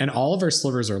 You can't. And all of our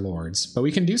Slivers are Lords, but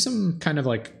we can do some kind of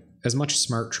like as much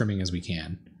smart trimming as we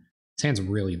can. This hand's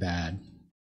really bad.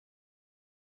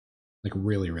 Like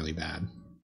really, really bad.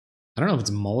 I don't know if it's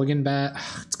mulligan bad.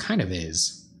 It kind of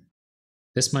is.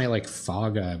 This might like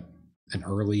fog an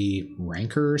early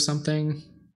Rancor or something.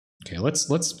 Okay,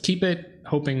 let's keep it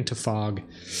hoping to fog,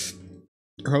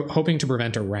 or hoping to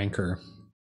prevent a Rancor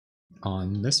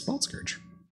on this Vault Scourge.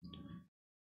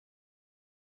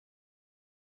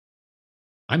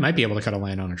 I might be able to cut a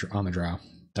land on the draw.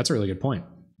 That's a really good point.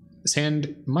 This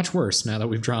hand much worse now that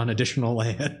we've drawn additional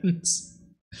lands.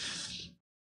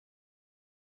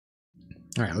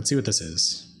 All right, let's see what this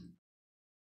is.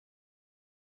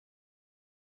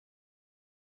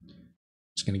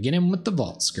 Just gonna get him with the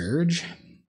Vault Scourge.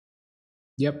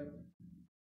 Yep.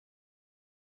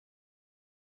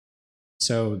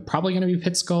 So probably gonna be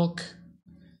Pit Skulk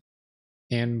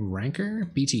and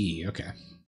Rancor BTE. Okay,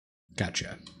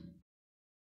 gotcha.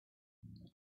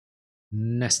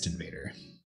 Nest Invader.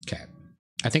 Okay,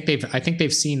 I think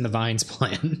they've seen the Vines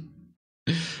plan.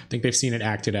 I think they've seen it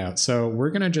acted out. So we're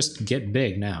gonna just get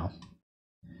big now.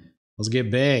 Let's get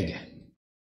big.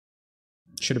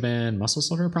 Should have been Muscle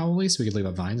Sliver probably, so we could leave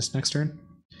a Vines next turn.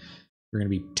 We're gonna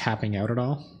be tapping out at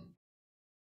all.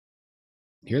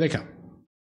 Here they come.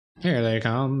 Here they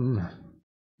come.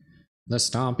 The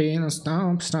Stompy and the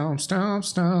Stomp, Stomp, Stomp,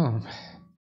 Stomp. I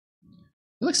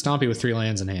feel like Stompy with 3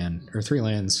 lands in hand, or 3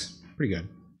 lands. Pretty good.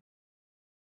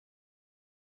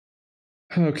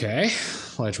 Okay,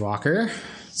 Ledgewalker.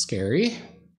 Scary.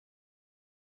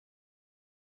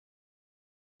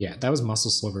 Yeah, that was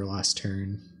Muscle Sliver last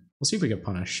turn. We'll see if we get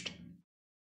punished.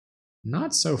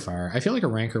 Not so far. I feel like a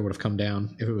Rancor would have come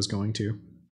down if it was going to.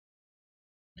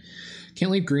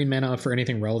 Can't leave green mana up for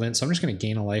anything relevant, so I'm just going to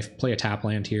gain a life, play a tap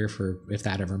land here for if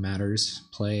that ever matters.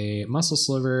 Play Muscle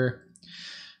Sliver,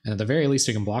 and at the very least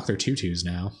we can block their 2/2s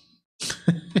now.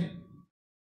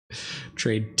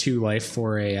 Trade 2 life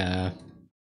for a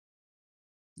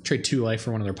trade 2 life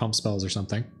for one of their pump spells or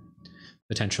something,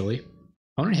 potentially.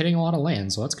 Opponent hitting a lot of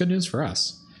lands, so that's good news for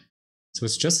us. So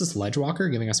it's just this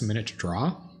Ledgewalker giving us a minute to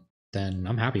draw. Then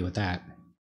I'm happy with that.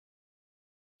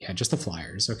 Yeah, just the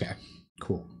flyers. Okay,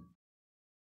 cool.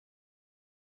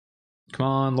 Come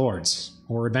on, Lords,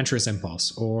 or Adventurous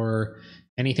Impulse, or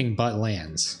anything but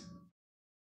lands.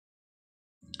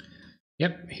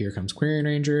 Yep, here comes Query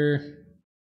Ranger.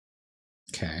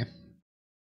 Okay.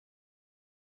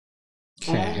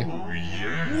 Okay. Oh,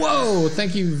 yes. Whoa,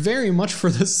 thank you very much for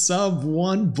the sub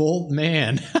 1 Bolt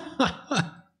Man.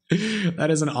 That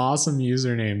is an awesome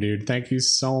username, dude. Thank you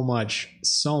so much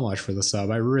for the sub.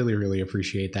 I really, really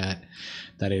appreciate that.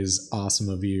 That is awesome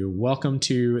of you. Welcome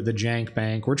to the Jank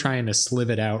Bank. We're trying to slive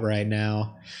it out right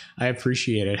now. I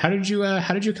appreciate it. How did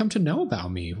you come to know about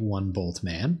me, One Bolt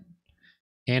Man?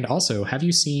 And also, have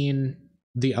you seen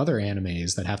the other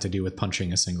animes that have to do with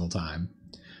punching a single time?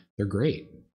 They're great.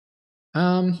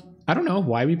 I don't know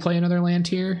why we play another land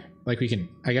tier. Like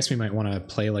I guess we might want to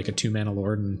play like a 2-mana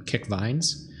lord and kick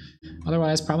vines.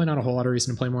 Otherwise, probably not a whole lot of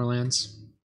reason to play more lands.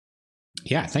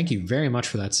 Yeah, thank you very much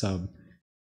for that sub.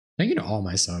 Thank you to all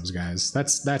my subs, guys.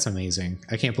 That's amazing.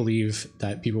 I can't believe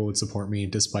that people would support me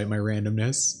despite my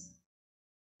randomness.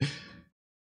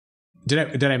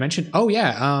 Did I mention? Oh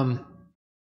yeah,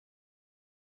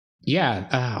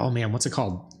 oh man, what's it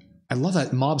called? I love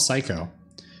that Mob Psycho.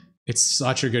 It's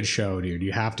such a good show, dude.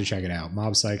 You have to check it out.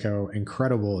 Mob Psycho,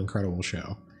 incredible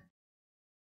show.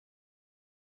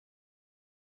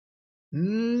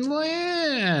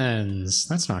 Lands.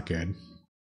 That's not good.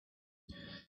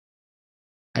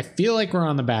 I feel like we're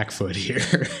on the back foot here.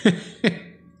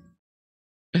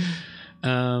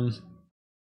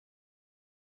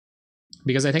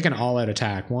 Because I think an all-out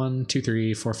attack, 1, 2,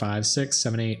 3, 4, 5, 6,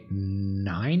 7, 8,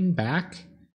 9 back.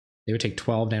 They would take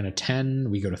 12 down to 10.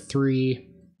 We go to 3.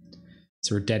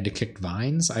 So we're dead to kicked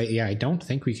vines. I don't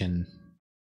think we can.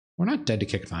 We're not dead to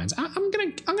kicked vines. I'm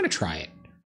gonna try it.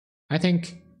 I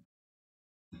think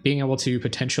being able to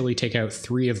potentially take out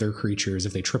 3 of their creatures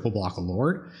if they triple block a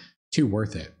lord, too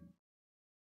worth it.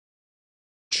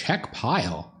 Check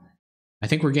pile. I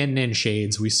think we're getting in,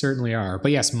 Shades. We certainly are.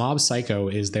 But yes, Mob Psycho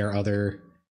is their other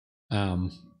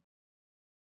anime,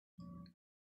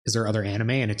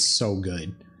 and it's so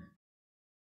good.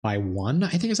 By 1,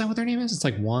 I think, is that what their name is? It's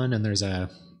like 1 and there's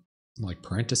a like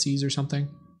parentheses or something.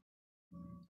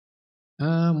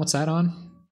 What's that on?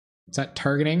 Is that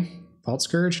targeting? Vault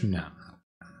Scourge? No.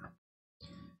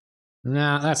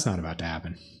 Nah, that's not about to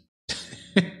happen.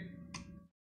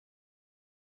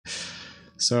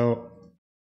 So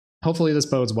hopefully this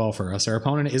bodes well for us. Our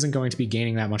opponent isn't going to be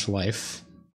gaining that much life.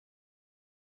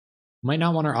 Might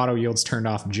not want our auto yields turned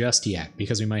off just yet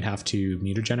because we might have to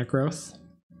mutagenic growth.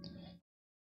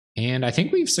 And I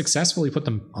think we've successfully put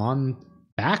them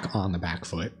back on the back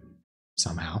foot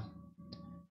somehow.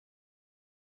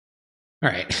 All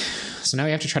right, so now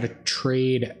we have to try to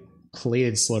trade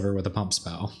Plated Sliver with a pump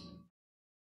spell.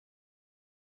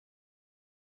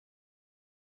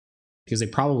 Because they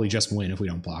probably just win if we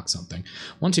don't block something.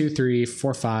 1, 2, 3,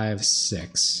 4, 5,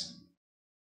 6.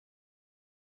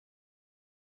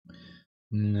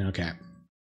 Okay.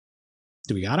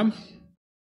 Do we got them?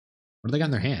 What do they got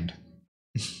in their hand?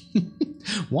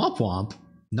 Womp Womp.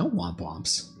 No Womp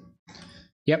Womps.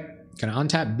 Yep. Gonna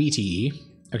untap BTE.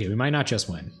 Okay, we might not just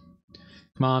win.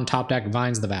 Come on, top deck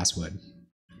Vines the Vastwood.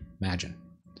 Imagine.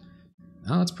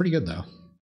 Oh, that's pretty good though.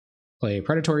 Play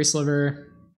Predatory Sliver.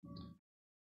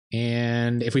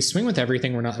 And if we swing with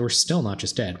everything, we're still not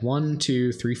just dead. 1,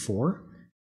 2, 3, 4.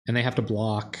 And they have to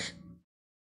block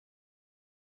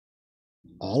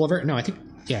all of it. No, I think,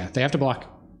 yeah, they have to block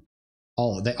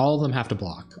all of them have to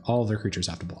block. All of their creatures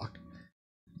have to block.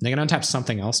 They can untap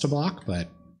something else to block, but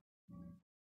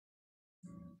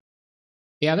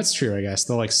yeah, that's true, I guess.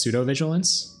 They'll like pseudo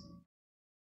vigilance.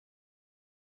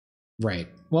 Right.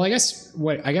 Well, I guess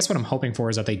what I'm hoping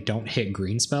for is that they don't hit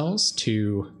green spells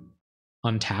to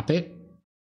untap it.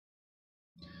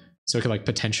 So it could like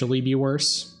potentially be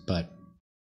worse, but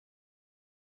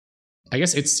I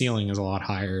guess its ceiling is a lot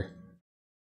higher.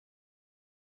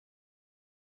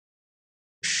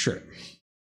 Sure.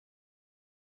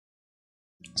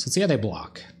 So let's see how they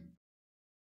block.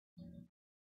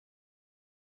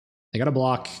 They gotta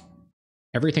block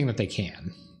everything that they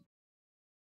can,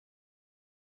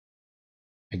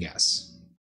 I guess.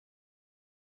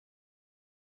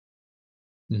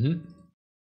 Mm-hmm.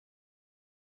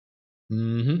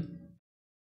 Mm-hmm.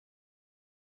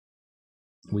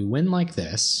 We win like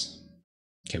this.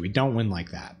 Okay, we don't win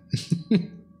like that.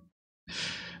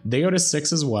 They go to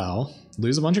 6 as well.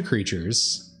 Lose a bunch of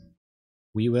creatures.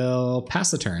 We will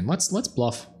pass the turn. Let's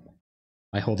bluff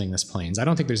by holding this plains. I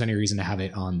don't think there's any reason to have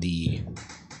it on the...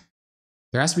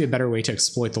 There has to be a better way to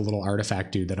exploit the little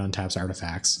artifact dude that untaps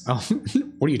artifacts. Oh,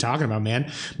 what are you talking about,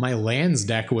 man? My lands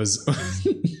deck was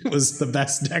was the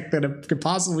best deck that it could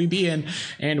possibly be in,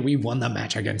 and we won the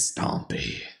match against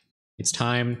Stompy. It's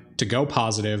time to go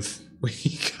positive.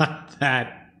 We got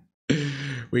that.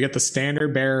 We got the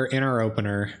Standard Bearer in our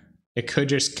opener. It could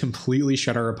just completely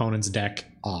shut our opponent's deck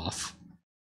off.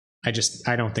 I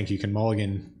don't think you can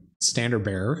mulligan Standard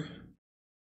Bearer.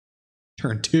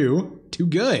 Turn 2. Too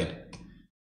good.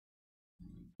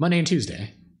 Monday and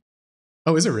Tuesday.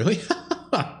 Oh, is it really?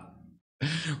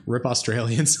 Rip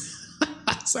Australians.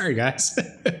 Sorry, guys.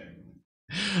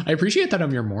 I appreciate that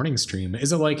on your morning stream.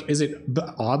 Is it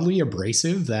oddly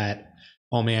abrasive that,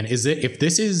 oh man, if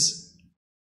this is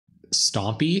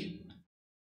Stompy,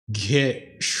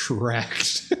 get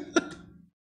shreked.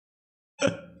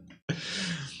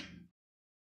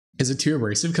 Is it too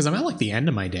abrasive? Because I'm at like the end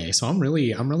of my day, so I'm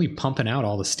really pumping out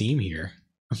all the steam here.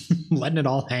 Letting it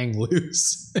all hang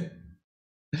loose.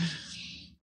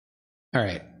 All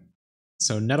right.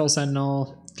 So Nettle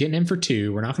Sentinel, getting in for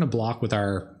 2. We're not going to block with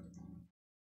our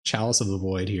Chalice of the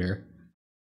Void here.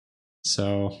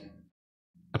 So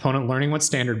opponent learning what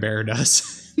Standard Bearer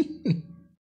does.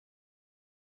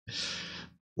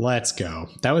 Let's go.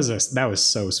 That was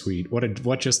so sweet.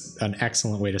 What just an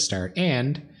excellent way to start.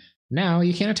 And now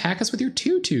you can't attack us with your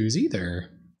 2/2s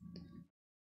either.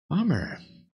 Bummer.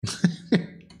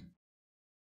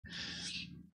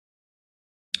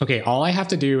 Okay, all I have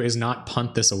to do is not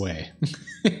punt this away.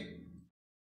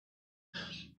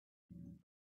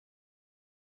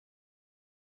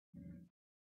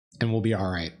 And we'll be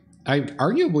all right. I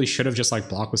arguably should have just like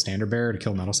blocked with Standard Bearer to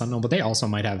kill Nettle Sentinel, but they also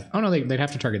might have... Oh no, they'd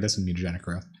have to target this in Mutagenic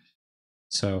Growth.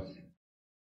 So...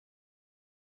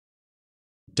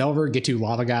 Delver, get to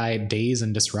Lava Guy, Daze,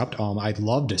 and Disrupt. I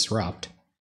love Disrupt.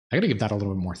 I gotta give that a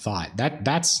little bit more thought.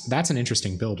 That's an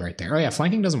interesting build right there. Oh yeah,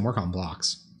 flanking doesn't work on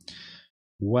blocks.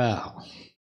 Well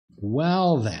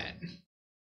then.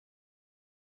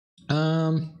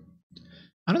 I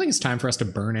don't think it's time for us to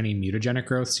burn any Mutagenic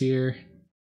Growths here.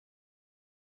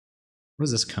 What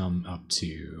does this come up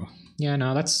to? Yeah,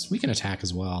 no, we can attack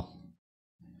as well.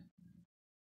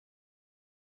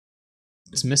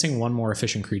 It's missing one more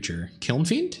efficient creature. Kiln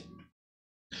Fiend?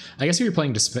 I guess if you're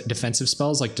playing defensive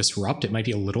spells like Disrupt, it might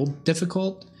be a little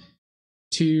difficult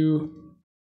to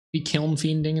be Kiln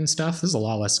Fiending and stuff. This is a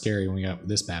lot less scary when we got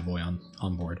this bad boy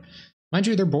on board. Mind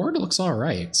you, their board looks all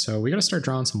right, so we got to start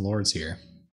drawing some lords here.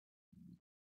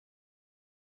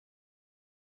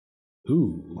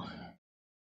 Ooh.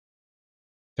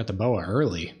 Got the Boa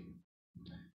early.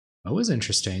 Boa's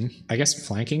interesting. I guess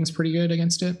flanking's pretty good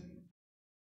against it.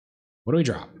 What do we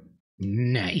drop?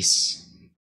 Nice.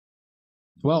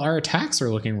 Well, our attacks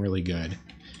are looking really good.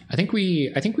 I think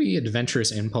we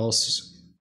Adventurous Impulse.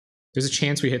 There's a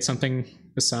chance we hit something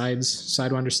besides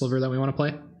Sidewinder Sliver that we want to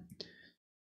play.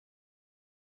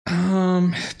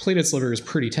 Plated Sliver is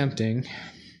pretty tempting.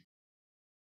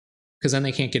 Because then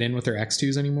they can't get in with their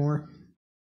X2s anymore.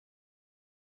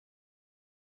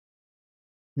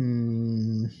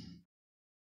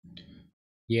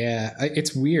 Yeah,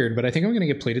 it's weird, but I think I'm going to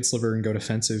get Plated Sliver and go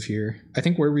defensive here. I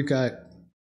think where we've got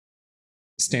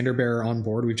Standard Bearer on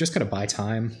board, we've just got to buy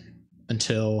time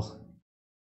until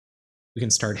we can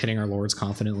start hitting our lords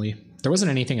confidently. There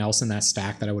wasn't anything else in that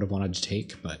stack that I would have wanted to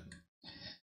take, but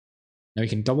now we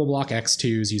can double block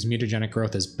X2s, use Mutagenic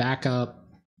Growth as backup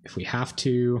if we have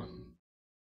to.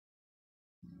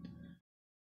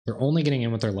 They're only getting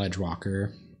in with their Ledge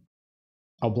Walker.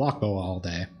 I'll block Boa all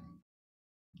day.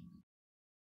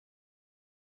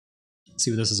 Let's see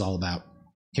what this is all about.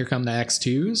 Here come the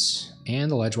X2s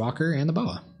and the Ledge Walker and the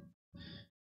Boa.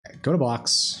 Right, go to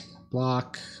blocks.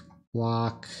 Block,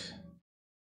 block.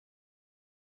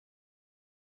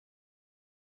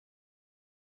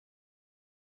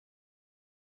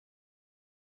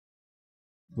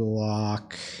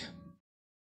 Block.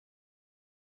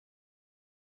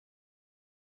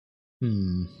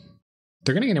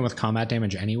 They're going to get in with combat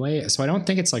damage anyway, so I don't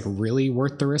think it's like really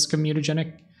worth the risk of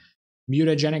mutagenic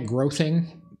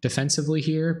growthing defensively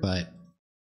here, but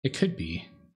it could be.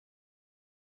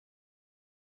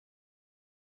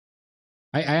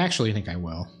 I actually think I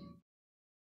will.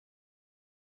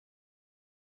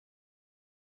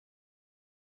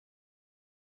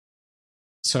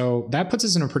 So that puts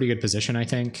us in a pretty good position, I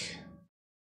think.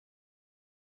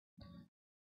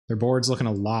 Their board's looking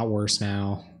a lot worse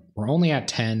now. We're only at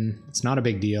 10. It's not a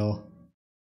big deal.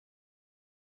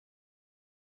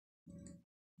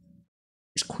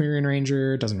 There's Quirion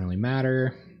Ranger. Doesn't really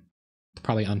matter.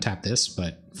 Probably untap this,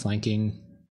 but flanking,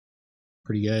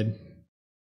 pretty good.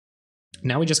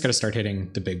 Now we just got to start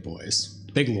hitting the big boys.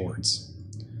 Big lords.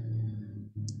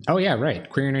 Oh yeah, right.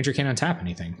 Quirion Ranger can't untap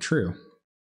anything. True.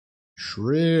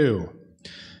 True.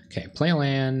 Okay, play a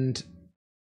land.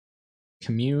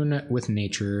 Commune with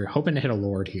nature. Hoping to hit a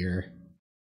lord here.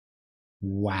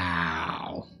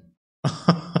 Wow.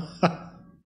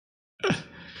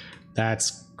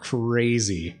 That's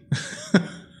crazy.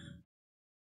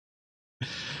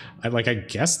 I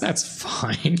guess that's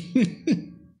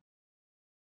fine.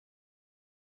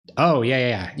 Oh,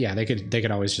 yeah. They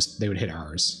could always they would hit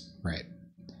ours. Right.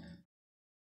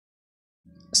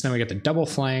 So now we get the double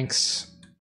flanks.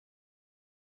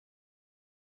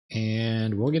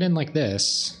 And we'll get in like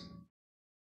this.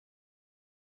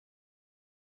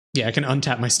 Yeah, I can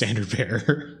untap my standard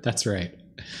bearer. That's right.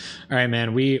 All right,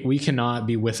 man. We cannot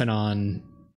be whiffing on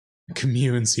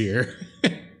communes here.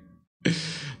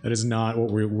 That is not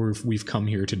what we've come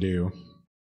here to do.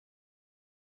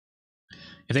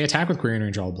 If they attack with Query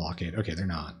Range, I'll block it. Okay, they're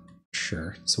not.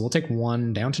 Sure. So we'll take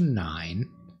 1 down to 9.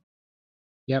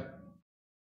 Yep.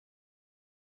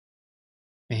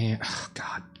 And oh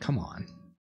god, come on.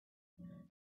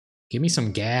 Give me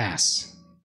some gas.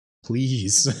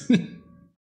 Please.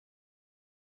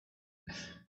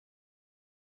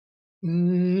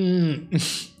 We're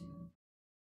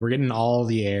getting all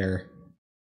the air.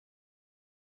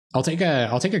 I'll take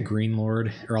a green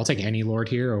lord, or I'll take any lord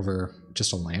here over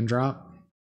just a land drop.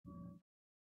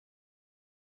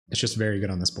 It's just very good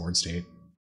on this board state.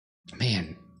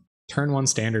 Man, turn 1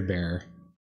 standard bearer.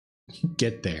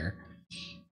 Get there.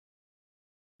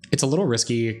 It's a little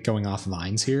risky going off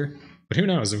vines here, but who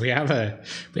knows? If we have an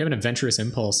adventurous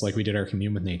impulse like we did our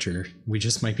commune with nature, we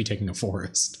just might be taking a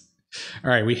forest. All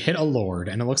right, we hit a lord,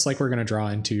 and it looks like we're going to draw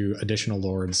into additional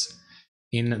lords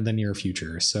in the near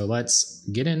future. So let's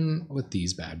get in with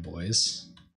these bad boys.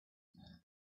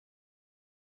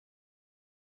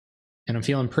 And I'm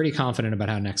feeling pretty confident about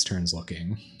how next turn's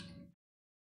looking.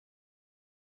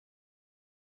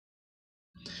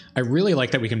 I really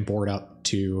like that we can board up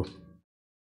to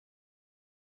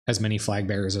as many flag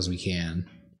bearers as we can.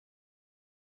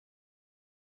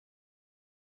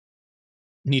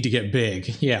 Need to get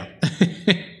big. Yeah,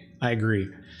 I agree.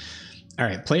 All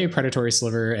right, play a predatory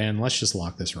sliver, and let's just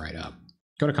lock this right up.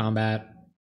 Go to combat,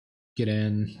 get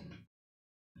in.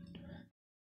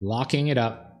 Locking it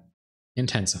up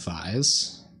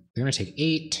intensifies. They're going to take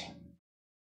 8.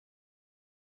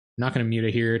 Not going to mute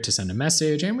it here to send a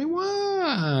message, and we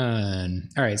won!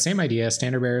 All right, same idea.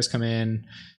 Standard bearers come in.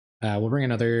 We'll bring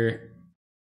another...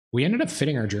 We ended up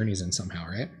fitting our journeys in somehow,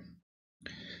 right?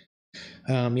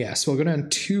 Yeah, so we'll go down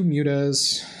 2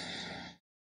 mutas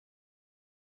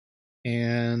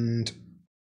and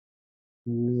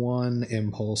 1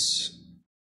 impulse.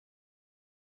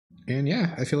 And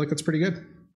yeah, I feel like that's pretty good.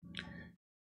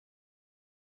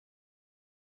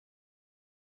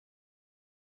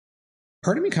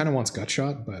 Part of me kind of wants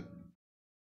Gutshot, but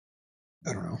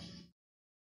I don't know.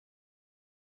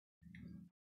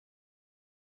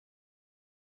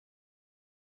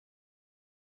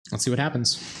 Let's see what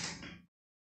happens.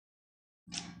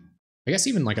 I guess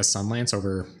even like a Sunlance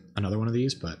over another one of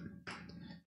these, but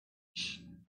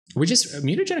we just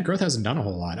mutagenic growth hasn't done a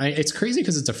whole lot. It's crazy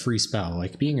because it's a free spell.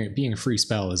 Like being a free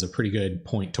spell is a pretty good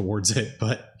point towards it,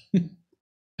 but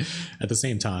at the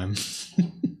same time.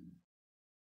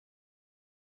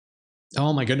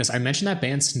 Oh my goodness, I mentioned that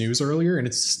band Snooze earlier and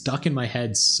it's stuck in my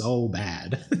head so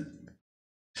bad.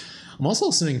 I'm also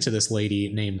listening to this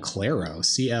lady named Clairo,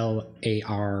 C-L-A-I-R-O.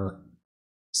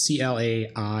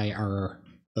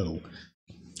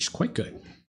 She's quite good.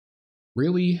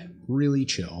 Really, really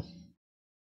chill.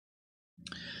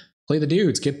 Play the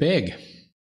dudes, get big.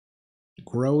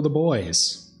 Grow the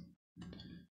boys.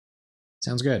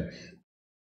 Sounds good.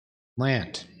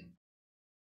 Land.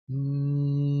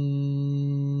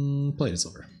 Play the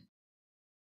silver.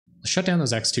 Shut down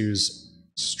those X2s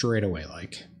straight away,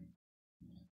 like.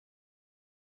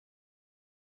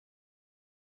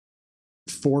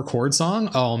 4 chord song?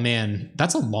 Oh man,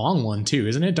 that's a long one too,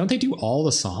 isn't it? Don't they do all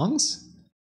the songs?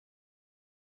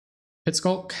 Pit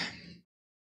Skulk.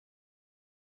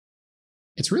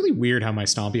 It's really weird how my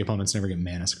Stompy opponents never get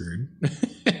mana screwed.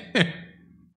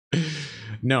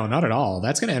 No, not at all.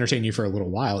 That's going to entertain you for a little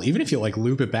while, even if you like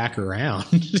loop it back around.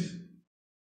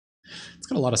 It's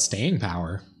got a lot of staying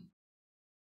power.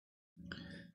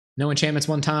 No enchantments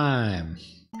one time.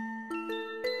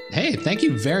 Hey, thank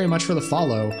you very much for the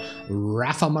follow,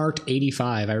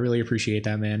 Rafamart85. I really appreciate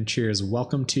that, man. Cheers.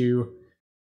 Welcome to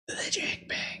the Jank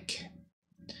Bank.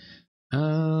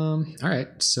 All right,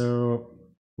 so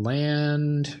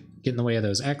land, get in the way of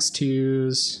those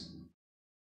X2s.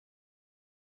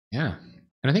 Yeah.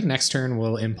 And I think next turn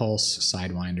we'll Impulse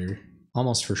Sidewinder,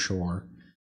 almost for sure.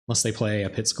 Unless they play a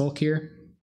Pit Skulk here.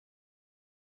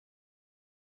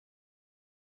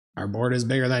 Our board is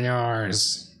bigger than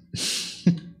yours.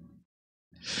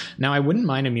 Now, I wouldn't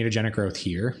mind a mutagenic growth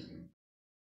here.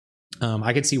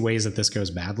 I could see ways that this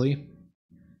goes badly.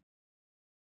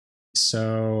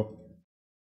 So...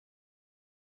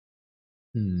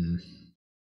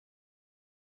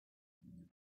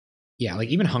 Yeah, like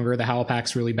even Hunger the Howl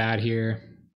Pack's really bad here.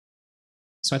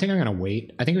 So I think I'm going to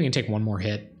wait. I think we can take one more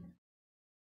hit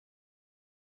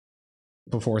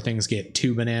before things get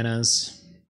too bananas.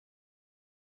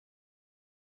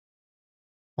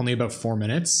 Only about 4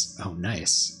 minutes? Oh,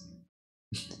 nice.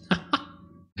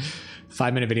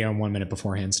 5-minute video and 1 minute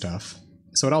beforehand stuff.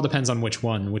 So it all depends on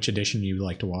which edition you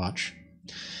like to watch.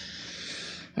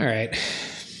 All right.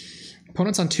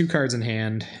 Opponent's on 2 cards in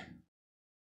hand.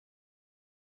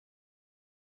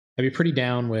 I'd be pretty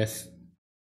down with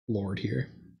Lord here.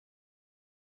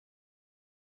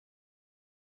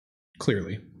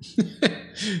 Clearly.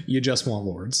 You just want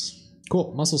Lords.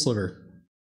 Cool. Muscle Sliver.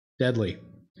 Deadly.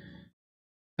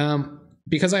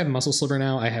 Because I have Muscle Sliver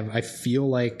now, I feel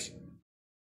like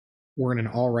we're in an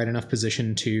alright enough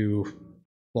position to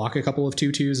block a couple of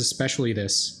 2/2s, especially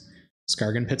this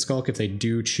Skargan Pit Skulk if they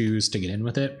do choose to get in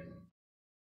with it.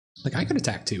 Like, I could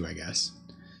attack 2, I guess.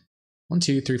 1,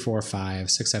 2, 3, 4,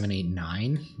 5, 6, 7, 8,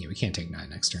 9. Yeah, we can't take 9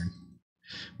 next turn.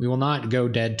 We will not go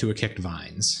dead to a kicked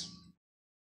Vines.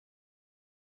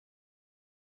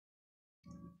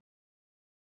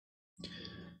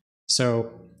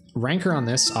 So, Rancor on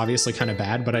this, obviously kind of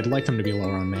bad, but I'd like them to be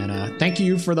lower on mana. Thank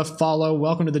you for the follow.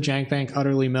 Welcome to the Jank Bank,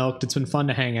 Utterly Milked. It's been fun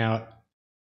to hang out.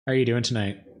 How are you doing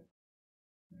tonight?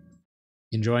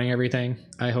 Enjoying everything,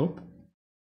 I hope?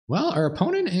 Well, our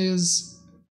opponent is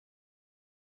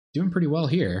doing pretty well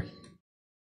here.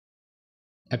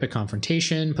 Epic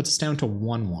Confrontation puts us down to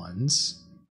 1/1s.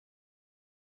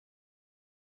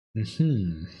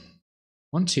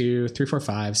 1, 2, 3, 4,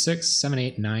 5, 6, 7,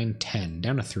 8, 9, 10.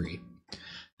 Down to 3.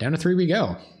 Down to 3 we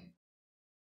go.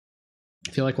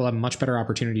 I feel like we'll have much better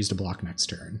opportunities to block next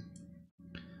turn.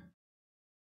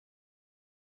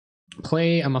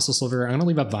 Play a Muscle Sliver. I'm going to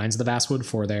leave up Vines of the Vastwood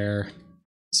for their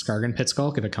Skargan Pit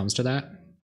Skulk if it comes to that.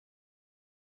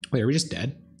 Wait, are we just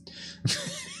dead?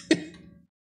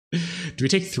 Do we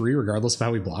take 3 regardless of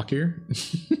how we block here?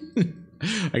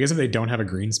 I guess if they don't have a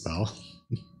green spell.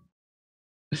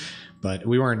 But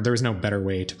we weren't, there was no better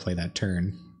way to play that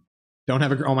turn. Don't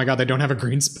have a, oh my god, they don't have a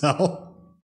green spell.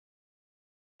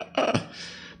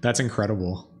 That's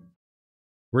incredible.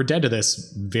 We're dead to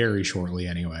this very shortly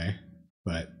anyway,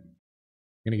 but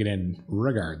I'm gonna get in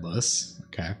regardless.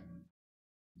 Okay.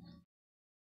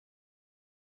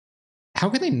 How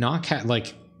could they not like,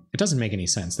 it doesn't make any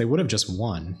sense. They would have just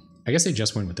won. I guess they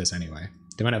just win with this anyway.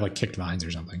 They might have like kicked Vines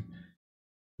or something.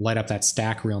 Light up that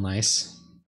stack real nice.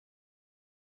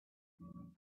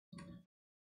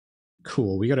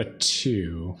 Cool, we go to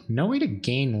 2. No way to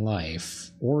gain life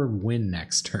or win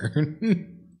next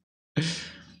turn.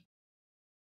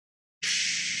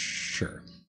 Sure.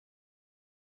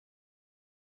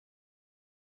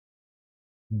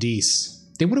 Dece.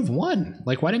 They would have won.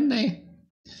 Like, why didn't they?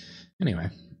 Anyway.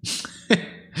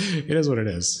 It is what it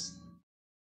is.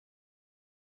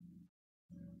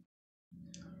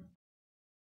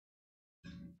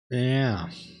 Yeah.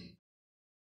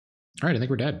 Alright, I think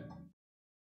we're dead.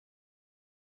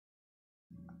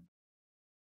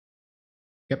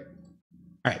 Yep.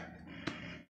 Alright.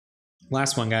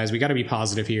 Last one, guys. We gotta be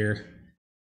positive here.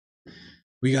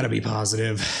 We gotta be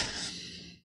positive.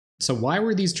 So why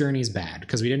were these journeys bad?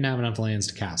 Because we didn't have enough lands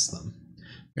to cast them.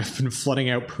 I've been flooding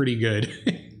out pretty good.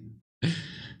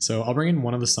 So I'll bring in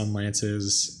one of the Sun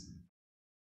Lances.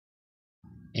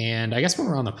 And I guess when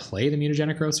we're on the play, the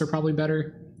Mutagenic Growths are probably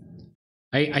better.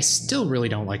 I still really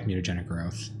don't like Mutagenic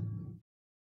Growth.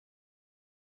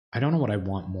 I don't know what I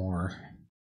want more.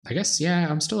 I guess, yeah,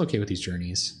 I'm still okay with these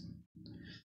journeys.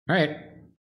 All right.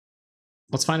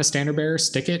 Let's find a Standard Bearer,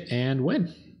 stick it, and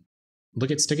win.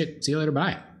 Look at stick it, see you later,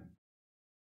 bye.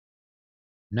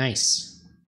 Nice.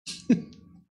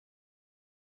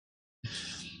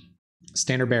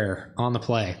 Standard Bearer on the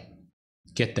play.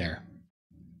 Get there.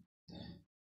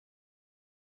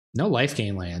 No life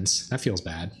gain lands. That feels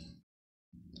bad.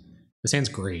 This hand's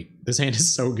great. This hand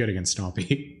is so good against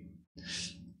Stompy.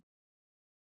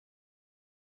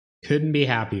 Couldn't be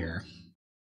happier.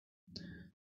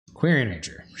 Query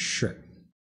Nature. Sure.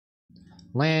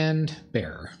 Land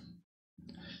Bearer.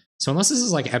 So unless this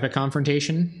is like Epic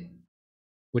Confrontation,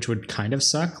 which would kind of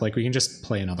suck, like we can just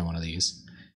play another one of these.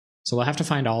 So we'll have to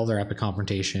find all their Epic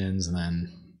Confrontations and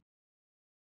then,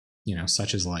 you know,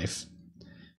 such is life.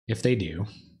 If they do.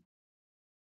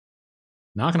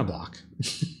 Not gonna block.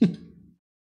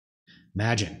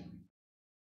 Imagine.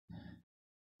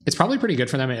 It's probably pretty good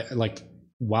for them, like,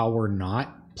 while we're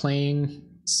not playing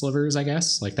Slivers, I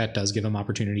guess. Like, that does give them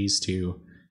opportunities to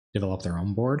develop their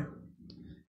own board.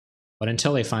 But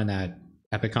until they find that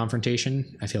Epic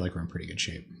Confrontation, I feel like we're in pretty good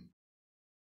shape.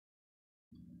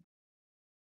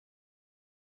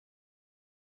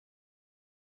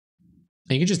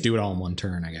 And you can just do it all in one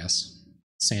turn, I guess.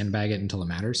 Sandbag it until it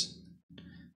matters.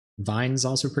 Vine's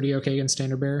also pretty okay against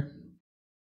Standard Bearer.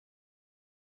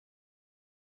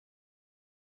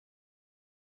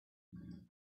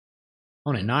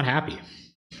 Opponent not happy.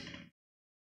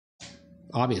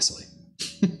 Obviously.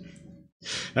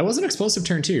 That was an explosive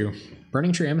turn too.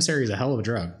 Burning Tree Emissary is a hell of a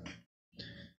drug.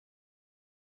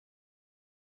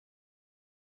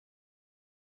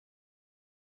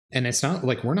 And it's not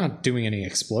like we're not doing any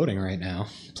exploding right now.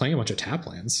 Playing a bunch of tap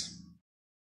lands.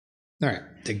 Alright,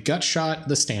 the Gut Shot,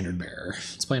 the Standard Bearer.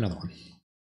 Let's play another one.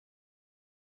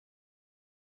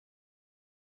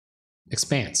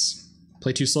 Expanse.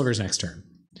 Play 2 Slivers next turn.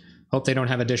 Hope they don't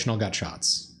have additional Gut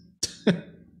Shots.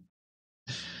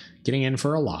 Getting in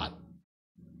for a lot.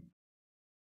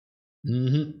 I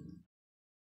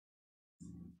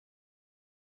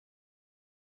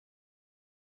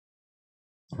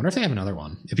wonder if they have another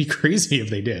one. It'd be crazy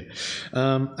if they did.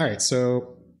 Alright,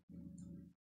 so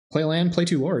play land, play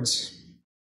 2 Lords.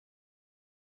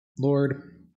 Lord.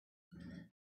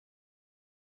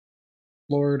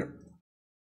 Lord.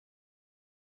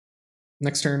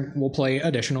 Next turn, we'll play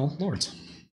additional Lords.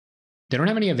 They don't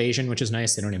have any evasion, which is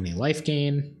nice. They don't have any life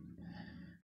gain.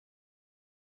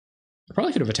 I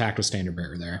probably could have attacked with Standard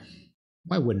Bearer there.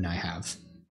 Why wouldn't I have?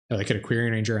 Oh, they could have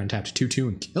Querying Ranger untapped 2/2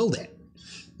 and killed it.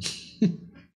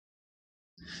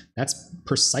 That's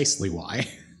precisely why.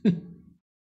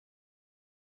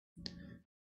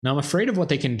 Now I'm afraid of what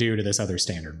they can do to this other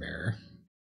Standard Bearer.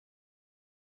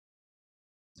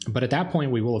 But at that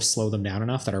point, we will have slowed them down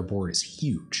enough that our board is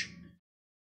huge.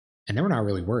 And then we're not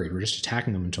really worried. We're just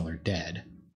attacking them until they're dead.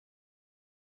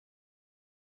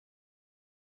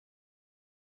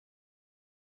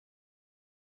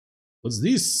 What's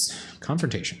this?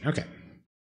 Confrontation. Okay.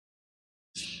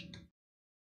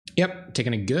 Yep,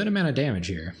 taking a good amount of damage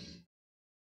here.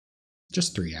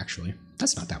 Just 3, actually.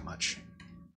 That's not that much.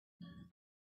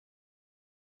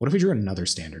 What if we drew another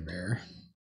Standard Bearer?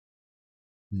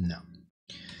 No.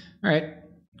 Alright.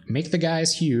 Make the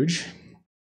guys huge.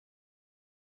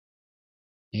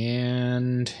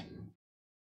 And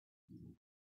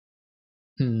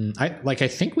I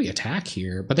think we attack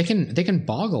here, but they can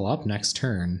boggle up next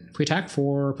turn. If we attack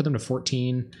 4, put them to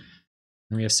 14,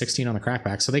 and we have 16 on the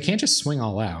crackback, so they can't just swing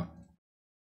all out.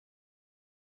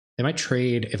 They might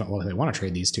trade if they want to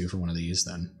trade these 2 for one of these,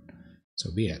 then so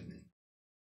be it.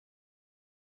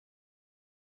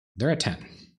 They're at 10.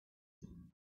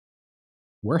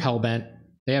 We're hellbent.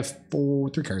 They have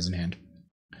 3 cards in hand.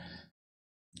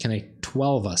 Can they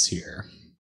 12 us here?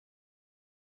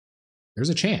 There's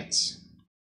a chance.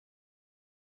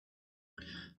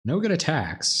 No good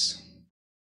attacks.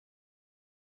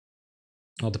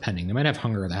 Well, depending. They might have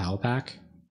Hunger of the Howl Pack.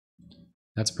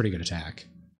 That's a pretty good attack.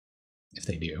 If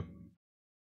they do.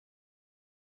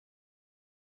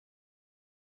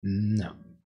 No.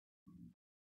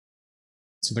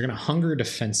 So they're going to Hunger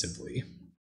defensively.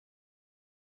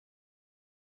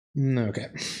 Okay.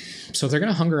 So if they're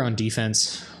going to Hunger on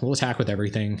defense, we'll attack with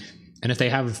everything. And if they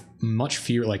have much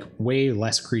fewer, like way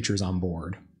less creatures on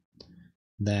board,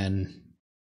 then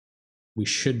we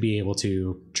should be able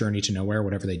to Journey to Nowhere,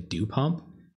 whatever they do pump.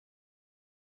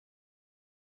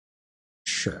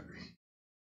 Sure.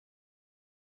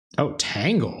 Oh,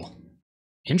 Tangle.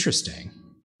 Interesting.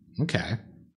 Okay.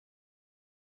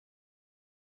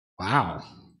 Wow.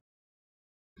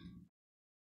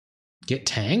 Get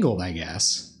Tangled, I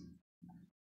guess.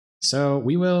 So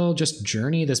we will just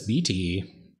Journey this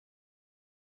BT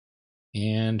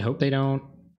and hope they don't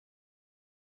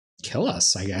kill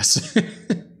us, I guess.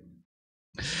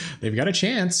 They've got a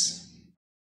chance.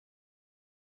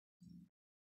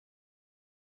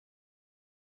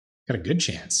 Got a good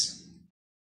chance.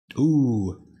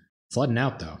 Ooh, flooding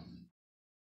out though.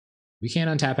 We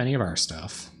can't untap any of our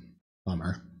stuff.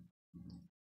 Bummer.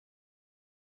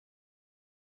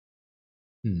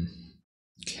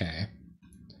 Okay.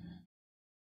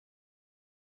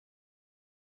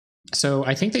 So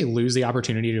I think they lose the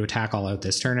opportunity to attack all out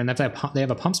this turn, and if they have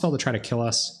a pump spell to try to kill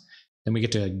us, then we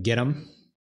get to get them.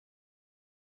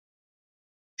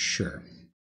 Sure.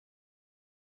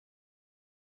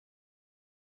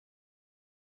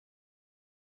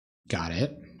 Got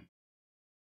it.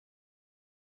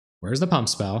 Where's the pump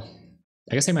spell?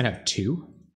 I guess they might have 2.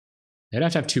 They'd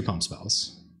have to have 2 pump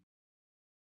spells.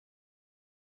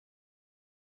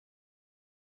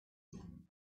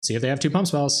 See if they have 2 pump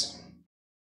spells.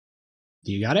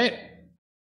 You got it?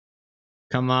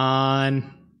 Come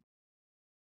on.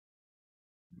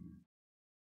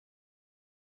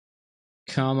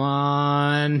 Come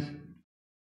on.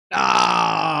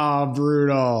 Ah,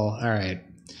 brutal. All right.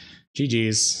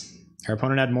 GG's. Our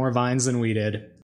opponent had more vines than we did.